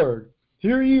the Lord,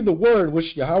 hear ye the word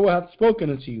which Yahweh hath spoken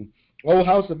unto you, O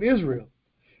house of Israel.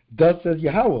 Thus says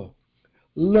Yahweh,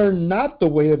 learn not the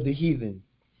way of the heathen,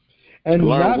 and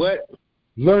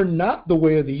learn not the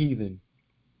way of the heathen.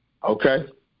 Okay.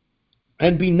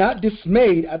 And be not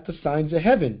dismayed at the signs of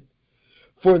heaven,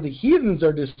 for the heathens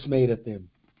are dismayed at them.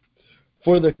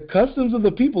 For the customs of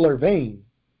the people are vain.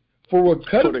 For what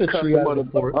cutteth the tree out of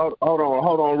the forest.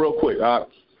 Hold on real quick.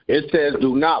 It says,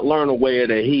 do not learn the way of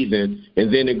the heathen,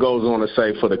 and then it goes on to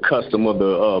say, for the custom of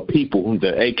the people,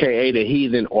 a.k.a. the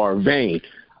heathen, are vain.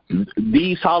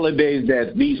 These holidays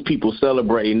that these people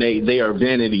celebrate, they are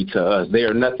vanity to us. They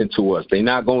are nothing to us. They're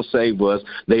not going to save us.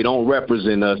 They don't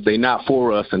represent us. They're not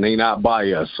for us, and they're not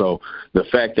by us. So the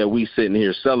fact that we sitting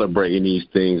here celebrating these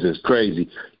things is crazy.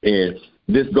 And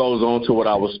this goes on to what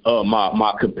I was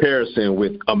my comparison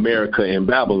with America and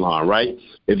Babylon, right?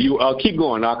 If you keep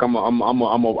going, Doc, I'm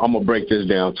gonna break this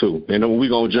down too, and then we're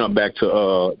gonna jump back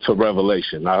to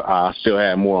Revelation. I still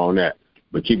have more on that,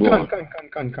 but keep going.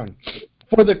 Come.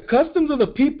 For the customs of the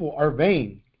people are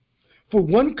vain. For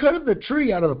one cutteth the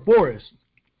tree out of the forest,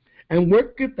 and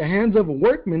worketh the hands of a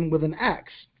workman with an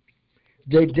axe.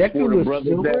 They deck it with silver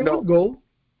and with gold.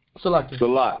 It's a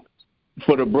lot.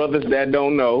 For the brothers that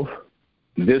don't know,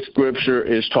 this scripture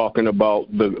is talking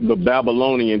about the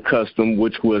Babylonian custom,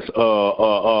 which was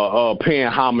paying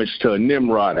homage to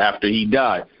Nimrod after he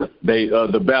died.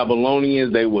 The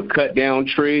Babylonians, they would cut down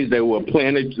trees, they would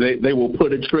they will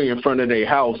put a tree in front of their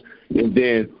house and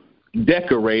then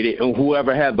decorate it. And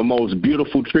whoever had the most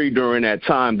beautiful tree during that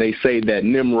time, they say that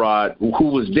Nimrod, who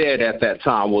was dead at that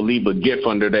time, will leave a gift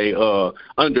under their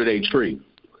tree.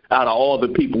 Out of all the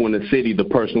people in the city, the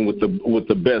person with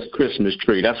the best Christmas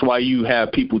tree. That's why you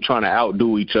have people trying to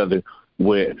outdo each other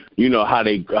with, you know, how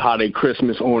they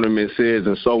Christmas ornaments is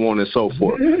and so on and so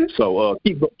forth. So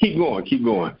keep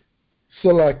going.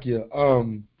 Salakia,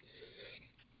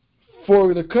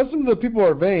 for the customs of the people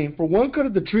are vain. For one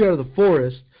cutteth the tree out of the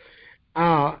forest,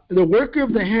 the worker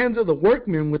of the hands of the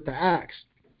workmen with the axe.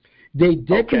 They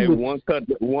deck it with one cut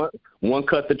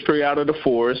the tree out of the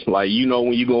forest. Like, you know,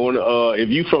 when you go in, if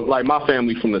you from, like, my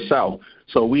family from the South,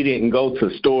 so we didn't go to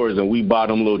stores and we bought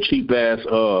them little cheap ass,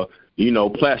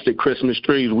 plastic Christmas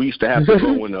trees. We used to have to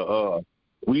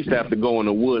go in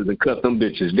the woods and cut them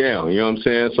bitches down. You know what I'm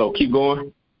saying? So keep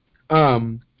going.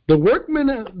 The work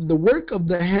of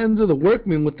the hands of the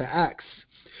workmen with the axe.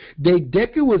 They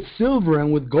deck it with silver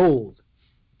and with gold.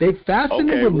 They fasten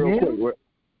it with nails.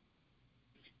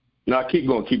 No, keep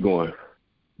going.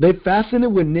 They fasten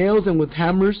it with nails and with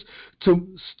hammers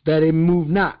that it move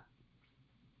not.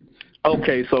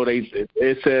 Okay, so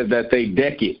it says that they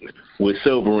deck it with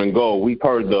silver and gold. We've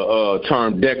heard the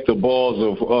term deck the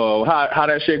balls of how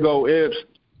that shit go, Ibs?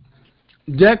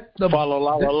 Deck the follow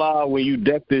la when you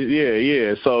deck the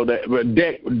yeah. So that but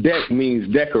deck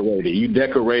means decorated. You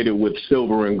decorate it with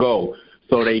silver and gold.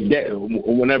 So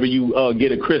whenever you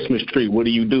get a Christmas tree, what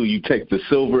do? You take the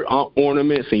silver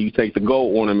ornaments and you take the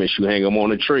gold ornaments. You hang them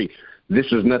on a tree.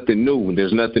 This is nothing new.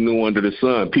 There's nothing new under the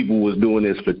sun. People was doing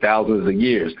this for thousands of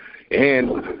years.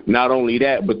 And not only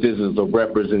that, but this is a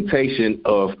representation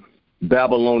of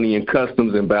Babylonian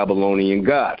customs and Babylonian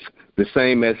gods. The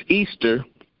same as Easter,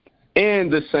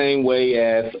 and the same way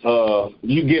as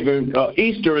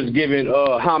Easter is giving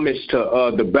homage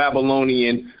to the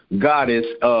Babylonian goddess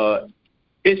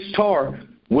Ishtar,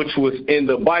 which was in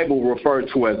the Bible referred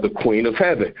to as the Queen of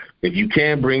Heaven. If you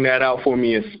can bring that out for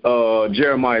me, it's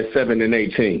Jeremiah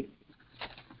 7:18.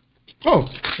 Oh,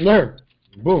 there.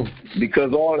 Boom.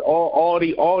 Because all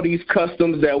these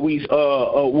customs that we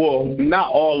well,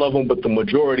 not all of them, but the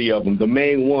majority of them, the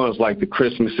main ones like the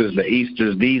Christmases, the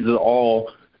Easters, these are all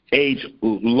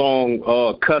age-long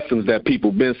customs that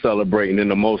people been celebrating,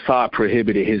 and the Most High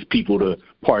prohibited his people to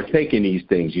partake in these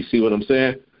things. You see what I'm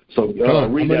saying? So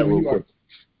read that real quick.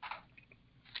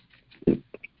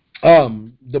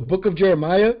 The book of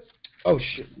Jeremiah. Oh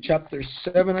shit, chapter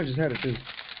 7. I just had it too.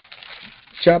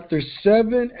 Chapter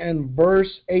 7 and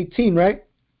verse 18, right?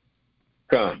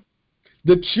 Come.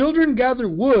 The children gather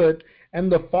wood, and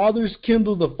the fathers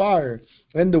kindle the fire,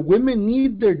 and the women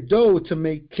knead their dough to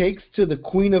make cakes to the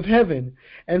Queen of Heaven,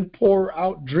 and pour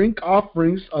out drink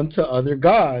offerings unto other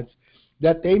gods,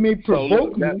 that they may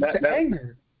provoke me to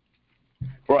anger.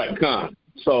 Right, come.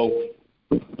 So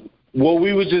what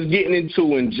we were just getting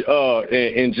into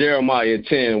in Jeremiah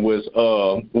 10 was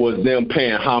them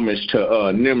paying homage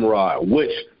to Nimrod,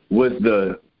 which was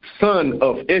the son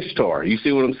of Ishtar. You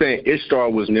see what I'm saying? Ishtar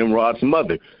was Nimrod's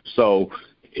mother. So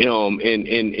in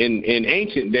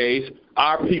ancient days,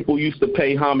 our people used to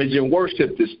pay homage and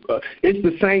worship this. It's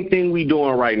the same thing we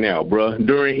doing right now, bro.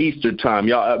 During Easter time,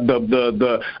 y'all,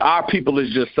 our people is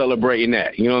just celebrating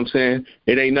that. You know what I'm saying?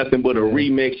 It ain't nothing but a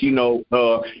remix. You know,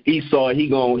 Esau he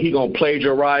gonna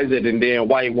plagiarize it and then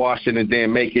whitewash it and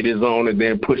then make it his own and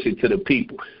then push it to the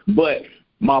people. But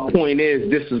my point is,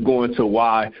 this is going to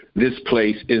why this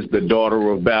place is the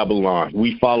daughter of Babylon.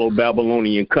 We follow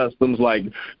Babylonian customs. Like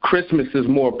Christmas is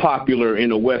more popular in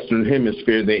the Western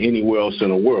Hemisphere than anywhere else in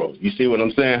the world. You see what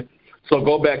I'm saying? So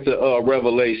go back to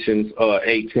Revelations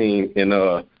 18, and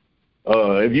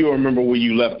if you remember where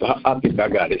you left, I think I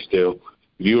got it still.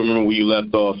 If you remember where you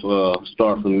left off,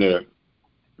 start from there.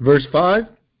 Verse 5?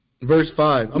 Verse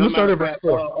 5. I'm going to start at verse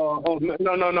 4.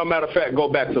 No, matter of fact, go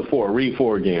back to 4. Read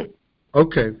 4 again.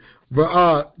 Okay.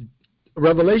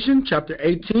 Revelation chapter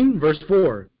 18, verse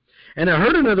 4. And I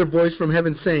heard another voice from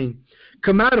heaven saying,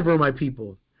 Come out of her, my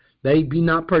people, that ye be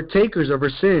not partakers of her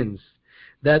sins,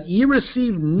 that ye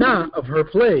receive not of her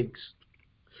plagues.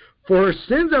 For her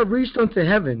sins are reached unto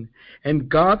heaven, and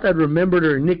God hath remembered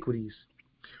her iniquities.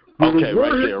 Okay,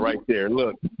 right there.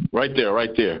 Look, right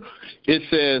there. It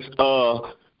says,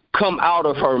 come out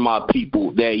of her, my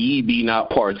people, that ye be not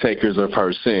partakers of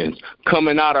her sins.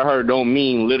 Coming out of her don't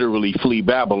mean literally flee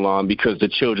Babylon, because the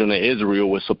children of Israel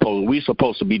we're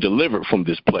supposed to be delivered from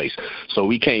this place. So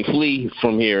we can't flee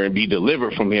from here and be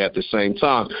delivered from here at the same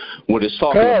time. What it's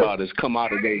talking about is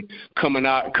coming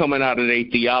out of their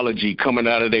theology, coming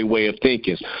out of their way of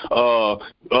thinking.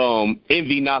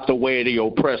 Envy not the way of the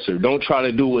oppressor. Don't try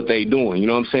to do what they doing. You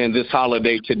know what I'm saying? This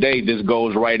holiday today, this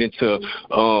goes right into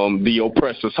the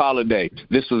oppressor's holiday.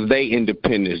 This was their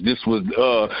independence. This was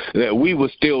that we were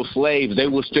still slaves. They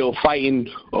were still fighting.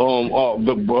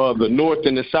 The North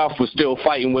and the South was still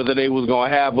fighting whether they was going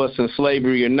to have us in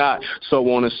slavery or not, so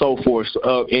on and so forth.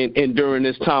 And during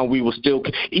this time, we were still,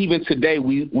 even today,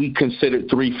 we considered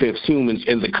 3/5 humans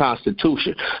in the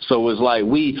Constitution. So it's like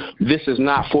this is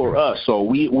not for us. So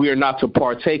we are not to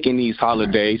partake in these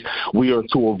holidays. We are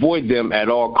to avoid them at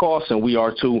all costs, and we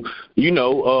are to,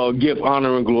 give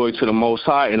honor and glory to the Most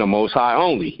High and the Most High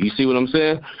only. You see what I'm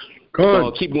saying?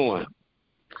 Keep going.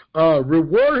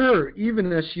 Reward her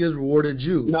even as she has rewarded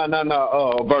you.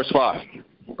 No. Verse 5.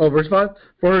 Oh, verse 5.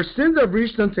 For her sins have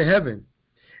reached unto heaven,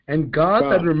 and God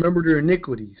hath remembered her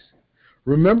iniquities.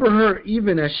 Remember her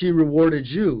even as she rewarded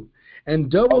you,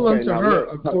 and double unto her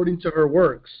according to her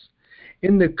works.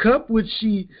 In the cup which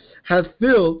she hath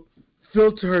filled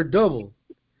to her double.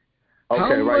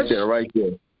 Okay,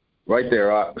 right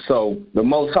there. So the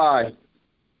Most High,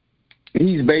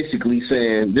 he's basically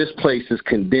saying this place is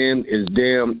condemned, is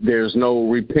damned. There's no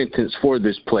repentance for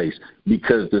this place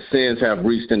because the sins have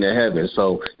reached into heaven.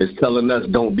 So it's telling us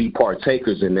don't be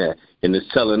partakers in that. And it's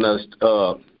telling us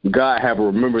God have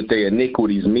remembered their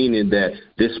iniquities, meaning that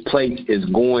this place is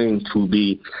going to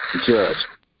be judged.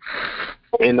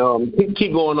 And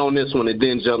keep going on this one and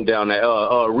then jump down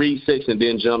to read 6 and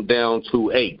then jump down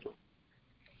to 8.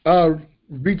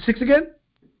 Read 6 again?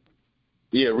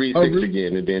 Yeah, read 6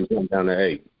 again and then jump down to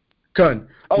 8. Gun.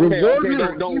 Okay,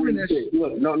 don't read 6.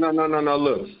 Look, no.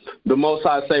 Look, the Most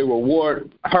High say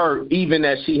reward her even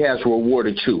as she has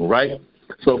rewarded you, right?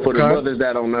 So for the brothers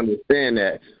that don't understand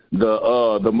that,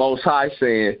 the Most High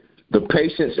saying the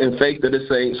patience and faith of the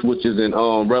saints, which is in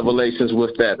Revelations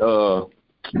with that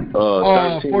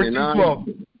 13 and 9. 12.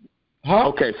 Huh?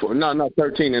 Okay,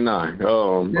 13 and 9.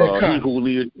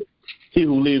 He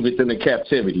who leaveth in the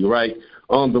captivity, right?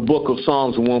 The book of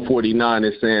Psalms 149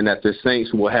 is saying that the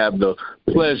saints will have the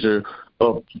pleasure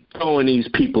of throwing these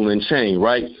people in chains,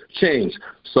 right? Chains.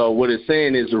 So what it's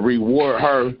saying is to reward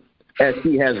her as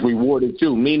she has rewarded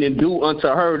you, meaning do unto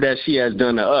her that she has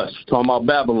done to us. Talking about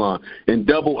Babylon. And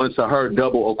double unto her,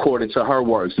 double according to her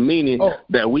works. Meaning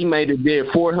that we made it there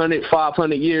 400,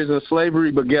 500 years in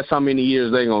slavery, but guess how many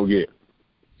years they going to get?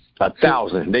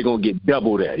 1,000. They going to get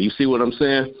double that. You see what I'm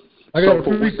saying? So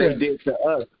for what they did to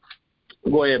us,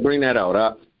 go ahead, bring that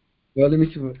out. Well, let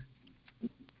me see what.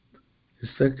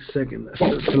 Second.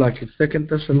 That's like a Second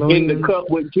Thessalonians. In the cup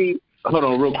which he, hold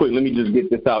on real quick, let me just get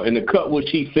this out. In the cup which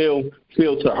he filled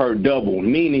to her double,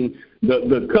 meaning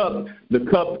the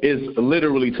cup is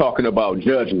literally talking about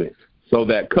judgment. So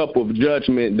that cup of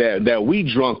judgment that we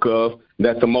drunk of,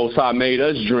 that the Most High made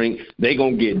us drink, they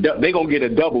gonna get a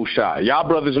double shot. Y'all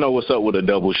brothers know what's up with a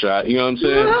double shot. You know what I'm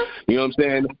saying? Yeah. You know what I'm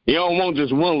saying? You don't want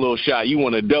just one little shot. You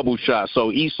want a double shot.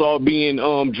 So Esau being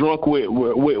drunk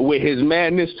with his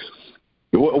madness.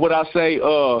 What I say?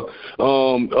 For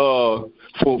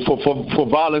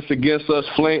violence against us,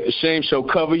 shame shall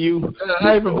cover you.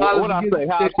 What I say?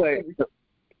 How I say?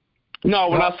 No,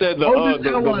 when I said the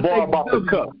bar about the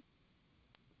cup.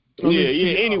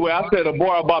 Yeah. Anyway, I said a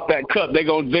bar about that cup. They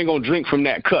gonna drink from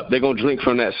that cup. They're gonna drink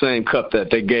from that same cup that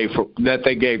they gave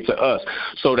to us.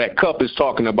 So that cup is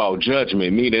talking about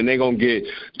judgment, meaning they're gonna get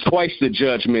twice the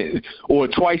judgment or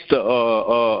twice the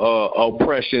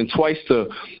oppression, twice the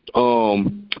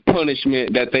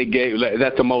punishment that they gave,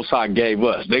 that the Most High gave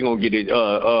us. They're gonna get it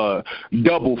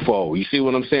double fold. You see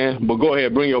what I'm saying? But go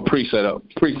ahead, bring your precept out.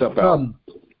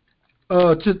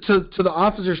 To the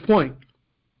officer's point.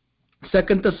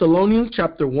 2 Thessalonians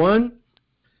chapter 1,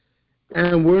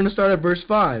 and we're going to start at verse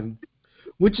 5,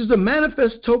 which is a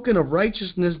manifest token of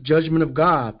righteousness, judgment of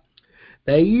God,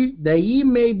 that ye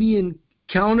may be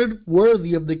counted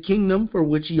worthy of the kingdom for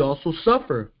which ye also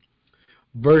suffer.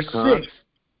 Verse 6,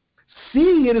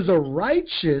 seeing it is a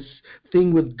righteous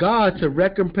thing with God to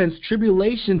recompense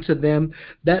tribulation to them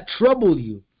that trouble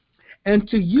you, and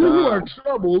to you who are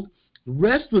troubled,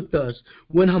 rest with us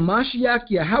when Hamashiach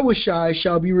Yahushai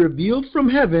shall be revealed from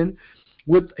heaven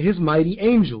with his mighty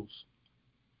angels.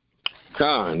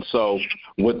 So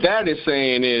what that is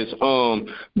saying is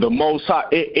the Most High,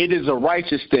 it is a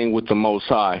righteous thing with the Most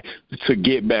High to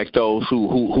get back those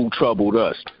who troubled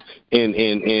us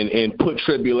and put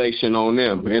tribulation on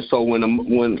them. And so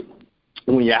when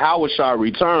Yahushai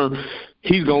returns,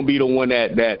 he's going to be the one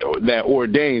that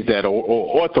ordains that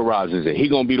or authorizes it. He's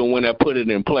going to be the one that put it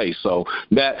in place. So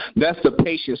that's the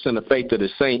patience and the faith of the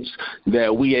saints,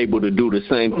 that we able to do the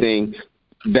same thing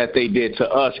that they did to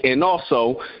us. And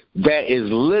also, that is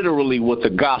literally what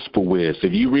the gospel is.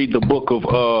 If you read the book of,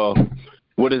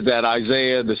 what is that,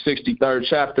 Isaiah, the 63rd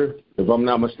chapter, if I'm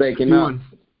not mistaken.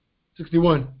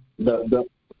 61.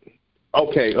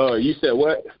 Okay, you said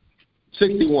what?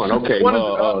 61. Okay,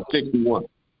 61.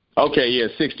 Okay, yeah,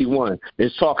 61.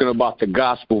 It's talking about the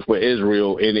gospel for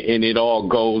Israel, and it all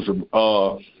goes,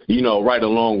 right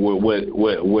along with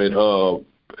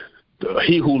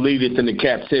he who leadeth in the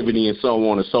captivity and so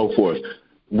on and so forth.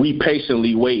 We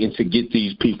patiently waiting to get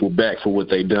these people back for what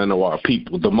they done to our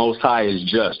people. The Most High is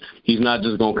just. He's not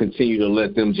just going to continue to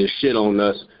let them just shit on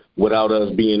us without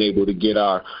us being able to get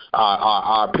our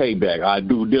payback, our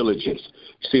due diligence.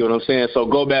 See what I'm saying? So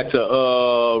go back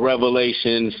to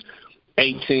Revelations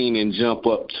 18 and jump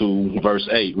up to verse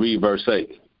 8. Read verse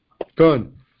 8.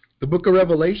 Good. The book of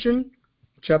Revelation,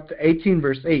 chapter 18,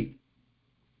 verse 8.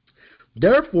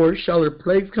 Therefore shall their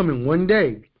plagues come in one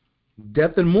day,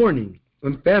 death and mourning,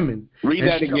 and famine. Read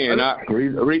that again.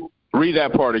 Read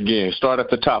that part again. Start at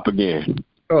the top again.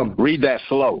 Read that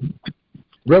slow.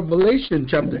 Revelation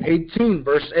chapter 18,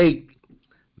 verse 8.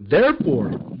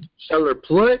 Therefore shall their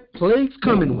plagues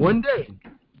come in one day,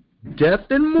 death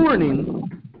and mourning,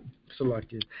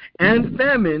 and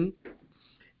famine,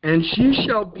 and she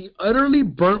shall be utterly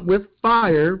burnt with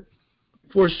fire,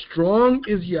 for strong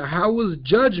is Yahweh's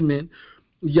judgment,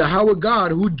 Yahweh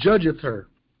God who judgeth her.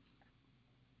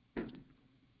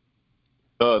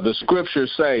 the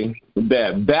scriptures say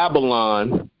that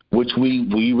Babylon, which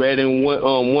we read in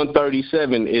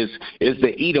 137, is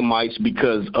the Edomites,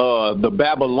 because the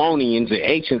Babylonians in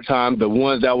ancient time, the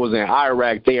ones that was in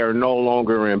Iraq, they are no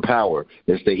longer in power.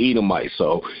 It's the Edomites.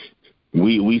 So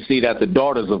we see that the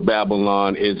daughters of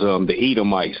Babylon is the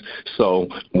Edomites. So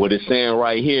what it's saying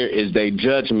right here is their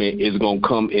judgment is going to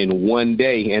come in one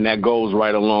day, and that goes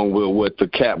right along with what the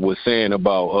cap was saying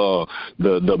about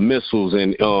the missiles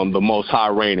and the Most High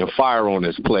raining fire on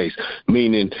this place,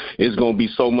 meaning it's going to be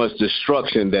so much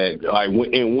destruction that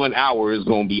in 1 hour it's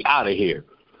going to be out of here.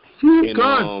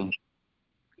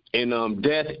 And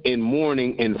death and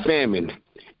mourning and famine.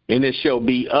 And it shall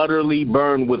be utterly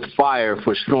burned with fire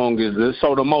for strong is this.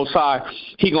 So the Most High,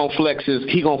 he gonna flex his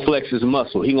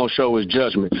muscle. He gonna show his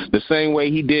judgment the same way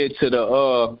he did to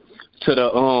the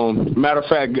matter of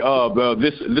fact,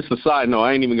 this is a side note.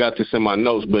 I ain't even got this in my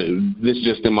notes, but this is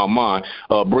just in my mind.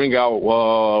 Bring out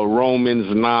Romans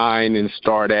 9 and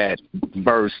start at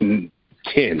verse 10.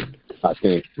 I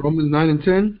think Romans 9 and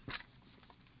 10.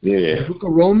 Yeah. The book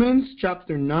of Romans,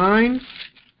 chapter 9,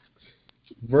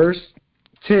 verse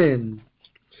 10.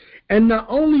 And not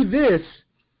only this,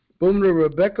 but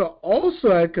Rebekah also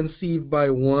had conceived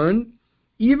by one,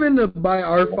 even by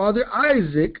our father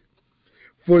Isaac,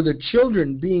 for the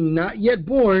children being not yet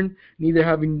born, neither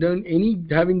having done any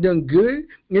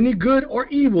good or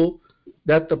evil,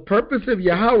 that the purpose of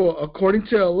Yahweh according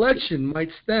to election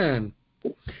might stand,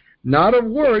 not of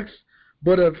works,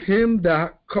 but of him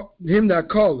that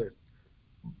calleth.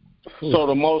 So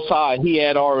the Most High, he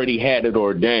had already had it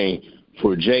ordained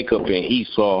for Jacob and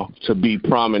Esau to be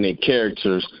prominent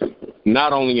characters,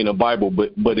 not only in the Bible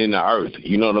but in the earth.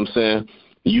 You know what I'm saying?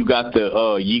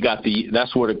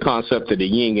 That's where the concept of the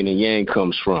yin and the yang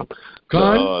comes from.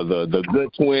 The good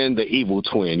twin, the evil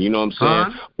twin. You know what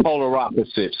I'm saying? Polar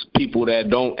opposites, people that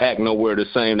don't act nowhere the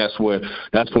same. That's when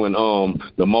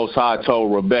the Most High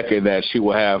told Rebekah that she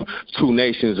will have two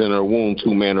nations in her womb,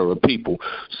 two manner of people.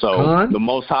 So the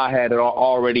Most High had it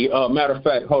already. Matter of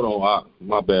fact, hold on,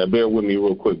 my bad. Bear with me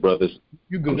real quick, brothers.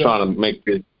 I'm trying to make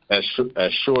this as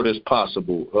short as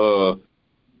possible.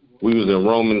 We was in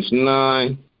Romans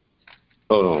 9.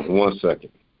 Hold on 1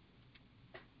 second.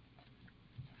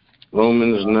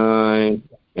 Romans 9,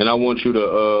 and I want you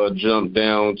to jump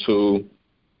down to.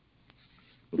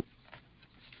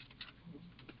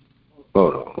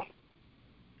 Hold on.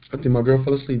 I think my girl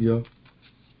fell asleep, yo.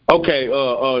 Okay,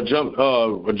 jump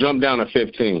down to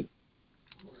 15.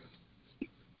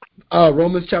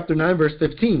 Romans chapter 9, verse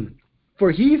 15. For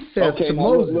he says to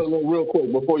Moses. Real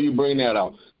quick, before you bring that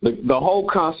out, the whole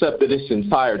concept of this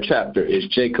entire chapter is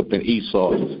Jacob and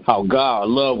Esau, how God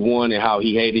loved one and how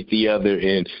he hated the other,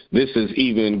 and this is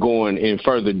even going in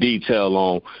further detail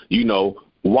on,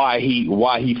 why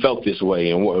he felt this way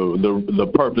and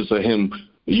the purpose of him,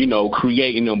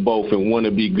 creating them both and want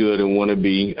to be good and want to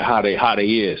be how they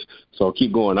is. So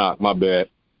keep going out. My bad.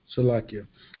 Salakia.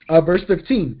 Verse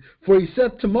 15, for he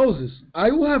said to Moses, I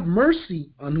will have mercy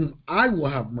on whom I will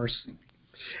have mercy,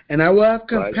 and I will have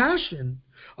compassion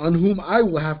on whom I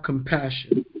will have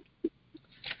compassion.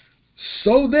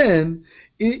 So then,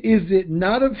 is it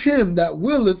not of him that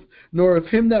willeth, nor of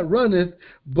him that runneth,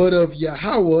 but of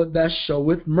Yahweh that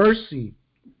showeth mercy?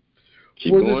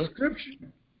 Keep going. The scripture,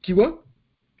 keep what?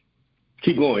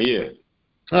 Keep going, yeah.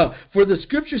 For the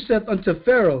scripture saith unto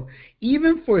Pharaoh,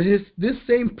 even for this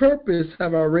same purpose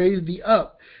have I raised thee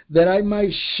up, that I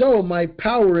might show my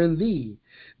power in thee,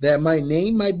 that my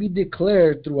name might be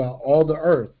declared throughout all the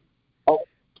earth. Oh,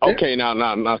 okay, now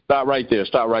stop right there.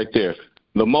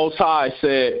 The Most High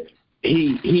said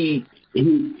he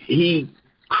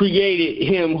created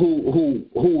him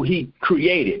who he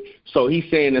created. So he's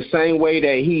saying the same way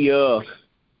that he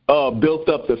built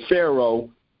up the Pharaoh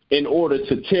in order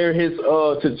to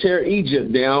tear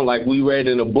Egypt down, like we read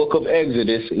in the book of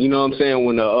Exodus. You know what I'm saying?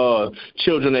 When the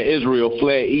children of Israel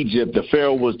fled Egypt, the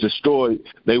Pharaoh was destroyed.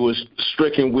 They was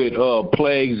stricken with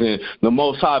plagues, and the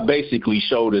Most High basically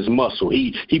showed his muscle.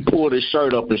 He pulled his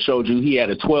shirt up and showed you he had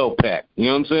a 12-pack. You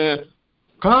know what I'm saying?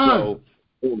 So,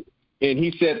 and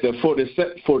he said that for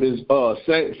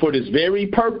this very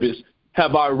purpose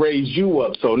have I raised you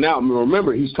up. So now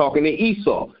remember, he's talking to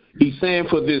Esau. He's saying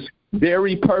for this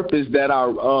very purpose that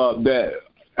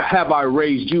have I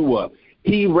raised you up.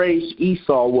 He raised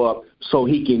Esau up so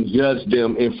he can judge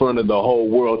them in front of the whole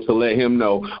world to let him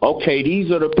know, okay,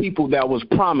 these are the people that was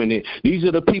prominent. These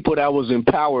are the people that was in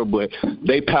power, but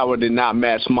their power did not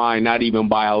match mine, not even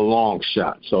by a long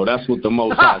shot. So that's what the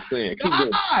Most High is saying.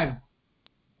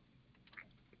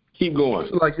 Keep going.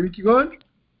 So, keep going?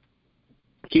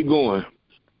 Keep going.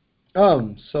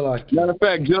 Salaki. Matter of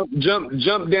fact, jump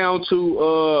down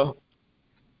to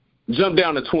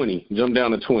 20. Jump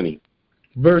down to 20.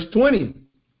 Verse 20.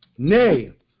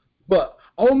 Nay, but,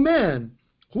 O man,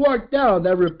 who art thou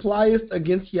that repliest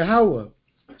against Yahweh?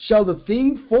 Shall the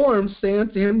thing formed say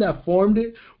unto him that formed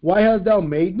it, Why hast thou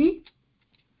made me?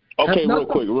 Okay,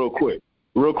 real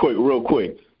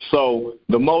quick. So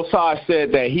the Most High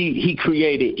said that he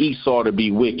created Esau to be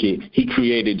wicked. He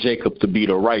created Jacob to be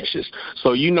the righteous.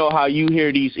 So you know how you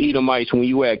hear these Edomites when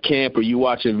you at camp or you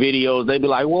watching videos, they be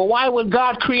like, well, why would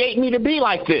God create me to be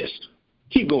like this?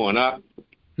 Keep going, huh?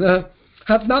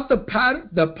 Hath not the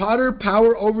potter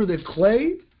power over the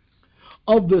clay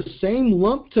of the same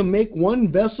lump to make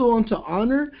one vessel unto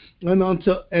honor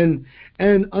and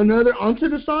another unto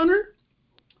dishonor?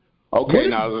 Okay,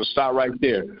 now stop right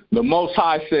there. The Most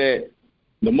High said,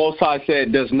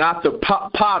 does not the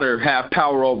potter have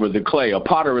power over the clay? A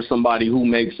potter is somebody who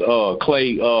makes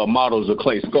clay models or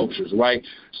clay sculptures, right?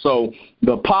 So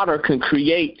the potter can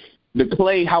create the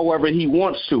clay however he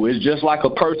wants to. It's just like a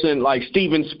person like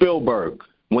Steven Spielberg.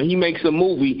 When he makes a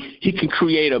movie, he can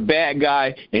create a bad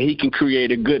guy and he can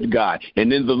create a good guy.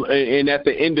 And then at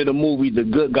the end of the movie, the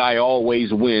good guy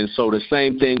always wins. So the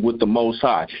same thing with the Most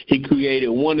High. He created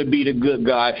one to be the good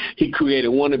guy. He created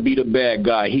one to be the bad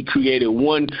guy. He created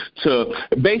one to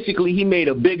basically he made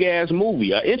a big ass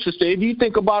movie. If you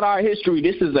think about our history,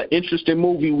 this is an interesting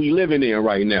movie we living in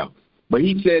right now. But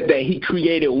he said that he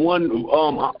created one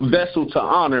vessel to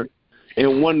honor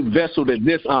and one vessel to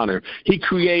dishonor. He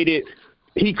created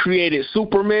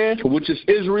Superman, which is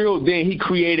Israel. Then he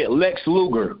created Lex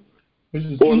Luthor,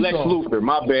 Lex Luthor,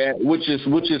 my bad, which is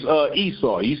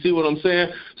Esau. You see what I'm saying?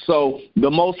 So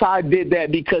the Most High did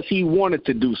that because he wanted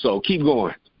to do so. Keep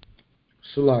going.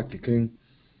 Salaki, King.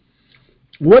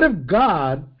 What if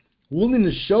God, willing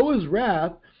to show his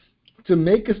wrath, to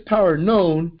make his power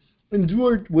known,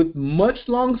 endured with much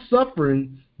long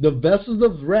suffering the vessels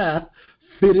of wrath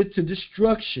fitted to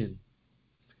destruction?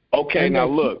 Okay, now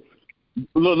look,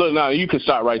 now you can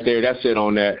stop right there. That's it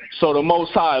on that. So the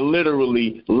Most High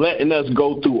literally letting us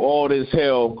go through all this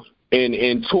hell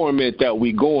and torment that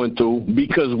we going through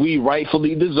because we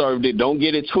rightfully deserved it. Don't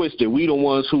get it twisted. We the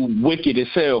ones who wicked as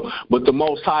hell, but the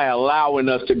Most High allowing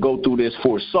us to go through this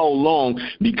for so long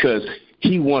because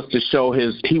he wants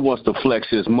to flex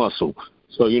his muscle.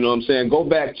 So you know what I'm saying? Go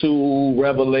back to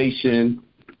Revelation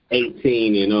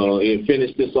 18 and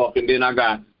finish this off, and then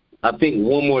I think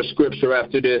one more scripture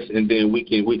after this, and then we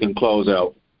can close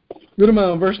out. What am I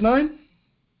on verse 9?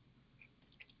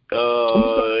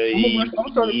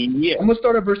 Yeah. I'm gonna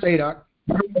start at verse 8.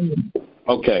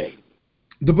 Okay.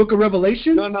 The book of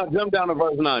Revelation. No, jump down to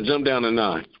verse 9. Jump down to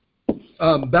 9.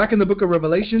 Back in the book of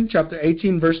Revelation, chapter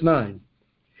 18, verse 9.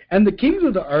 And the kings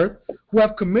of the earth who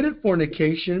have committed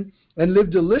fornication and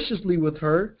lived deliciously with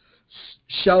her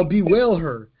shall bewail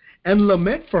her and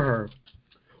lament for her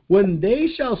when they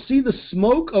shall see the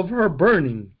smoke of her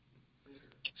burning.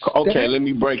 Okay, let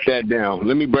me break that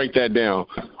down.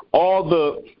 All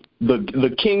the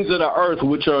kings of the earth,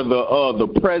 which are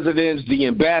the presidents, the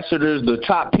ambassadors, the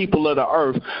top people of the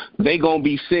earth, they gonna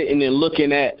be sitting and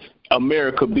looking at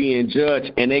America being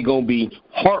judged, and they gonna be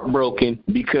heartbroken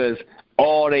because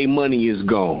all their money is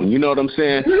gone. You know what I'm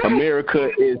saying? America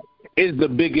is the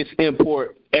biggest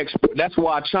export. That's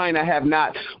why China have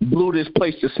not blew this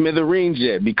place to smithereens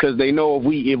yet, because they know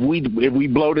if we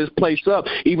blow this place up,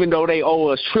 even though they owe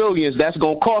us trillions, that's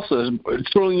gonna cost us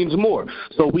trillions more.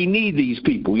 So we need these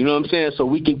people. You know what I'm saying? So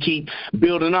we can keep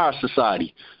building our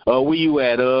society. Where you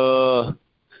at?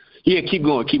 Yeah, keep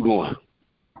going.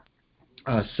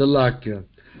 Salakia,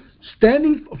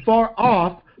 standing far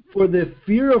off for the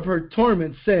fear of her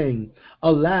torment, saying,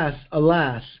 Alas,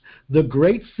 alas, the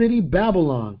great city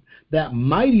Babylon, that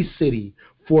mighty city,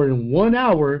 for in 1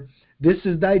 hour this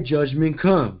is thy judgment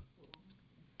come.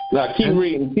 Now keep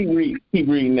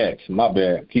reading next. My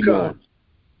bad. Keep going.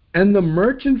 And the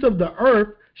merchants of the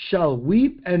earth shall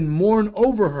weep and mourn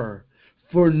over her,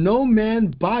 for no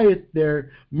man buyeth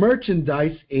their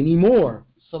merchandise anymore.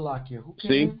 Salakia,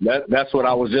 see, that's what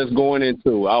I was just going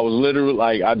into. I was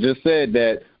literally I just said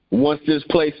that once this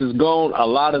place is gone, a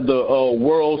lot of the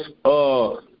world's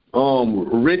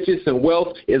riches and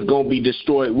wealth is going to be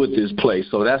destroyed with this place.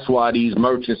 So that's why these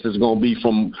merchants is going to be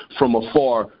from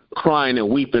afar crying and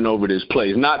weeping over this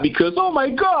place. Not because, oh my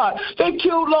God, they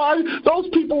killed those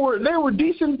people were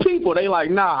decent people. They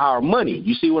like, nah, our money.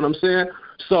 You see what I'm saying?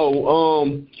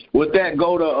 So with that,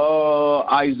 go to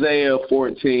Isaiah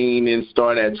 14 and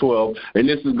start at 12. And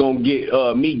this is going to get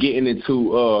me getting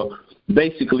into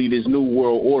basically this new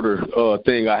world order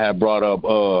thing I had brought up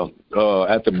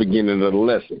at the beginning of the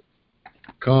lesson.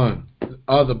 Con,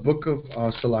 The book of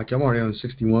Salaki. I'm already on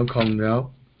 61, calling it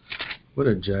out. What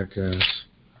a jackass.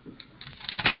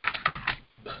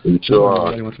 You sure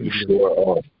are.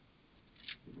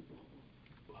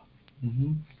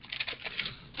 Mm-hmm.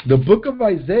 The book of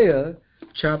Isaiah,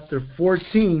 chapter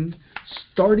 14,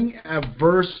 starting at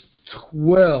verse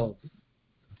 12.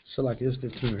 Salaki, it's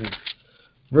 15 right here.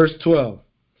 Verse 12.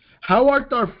 How art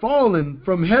thou fallen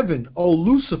from heaven, O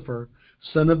Lucifer,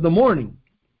 son of the morning?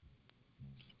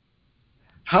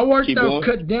 How art thou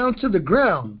cut down to the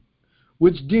ground,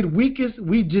 which didst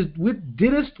weaken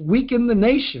the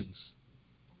nations?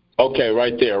 Okay,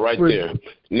 right there.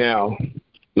 Now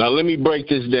let me break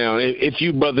this down. If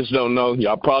you brothers don't know,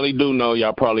 y'all probably do know,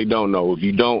 y'all probably don't know. If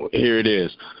you don't, here it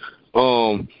is.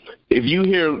 If you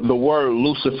hear the word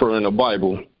Lucifer in the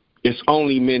Bible, it's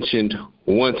only mentioned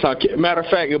one time. Matter of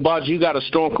fact, Abaji, you got a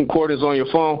Strong Concordance on your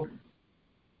phone?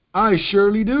 I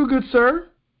surely do, good sir.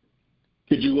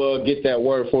 Could you get that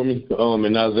word for me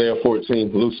in Isaiah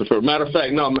 14, Lucifer? Matter of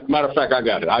fact, I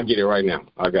got it. I'll get it right now.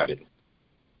 I got it.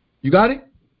 You got it?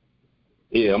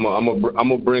 Yeah, I'm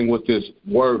gonna bring what this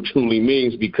word truly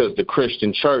means, because the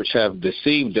Christian church have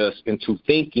deceived us into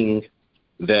thinking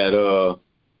that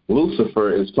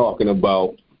Lucifer is talking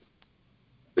about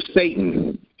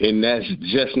Satan, and that's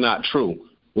just not true.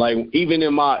 Like even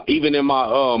in my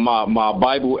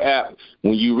Bible app,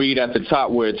 when you read at the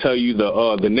top where it tell you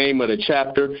the name of the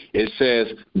chapter, it says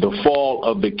the fall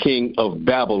of the king of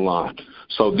Babylon.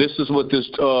 So this is what this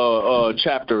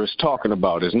chapter is talking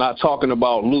about. It's not talking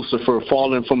about Lucifer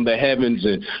falling from the heavens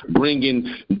and bringing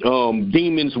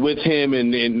demons with him,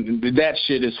 and that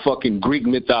shit is fucking Greek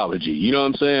mythology. You know what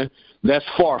I'm saying? That's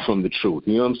far from the truth.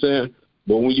 You know what I'm saying?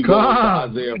 But when you go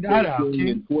into Isaiah 14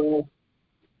 and 12,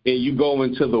 and you go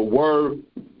into the word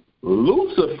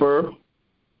Lucifer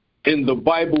in the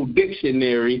Bible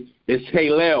dictionary, it's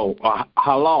Halal or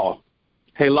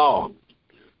Halal.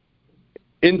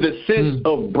 In the sense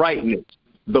of brightness,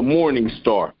 the morning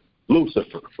star,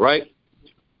 Lucifer, right?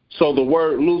 So the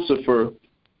word Lucifer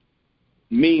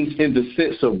means in the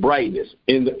sense of brightness.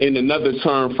 In another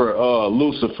term for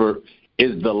Lucifer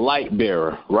is the light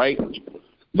bearer, right?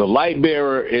 The light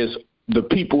bearer is the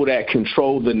people that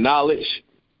control the knowledge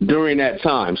during that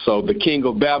time. So the king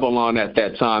of Babylon at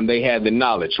that time, they had the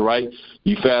knowledge, right?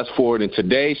 You fast forward in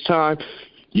today's time,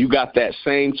 you got that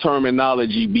same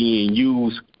terminology being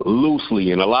used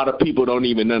loosely, and a lot of people don't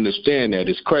even understand that.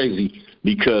 It's crazy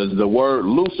because the word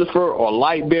Lucifer or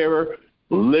light bearer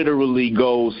literally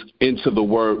goes into the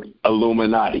word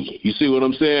Illuminati. You see what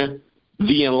I'm saying?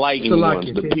 The enlightened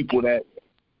ones, the people that...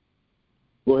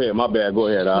 Go ahead, my bad. Go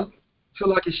ahead.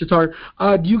 Salaki Shatar.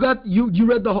 You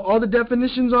read all the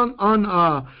definitions on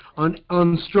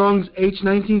Strong's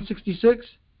H1966?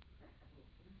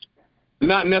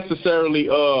 Not necessarily,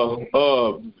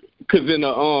 because in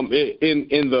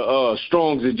the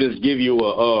Strong's it just give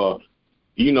you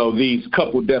these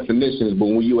couple definitions, but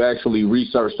when you actually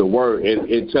research the word,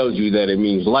 it tells you that it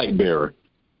means light bearer.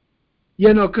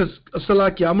 Yeah, no, because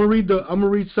Salaki, I'm gonna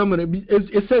read some of it.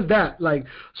 It says that, like,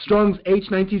 Strong's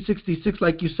H1966,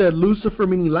 like you said, Lucifer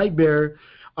meaning light bearer,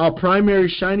 primary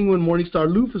shining one morning star,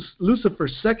 Lucifer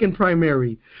second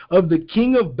primary of the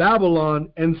king of Babylon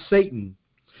and Satan.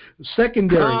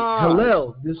 Secondary,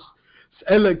 Hallel,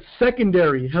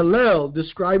 Hallel,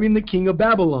 describing the king of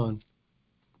Babylon.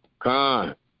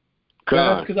 Because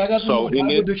I got the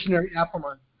Bible dictionary app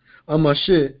on my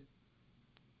shit.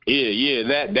 Yeah,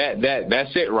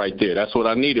 that's it right there. That's what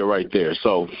I needed right there.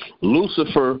 So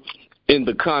Lucifer, in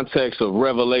the context of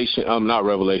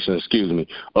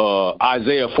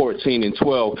Isaiah 14 and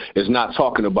 12 is not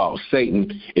talking about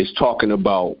Satan. It's talking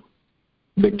about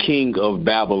the king of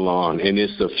Babylon, and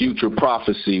it's a future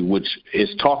prophecy which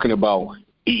is talking about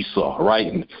Esau,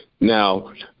 right?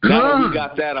 Now that we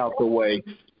got that out the way,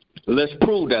 let's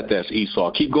prove that that's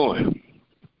Esau. Keep going.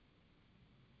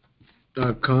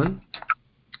 Khan?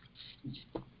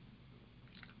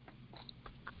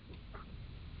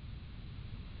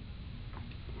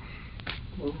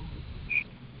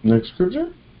 Next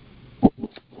scripture?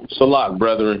 Salak,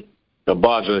 brethren.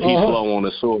 Abaja, he slow on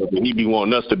the sword, but he be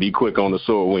wanting us to be quick on the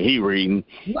sword when he reading.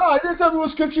 No, I didn't tell me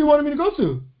what scripture you wanted me to go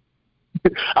to.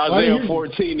 Isaiah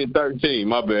 14 and 13,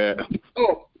 my bad.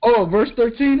 Oh, verse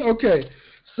 13? Okay.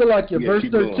 Salakia, verse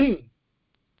 13.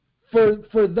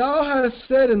 For thou hast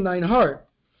said in thine heart,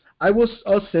 I will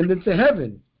ascend into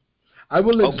heaven. I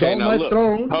will exalt my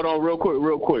throne. Hold on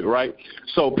real quick, right?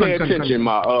 So pay attention,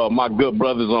 my good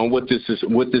brothers, on what this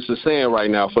is saying right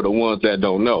now for the ones that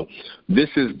don't know. This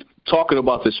is talking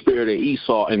about the spirit of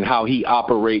Esau and how he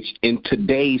operates in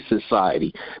today's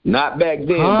society. Not back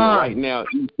then, but right now,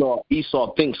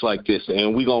 Esau thinks like this,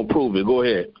 and we're going to prove it. Go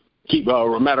ahead.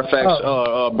 Matter of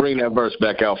fact, bring that verse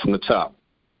back out from the top.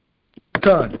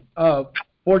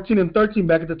 14 and 13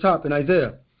 back at the top in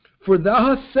Isaiah. For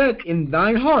thou hast said in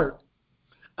thine heart,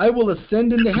 I will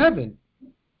ascend into heaven.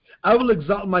 I will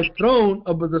exalt my throne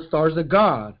above the stars of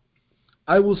God.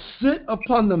 I will sit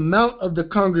upon the mount of the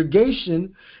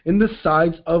congregation in the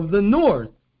sides of the north.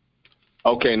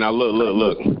 Okay, now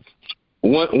look.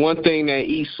 One thing that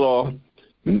Esau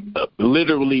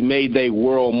literally made their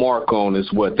world mark on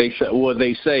is what they say. Well,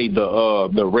 they say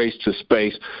the race to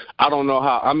space. I don't know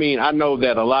how. I mean, I know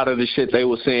that a lot of the shit they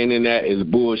were saying in that is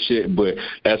bullshit. But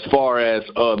as far as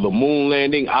the moon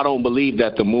landing, I don't believe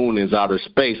that the moon is outer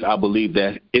space. I believe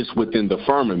that it's within the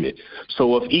firmament.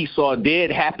 So if Esau did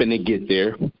happen to get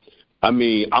there, I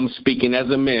mean, I'm speaking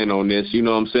as a man on this. You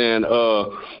know what I'm saying?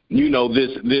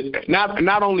 This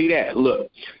not only that. Look.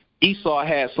 Esau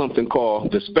had something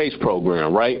called the space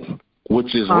program, right,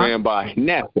 which is ran by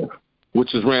NASA,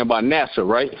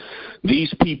 right?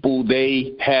 These people,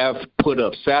 they have put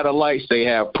up satellites, they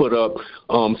have put up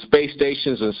space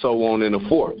stations, and so on and so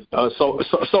forth. So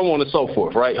on and so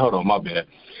forth, right? Hold on, my bad.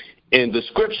 And the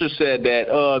scripture said that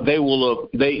they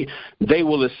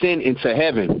will ascend into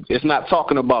heaven. It's not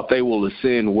talking about they will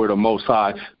ascend where the Most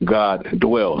High God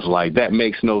dwells. Like, that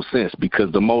makes no sense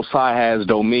because the Most High has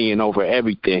dominion over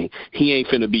everything. He ain't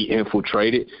finna be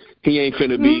infiltrated. He ain't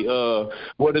finna be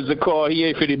what is it called? He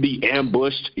ain't finna be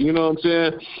ambushed. You know what I'm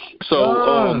saying?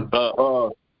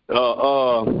 So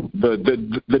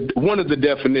the one of the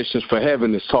definitions for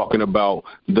heaven is talking about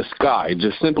the sky,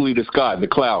 just simply the sky, the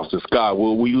clouds, the sky,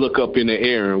 where we look up in the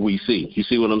air and we see. You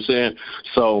see what I'm saying?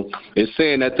 So it's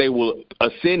saying that they will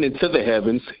ascend into the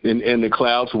heavens in the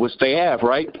clouds, which they have,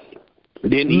 right?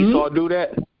 Didn't Esau do that?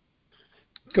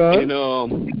 Okay. And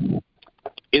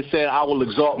it said, I will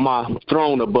exalt my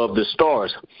throne above the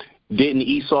stars. Didn't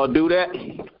Esau do that?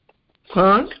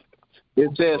 Huh? It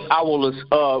says, I will,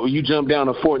 you jump down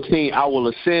to 14, I will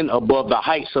ascend above the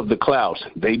heights of the clouds.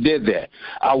 They did that.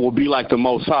 I will be like the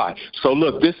Most High. So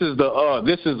look, this is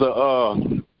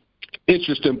the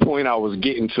interesting point I was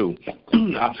getting to.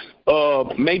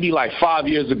 Maybe like 5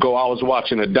 years ago, I was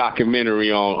watching a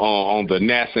documentary on the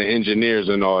NASA engineers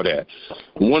and all that.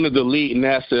 One of the lead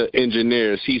NASA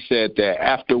engineers, he said that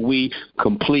after we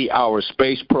complete our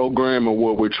space program and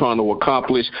what we're trying to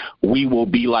accomplish, we will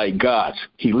be like gods.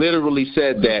 He literally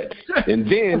said that, and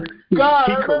then he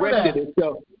corrected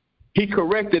himself. He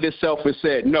corrected himself and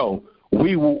said, "No,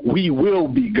 we will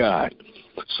be God."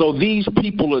 So these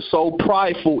people are so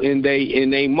prideful in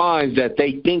their minds that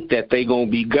they think that they gonna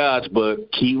be gods.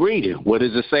 But keep reading. What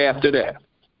does it say after that?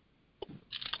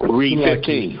 Read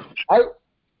 15.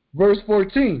 Verse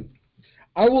 14.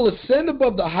 I will ascend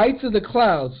above the heights of the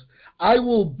clouds. I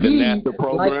will be like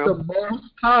the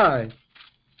Most High.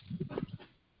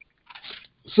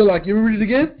 So, you read it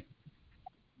again?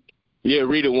 Yeah,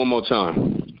 read it one more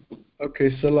time.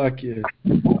 Okay, Salakia.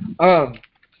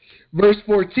 Verse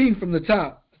 14 from the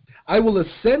top. I will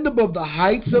ascend above the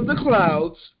heights of the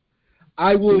clouds.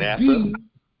 I will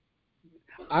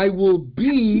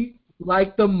be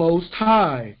like the Most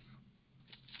High.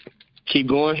 Keep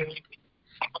going.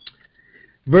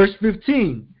 Verse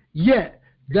 15. Yet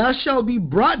thou shalt be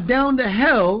brought down to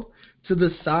hell, to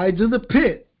the sides of the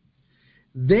pit.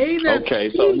 They that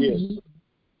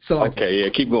Okay, yeah,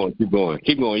 keep going.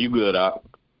 You good, Op.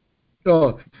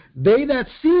 They that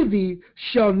see thee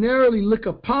shall narrowly look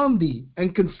upon thee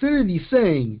and consider thee,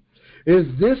 saying, Is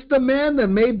this the man that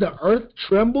made the earth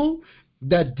tremble,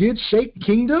 that did shake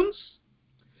kingdoms?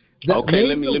 Okay,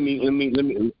 let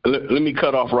me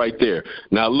cut off right there.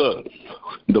 Now look,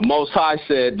 the Most High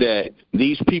said that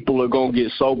these people are gonna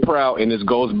get so proud, and this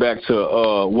goes back to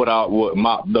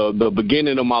the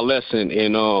beginning of my lesson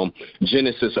in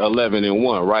Genesis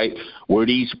 11:1, right? Where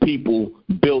these people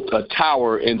built a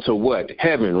tower into what?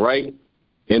 Heaven, right?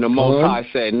 And the Most High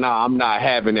said, "Nah, I'm not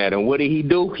having that." And what did he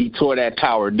do? He tore that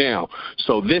tower down.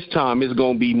 So this time it's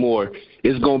gonna be more.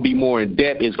 It's going to be more in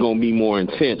depth. It's going to be more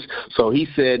intense. So he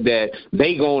said that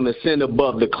they going to ascend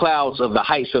above the clouds of the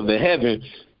heights of the heaven.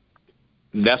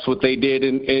 That's what they did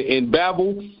in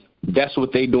Babel. That's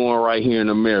what they doing right here in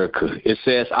America. It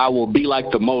says, I will be like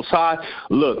the Most High.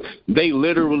 Look, they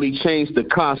literally changed the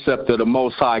concept of the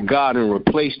Most High God and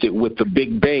replaced it with the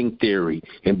Big Bang Theory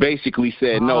and basically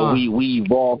said, no, we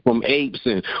evolved from apes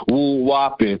and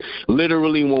woo-wop. And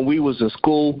literally when we was in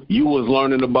school, you was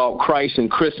learning about Christ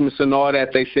and Christmas and all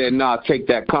that. They said, nah, take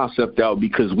that concept out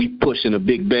because we pushing the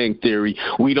Big Bang Theory.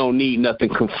 We don't need nothing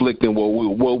conflicting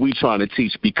what we trying to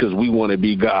teach because we want to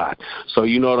be God. So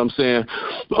you know what I'm saying?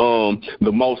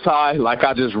 The Most High, like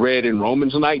I just read in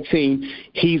Romans 19,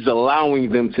 he's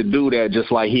allowing them to do that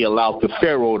just like he allowed the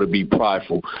Pharaoh to be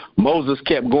prideful. Moses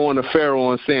kept going to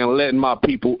Pharaoh and saying, let my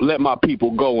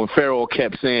people go, and Pharaoh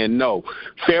kept saying no.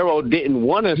 Pharaoh didn't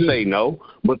want to say no,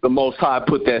 but the Most High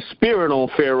put that spirit on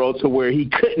Pharaoh to where he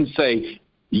couldn't say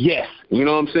yes. You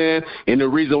know what I'm saying? And the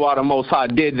reason why the Most High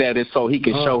did that is so he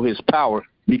can show his power.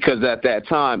 Because at that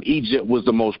time, Egypt was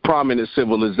the most prominent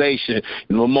civilization,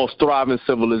 the most thriving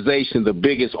civilization, the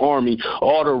biggest army,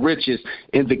 all the richest.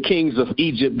 And the kings of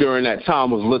Egypt during that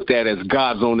time was looked at as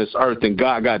gods on this earth, and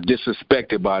God got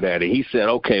disrespected by that. And he said,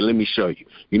 okay, let me show you.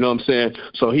 You know what I'm saying?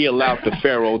 So he allowed the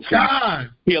Pharaoh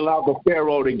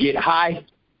to get high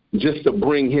just to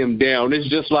bring him down. It's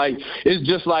just like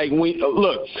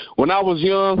when I was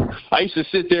young, I used to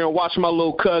sit there and watch my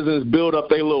little cousins build up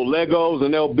their little Legos,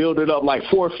 and they'll build it up like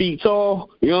 4 feet tall.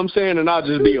 You know what I'm saying? And I'll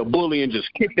just be a bully and just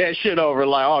kick that shit over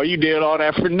like, oh, you did all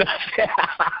that for nothing.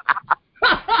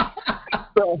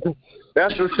 So,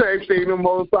 that's the same thing the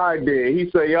Most High did. He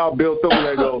said, y'all built them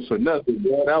Legos for nothing,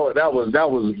 bro. That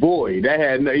was void. That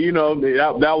had,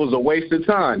 that was a waste of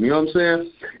time. You know what I'm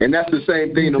saying? And that's the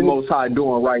same thing the Most High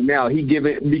doing right now. He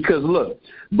because look,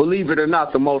 believe it or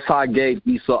not, the Most High gave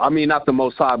Esau. I mean, not the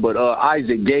Most High, but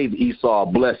Isaac gave Esau a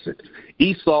blessing.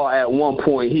 Esau at one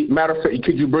point. Matter of fact,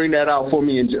 could you bring that out for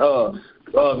me? And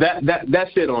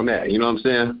that's it on that. You know what I'm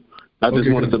saying? I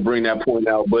just wanted to bring that point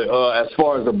out. But as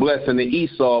far as the blessing to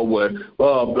Esau,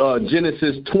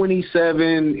 Genesis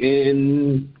 27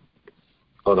 and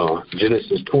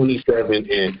Genesis 27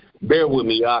 and bear with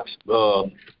me,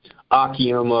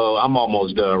 Akim. I'm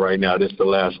almost done right now. This is the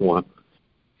last one.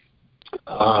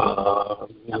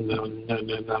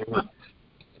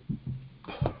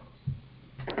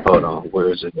 Hold on,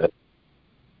 where is it at?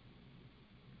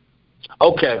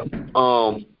 Okay.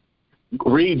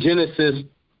 Read Genesis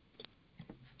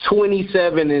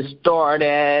 27 and start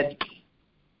at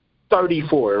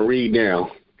 34 and read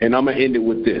down. And I'm going to end it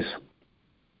with this.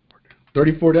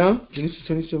 34 down? Genesis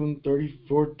 27,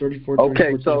 34, 34,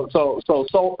 okay, 34.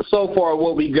 So far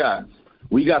what we got?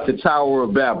 We got the Tower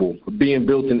of Babel being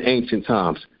built in ancient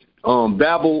times.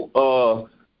 Babel,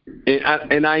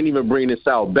 and I ain't even bring this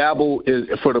out. Babel is,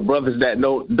 for the brothers that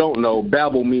don't know,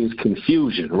 Babel means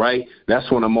confusion, right? That's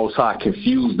when the Most High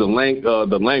confused the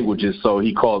languages, so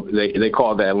they call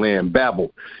that land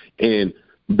Babel. And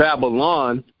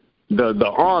Babylon, the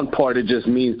on part, it just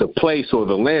means the place or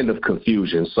the land of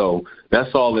confusion. So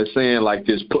that's all it's saying. Like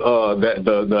this, that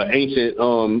the ancient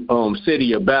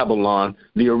city of Babylon,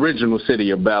 the original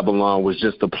city of Babylon, was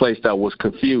just a place that was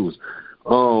confused.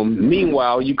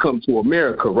 Meanwhile, you come to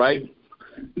America, right?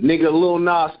 Nigga, Lil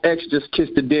Nas X just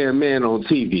kissed a damn man on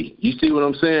TV. You see what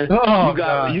I'm saying?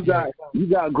 You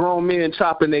got grown men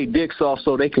chopping their dicks off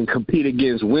so they can compete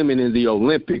against women in the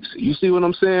Olympics. You see what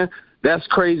I'm saying? That's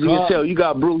crazy as hell. You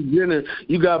got Bruce Jenner.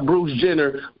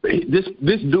 This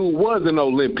dude was an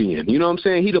Olympian. You know what I'm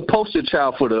saying? He the poster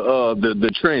child for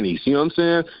the trannies. You know what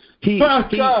I'm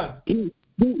saying?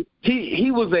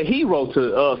 He was a hero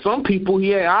to some people.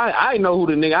 I know who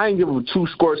the nigga. I ain't give him 2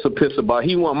 squirts of piss about.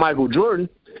 He wasn't Michael Jordan.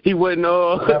 He wasn't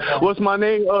what's my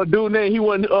name? Dude name. He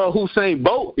wasn't Usain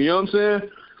Bolt. You know what I'm saying?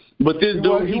 But this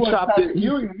dude, he chopped it.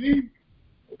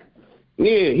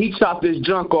 Yeah, he chopped his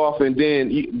junk off, and then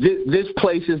this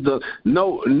place is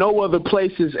no other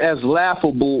place is as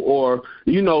laughable or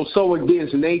so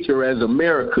against nature as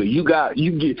America. You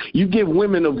give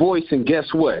women a voice, and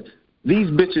guess what? These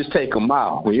bitches take a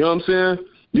mile. You know what I'm saying?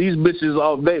 These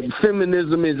bitches,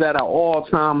 feminism is at an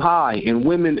all-time high, and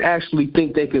women actually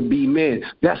think they can be men.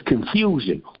 That's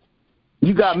confusion.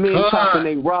 You got men chopping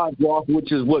their rods off,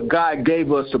 which is what God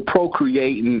gave us to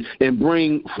procreate and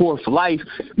bring forth life.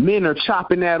 Men are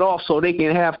chopping that off so they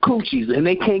can have coochies, and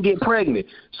they can't get pregnant.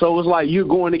 So it's like you're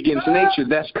going against nature.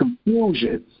 That's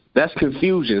confusion. That's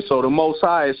confusion. So the Most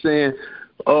High is saying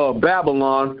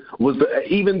Babylon was,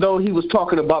 even though he was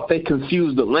talking about they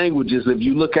confused the languages, if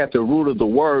you look at the root of the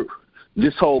word,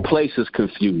 this whole place is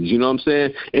confused. You know what I'm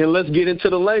saying? And let's get into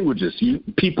the languages.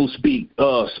 People speak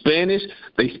Spanish.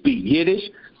 They speak Yiddish.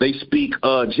 They speak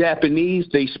Japanese.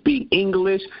 They speak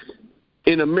English.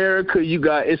 in America, you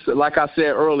got, it's like I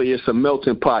said earlier, it's a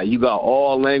melting pot. You got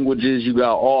all languages, you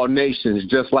got all nations,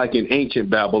 just like in ancient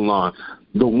Babylon.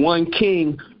 The one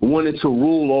king wanted to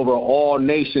rule over all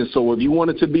nations. So if you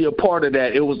wanted to be a part of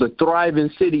that, it was a thriving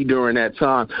city during that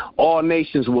time. All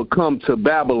nations would come to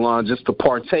Babylon just to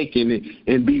partake in it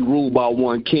and be ruled by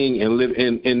one king and live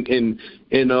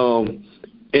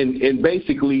and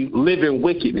basically live in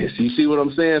wickedness. You see what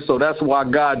I'm saying? So that's why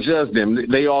God judged them.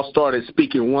 They all started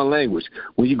speaking one language.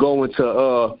 When you go into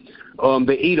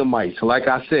the Edomites, like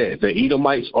I said, the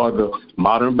Edomites are the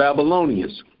modern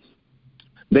Babylonians.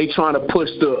 They trying to push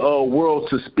the world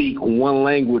to speak one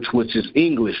language, which is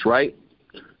English, right?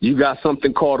 You got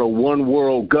something called a one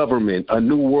world government, a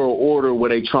new world order, where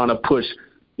they trying to push,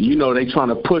 they trying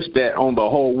to push that on the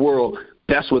whole world.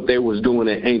 That's what they was doing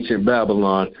in ancient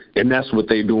Babylon, and that's what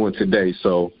they doing today.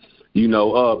 So,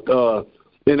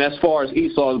 and as far as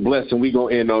Esau's blessing, we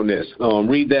gonna end on this.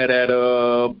 Read that at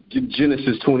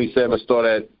Genesis 27. Start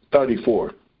at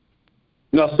 34.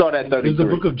 No, start at 33. Is the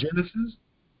book of Genesis?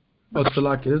 Oh,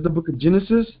 Salaki. This is the book of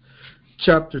Genesis,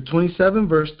 chapter 27,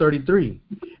 verse 33.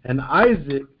 And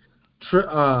Isaac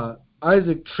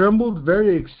trembled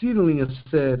very exceedingly and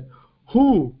said,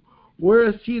 Where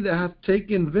is he that hath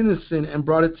taken venison and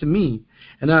brought it to me?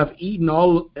 And I have eaten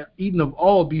of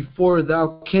all before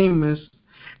thou camest,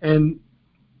 and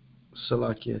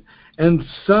Salakia, and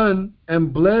son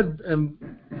and bled and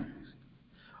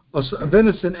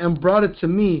venison and brought it to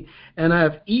me, and I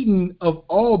have eaten of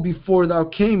all before thou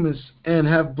camest, and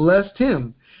have blessed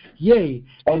him. Yea,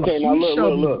 and okay, now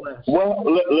look. Well,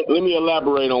 let me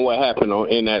elaborate on what happened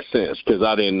in that sense, because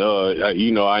I didn't,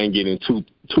 I ain't getting too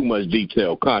much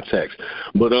detailed context.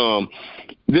 But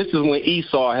this is when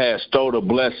Esau had stole the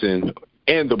blessing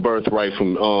and the birthright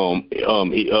from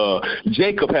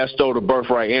Jacob had stole the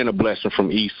birthright and the blessing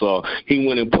from Esau. He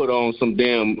went and put on some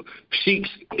damn sheep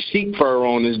fur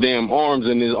on his damn arms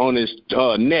and on his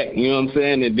neck, you know what I'm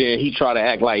saying? And then he tried to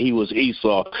act like he was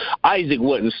Esau. Isaac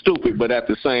wasn't stupid, but at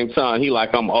the same time, he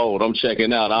like, I'm old, I'm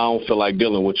checking out, I don't feel like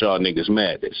dealing with y'all niggas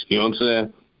madness, you know what I'm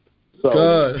saying?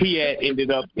 So he had ended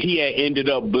up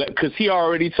because he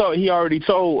already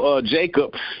told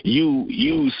Jacob,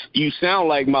 you sound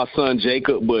like my son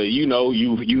Jacob, but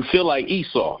you feel like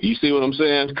Esau. You see what I'm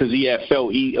saying? Because he had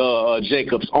felt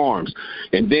Jacob's arms,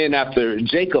 and then after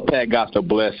Jacob had got the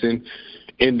blessing,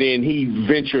 and then he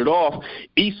ventured off,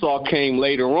 Esau came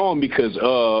later on because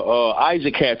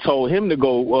Isaac had told him to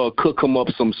go cook him up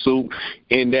some soup,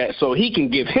 and that so he can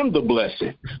give him the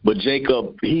blessing. But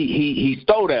Jacob, he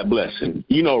stole that blessing,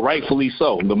 rightfully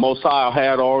so. The Most High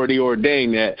had already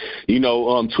ordained that,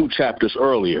 2 chapters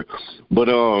earlier. But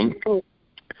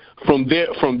From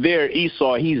there,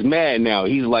 Esau, he's mad now.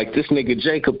 He's like, this nigga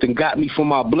Jacob then got me for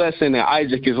my blessing, and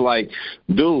Isaac is like,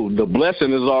 dude, the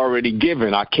blessing is already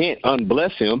given. I can't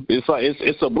unbless him.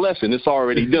 It's a blessing. It's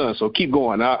already done. So keep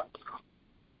going.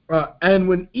 And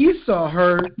when Esau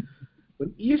heard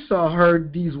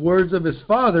these words of his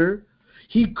father,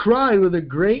 he cried with a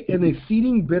great and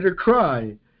exceeding bitter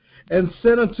cry, and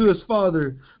said unto his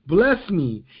father, Bless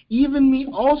me, even me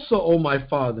also, O my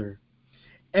father.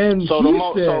 And so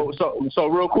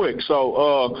real quick,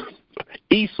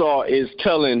 Esau is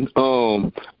telling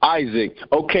Isaac,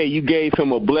 okay, you gave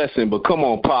him a blessing, but come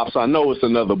on, Pops, I know it's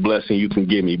another blessing you can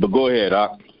give me, but go ahead,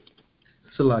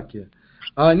 Salakia.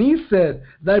 And he said,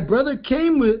 Thy brother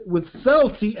came with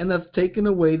subtlety and hath taken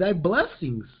away thy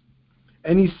blessings.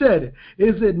 And he said,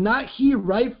 Is he not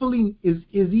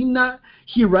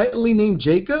rightfully named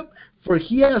Jacob? For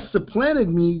he has supplanted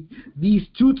me these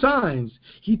 2 times.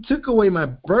 He took away my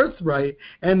birthright,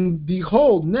 and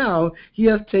behold, now he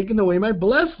has taken away my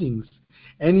blessings.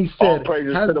 And he said, all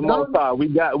praises to the Most High.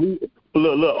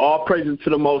 Look, all praises to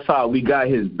the Most High. We got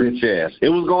his bitch ass. It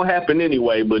was gonna happen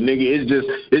anyway, but nigga,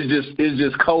 it's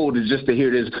just cold. It's just to hear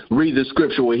this, read the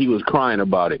scripture where he was crying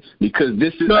about it, because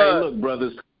this is, hey, look,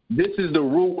 brothers. This is the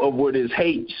root of where this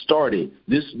hate started.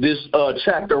 This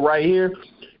chapter right here.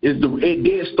 It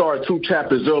did start 2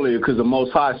 chapters earlier, because the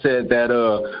Most High said that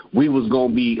we was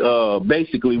gonna be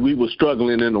basically we were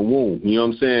struggling in the womb, you know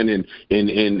what I'm saying,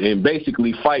 and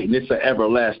basically fighting. It's an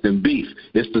everlasting beef.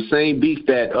 It's the same beef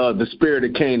that the spirit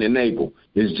of Cain and Abel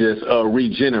is just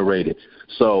regenerated.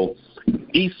 So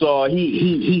Esau,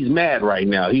 he's mad right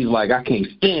now. He's like, I can't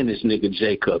stand this nigga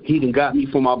Jacob. He done got me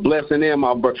for my blessing and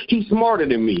my birth. He's smarter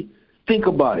than me. Think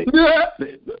about it.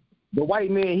 The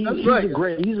white man, he's right. a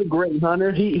great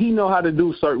hunter. He know how to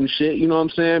do certain shit, you know what I'm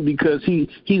saying? Because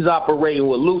he's operating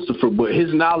with Lucifer, but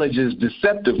his knowledge is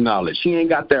deceptive knowledge. He ain't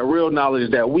got that real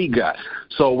knowledge that we got.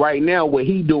 So right now what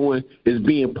he doing is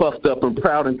being puffed up and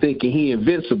proud and thinking he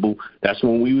invincible. That's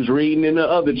when we was reading in the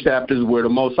other chapters where the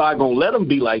Most High gonna let him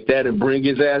be like that and bring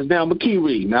his ass down. But keep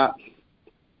reading. Now,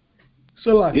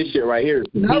 so like, this shit right here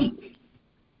is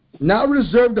now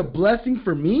reserved a blessing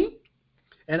for me?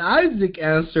 And Isaac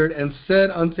answered and said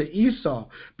unto Esau,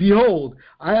 Behold,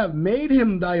 I have made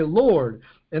him thy lord,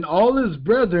 and all his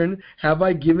brethren have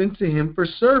I given to him for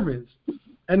servants.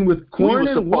 And with corn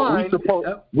and wine...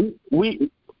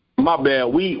 My bad.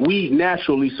 We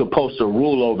naturally supposed to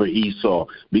rule over Esau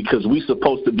because we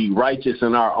supposed to be righteous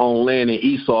in our own land, and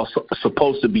Esau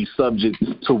supposed to be subject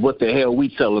to what the hell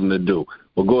we tell him to do.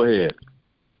 Well, go ahead.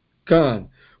 Con.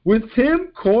 With him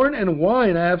corn and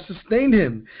wine I have sustained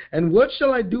him. And what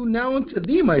shall I do now unto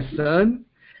thee, my son?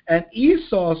 And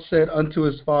Esau said unto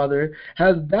his father,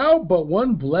 Hast thou but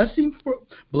one blessing,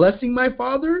 my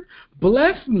father?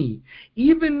 Bless me,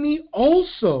 even me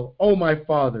also, O my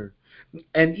father.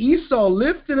 And Esau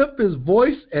lifted up his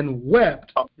voice and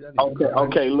wept.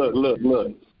 Okay,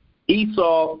 look.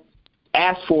 Esau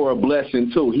asked for a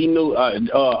blessing too. He knew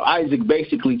Isaac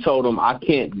basically told him, I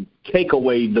can't take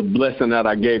away the blessing that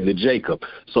I gave to Jacob.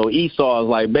 So Esau is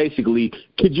like, basically,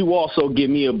 could you also give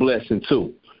me a blessing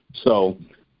too? So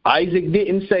Isaac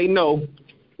didn't say no.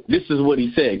 This is what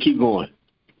he said. Keep going.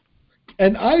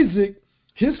 And Isaac,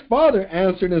 his father,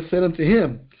 answered and said unto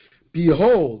him,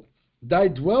 Behold, thy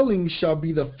dwelling shall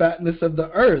be the fatness of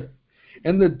the earth,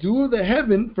 and the dew of the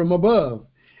heaven from above.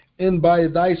 And by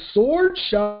thy sword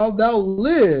shalt thou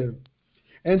live,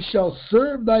 and shalt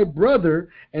serve thy brother.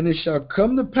 And it shall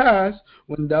come to pass,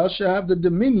 when thou shalt have the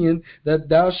dominion, that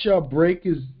thou shalt break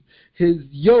his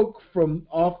yoke from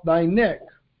off thy neck.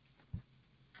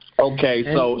 Okay,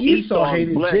 and so Esau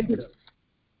hated Jacob.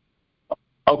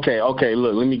 Okay,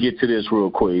 look, let me get to this real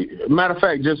quick. Matter of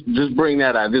fact, just bring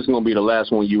that out. This is going to be the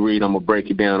last one you read. I'm going to break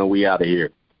it down and we out of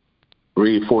here.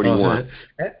 Read 41.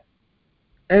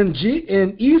 And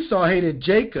Esau hated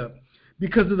Jacob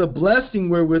because of the blessing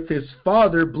wherewith his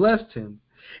father blessed him.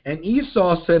 And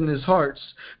Esau said in his heart,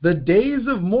 The days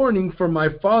of mourning for my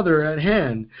father are at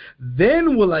hand.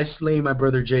 Then will I slay my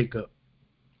brother Jacob.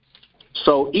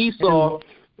 So Esau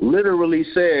literally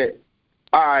said,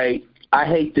 all right, I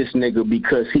hate this nigga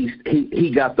because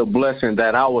he got the blessing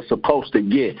that I was supposed to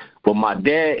get. But my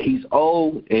dad, he's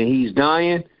old and he's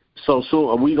dying. So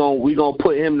soon we gonna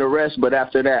put him to rest, but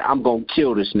after that I'm gonna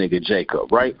kill this nigga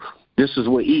Jacob, right? This is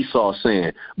what Esau's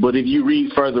saying. But if you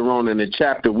read further on in the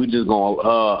chapter, we just gonna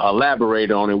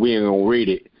elaborate on it. We ain't gonna read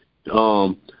it.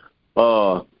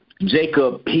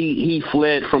 Jacob, he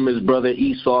fled from his brother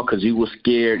Esau because he was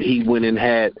scared. He went and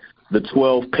had the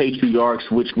 12 patriarchs,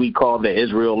 which we call the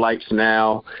Israelites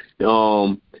now.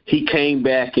 He came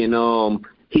back and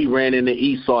he ran into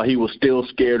Esau. He was still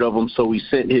scared of him, so he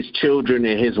sent his children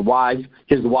and his wives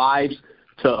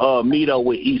to meet up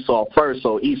with Esau first,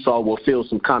 so Esau will feel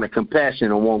some kind of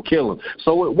compassion and won't kill him.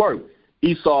 So it worked.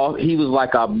 Esau, he was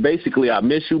like, I miss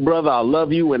you, brother. I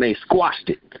love you, and they squashed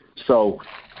it. So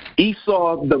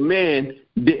Esau, the man,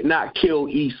 did not kill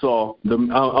Esau,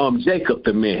 Jacob,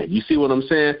 the man. You see what I'm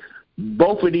saying?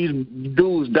 Both of these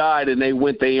dudes died and they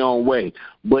went their own way.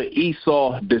 But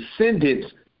Esau's descendants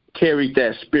carried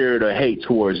that spirit of hate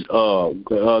towards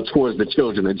the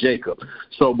children of Jacob.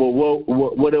 So, but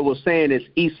what it was saying is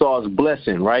Esau's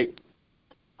blessing, right?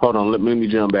 Hold on, let me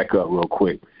jump back up real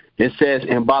quick. It says,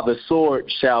 and by the sword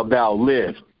shalt thou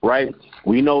live, right?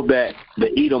 We know that the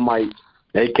Edomites,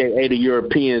 a.k.a. the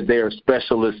Europeans, they are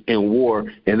specialists in war,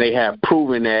 and they have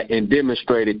proven that and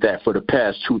demonstrated that for the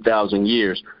past 2,000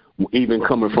 years, even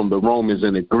coming from the Romans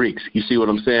and the Greeks. You see what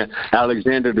I'm saying?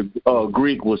 Alexander the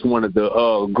Greek was one of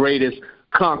the greatest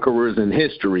conquerors in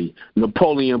history.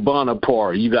 Napoleon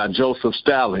Bonaparte, you got Joseph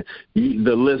Stalin,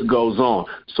 the list goes on.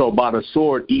 So by the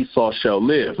sword Esau shall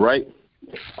live, right?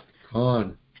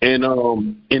 On. And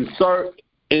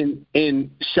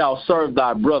shall serve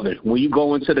thy brother. When you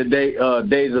go into the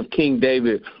days of King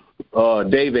David,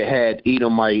 David had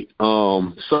Edomite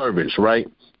servants, right?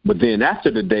 But then after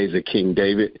the days of King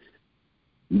David,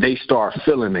 they start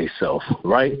feeling themselves,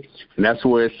 right? And that's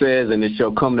where it says, and it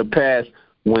shall come to pass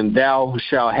when thou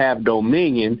shalt have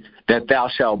dominion, that thou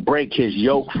shalt break his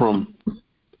yoke from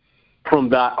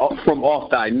off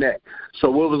thy neck. So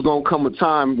it was going to come a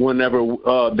time whenever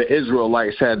the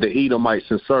Israelites had the Edomites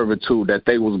in servitude that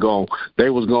they was going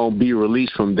to be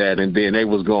released from that, and then they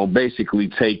was going to basically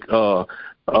take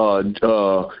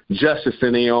justice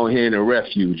in their own hand and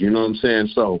refuge. You know what I'm saying?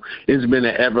 So it's been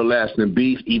an everlasting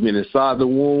beef, even inside the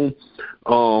womb,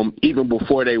 even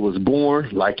before they was born,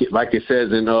 like it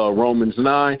says in Romans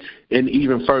 9, and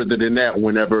even further than that,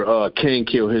 whenever Cain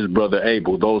killed his brother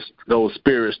Abel, those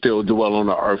spirits still dwell on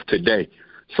the earth today.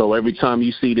 So every time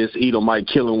you see this Edomite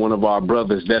killing one of our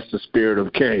brothers, that's the spirit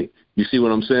of Cain. You see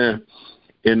what I'm saying?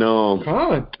 In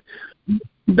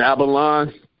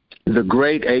Babylon the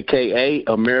Great, a.k.a.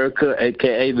 America,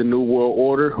 a.k.a. the New World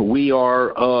Order, we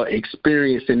are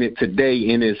experiencing it today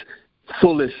in its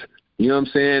fullest. You know what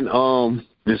I'm saying?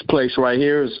 This place right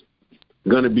here is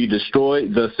going to be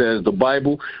destroyed, thus says the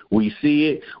Bible. We see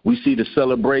it. We see the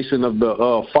celebration of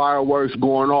the fireworks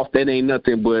going off. That ain't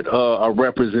nothing but a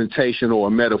representation or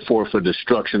a metaphor for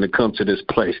destruction to come to this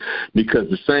place. Because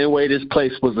the same way this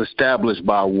place was established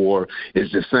by war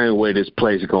is the same way this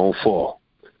place is going to fall.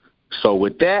 So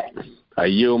with that, I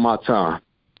yield my time.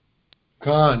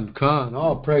 Khan,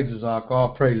 all praises, Ak, all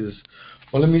praises.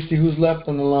 Well, let me see who's left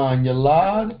on the line.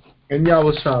 Yalad and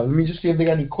Yawasha. Let me just see if they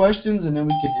got any questions, and then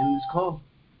we can end this call.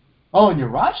 Oh, and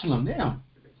Yerushalayim, damn.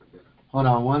 Hold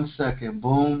on 1 second.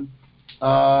 Boom.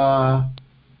 Well,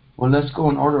 let's go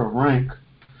in order of rank.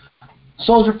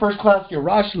 Soldier First Class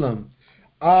Yerushalayim.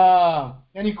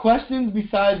 Any questions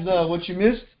besides what you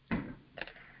missed?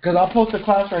 Because I'll post the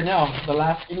class right now. The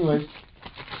last, anyways.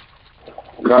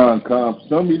 Some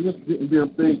of just didn't damn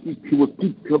thing. He was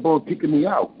keep on kicking me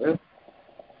out, man.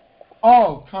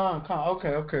 Oh,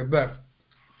 okay, bet.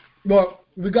 Well,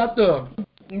 we got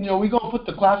we're gonna put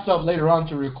the class up later on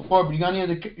to record. But you got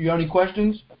any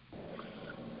questions?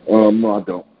 No, I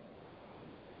don't.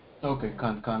 Okay,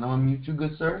 I'm gonna mute you,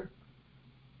 good sir.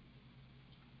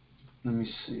 Let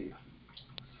me see.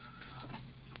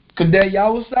 Cadet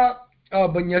Yawasop,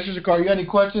 but Yeshua, you got any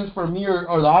questions for me or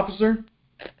the officer?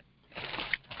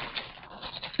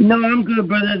 No, I'm good,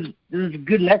 brother. This is a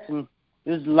good lesson.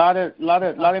 There's a lot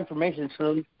of information,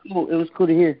 so it was cool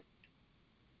to hear.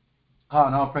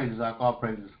 All praises, Zach. All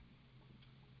praises.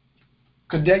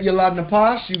 Cadet Yalad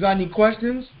Napash, you got any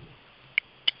questions?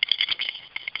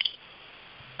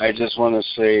 I just want to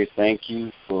say thank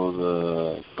you for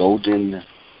the golden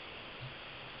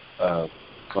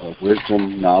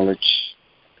wisdom, knowledge,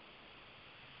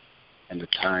 and the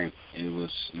time. It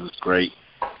was great.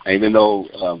 Even though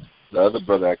the other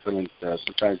brother, I couldn't.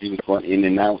 Sometimes he was going in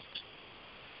and out.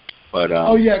 But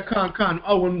Khan.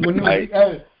 Oh, when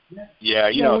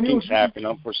things happen,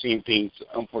 unforeseen things.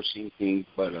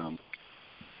 But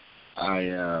like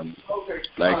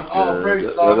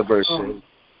the other person,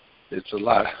 it's a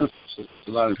lot of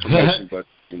information. But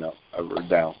I wrote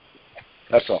down.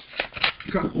 That's all.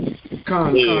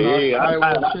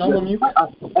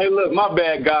 Hey, look, my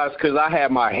bad, guys, because I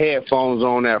had my headphones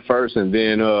on at first, and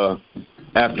then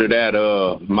after that,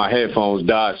 my headphones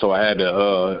died, so I had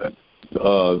to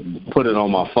put it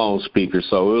on my phone speaker.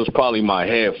 So it was probably my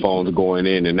headphones going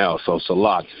in and out. So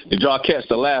Salat, did y'all catch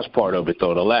the last part of it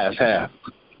though? The last half?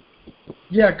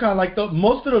 Yeah, kind of like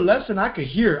most of the lesson I could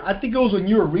hear. I think it was when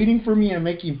you were reading for me and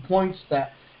making points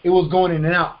that it was going in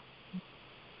and out.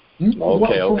 Okay.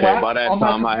 By that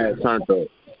time I had turned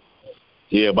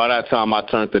by that time I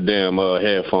turned the damn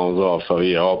headphones off. So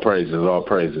yeah, all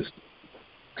praises.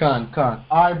 Khan.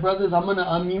 All right, brothers, I'm going to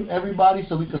unmute everybody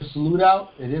so we can salute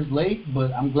out. It is late,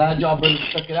 but I'm glad y'all brothers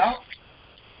check it out.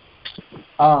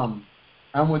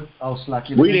 I'm with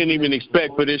Slacky. We didn't even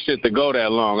expect for this shit to go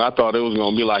that long. I thought it was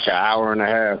going to be like an hour and a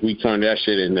half. We turned that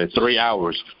shit into 3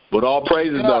 hours. But all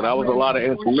praises, though. That was a lot of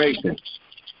information.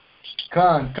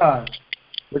 Khan.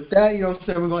 With that, we're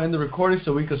going to end the recording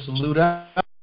so we can salute out.